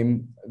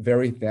 I'm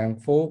very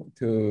thankful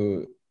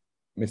to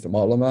Mr.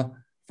 Molema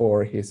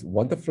for his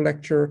wonderful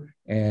lecture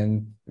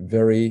and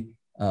very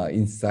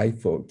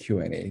insightful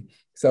Q&A.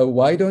 So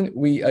why don't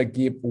we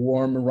give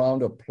warm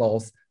round of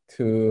applause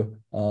to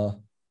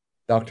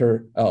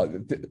Director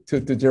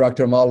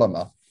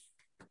Molema.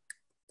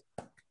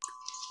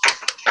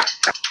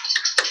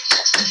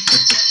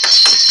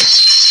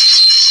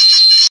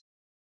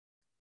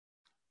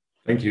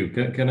 Thank you.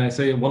 Can I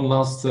say one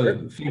last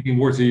thanking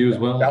word to you as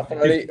well?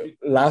 Definitely,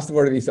 last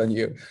word is on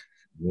you.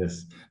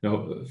 Yes.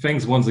 No,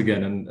 thanks once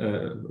again.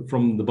 And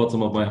from the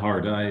bottom of my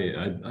heart,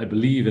 I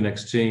believe in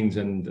exchange,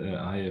 and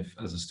I have,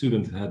 as a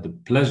student, had the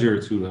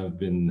pleasure to have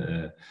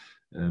been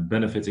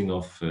benefiting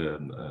of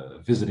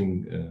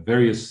visiting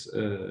various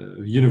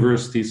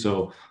universities.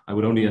 So I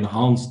would only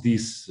enhance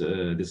this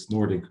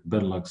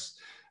Nordic-Benelux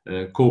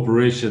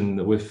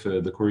cooperation with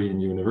the Korean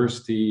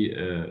university,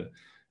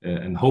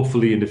 and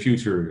hopefully in the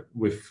future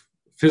with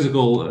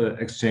physical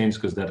exchange,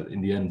 because that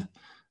in the end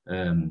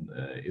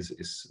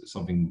is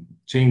something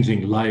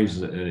changing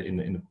lives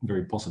in a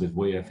very positive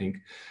way, I think.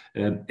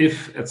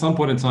 If at some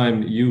point in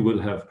time you will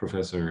have,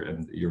 Professor,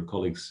 and your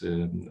colleagues,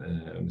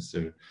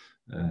 Mr.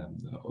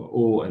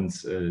 O and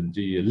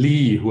G.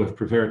 Lee, who have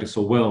prepared it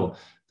so well,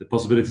 the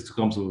possibility to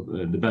come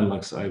to the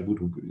Benelux, I would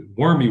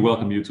warmly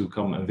welcome you to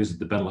come and visit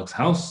the Benelux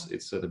House.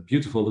 It's at a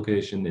beautiful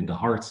location in the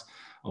heart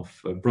of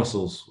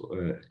Brussels,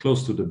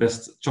 close to the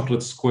best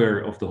chocolate square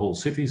of the whole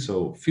city,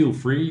 so feel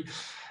free.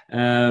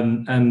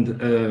 And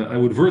I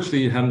would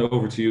virtually hand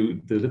over to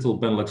you the little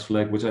Benelux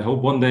flag, which I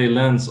hope one day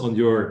lands on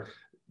your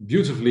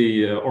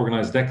beautifully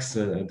organized desk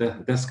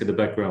in the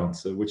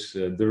background, which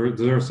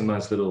deserves a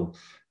nice little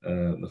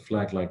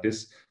flag like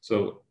this.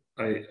 So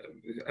I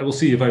will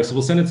see if I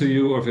will send it to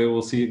you, or if I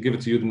will give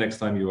it to you the next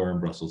time you are in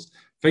Brussels.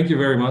 Thank you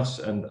very much,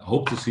 and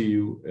hope to see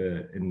you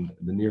in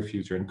the near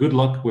future. And good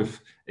luck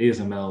with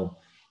ASML,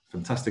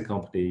 fantastic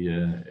company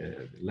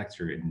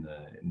lecture in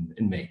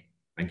May.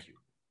 Thank you.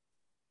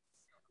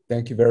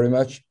 Thank you very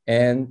much,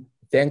 and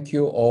thank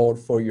you all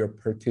for your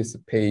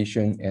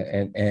participation,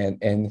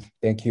 and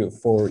thank you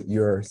for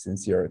your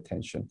sincere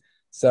attention.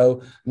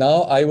 So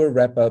now I will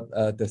wrap up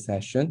the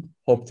session.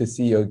 Hope to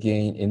see you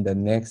again in the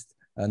next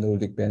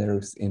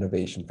Nordic-Benelux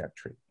Innovation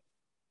Factory.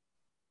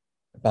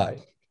 Bye.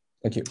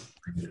 Thank you.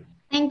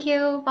 Thank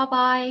you.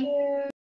 Bye-bye.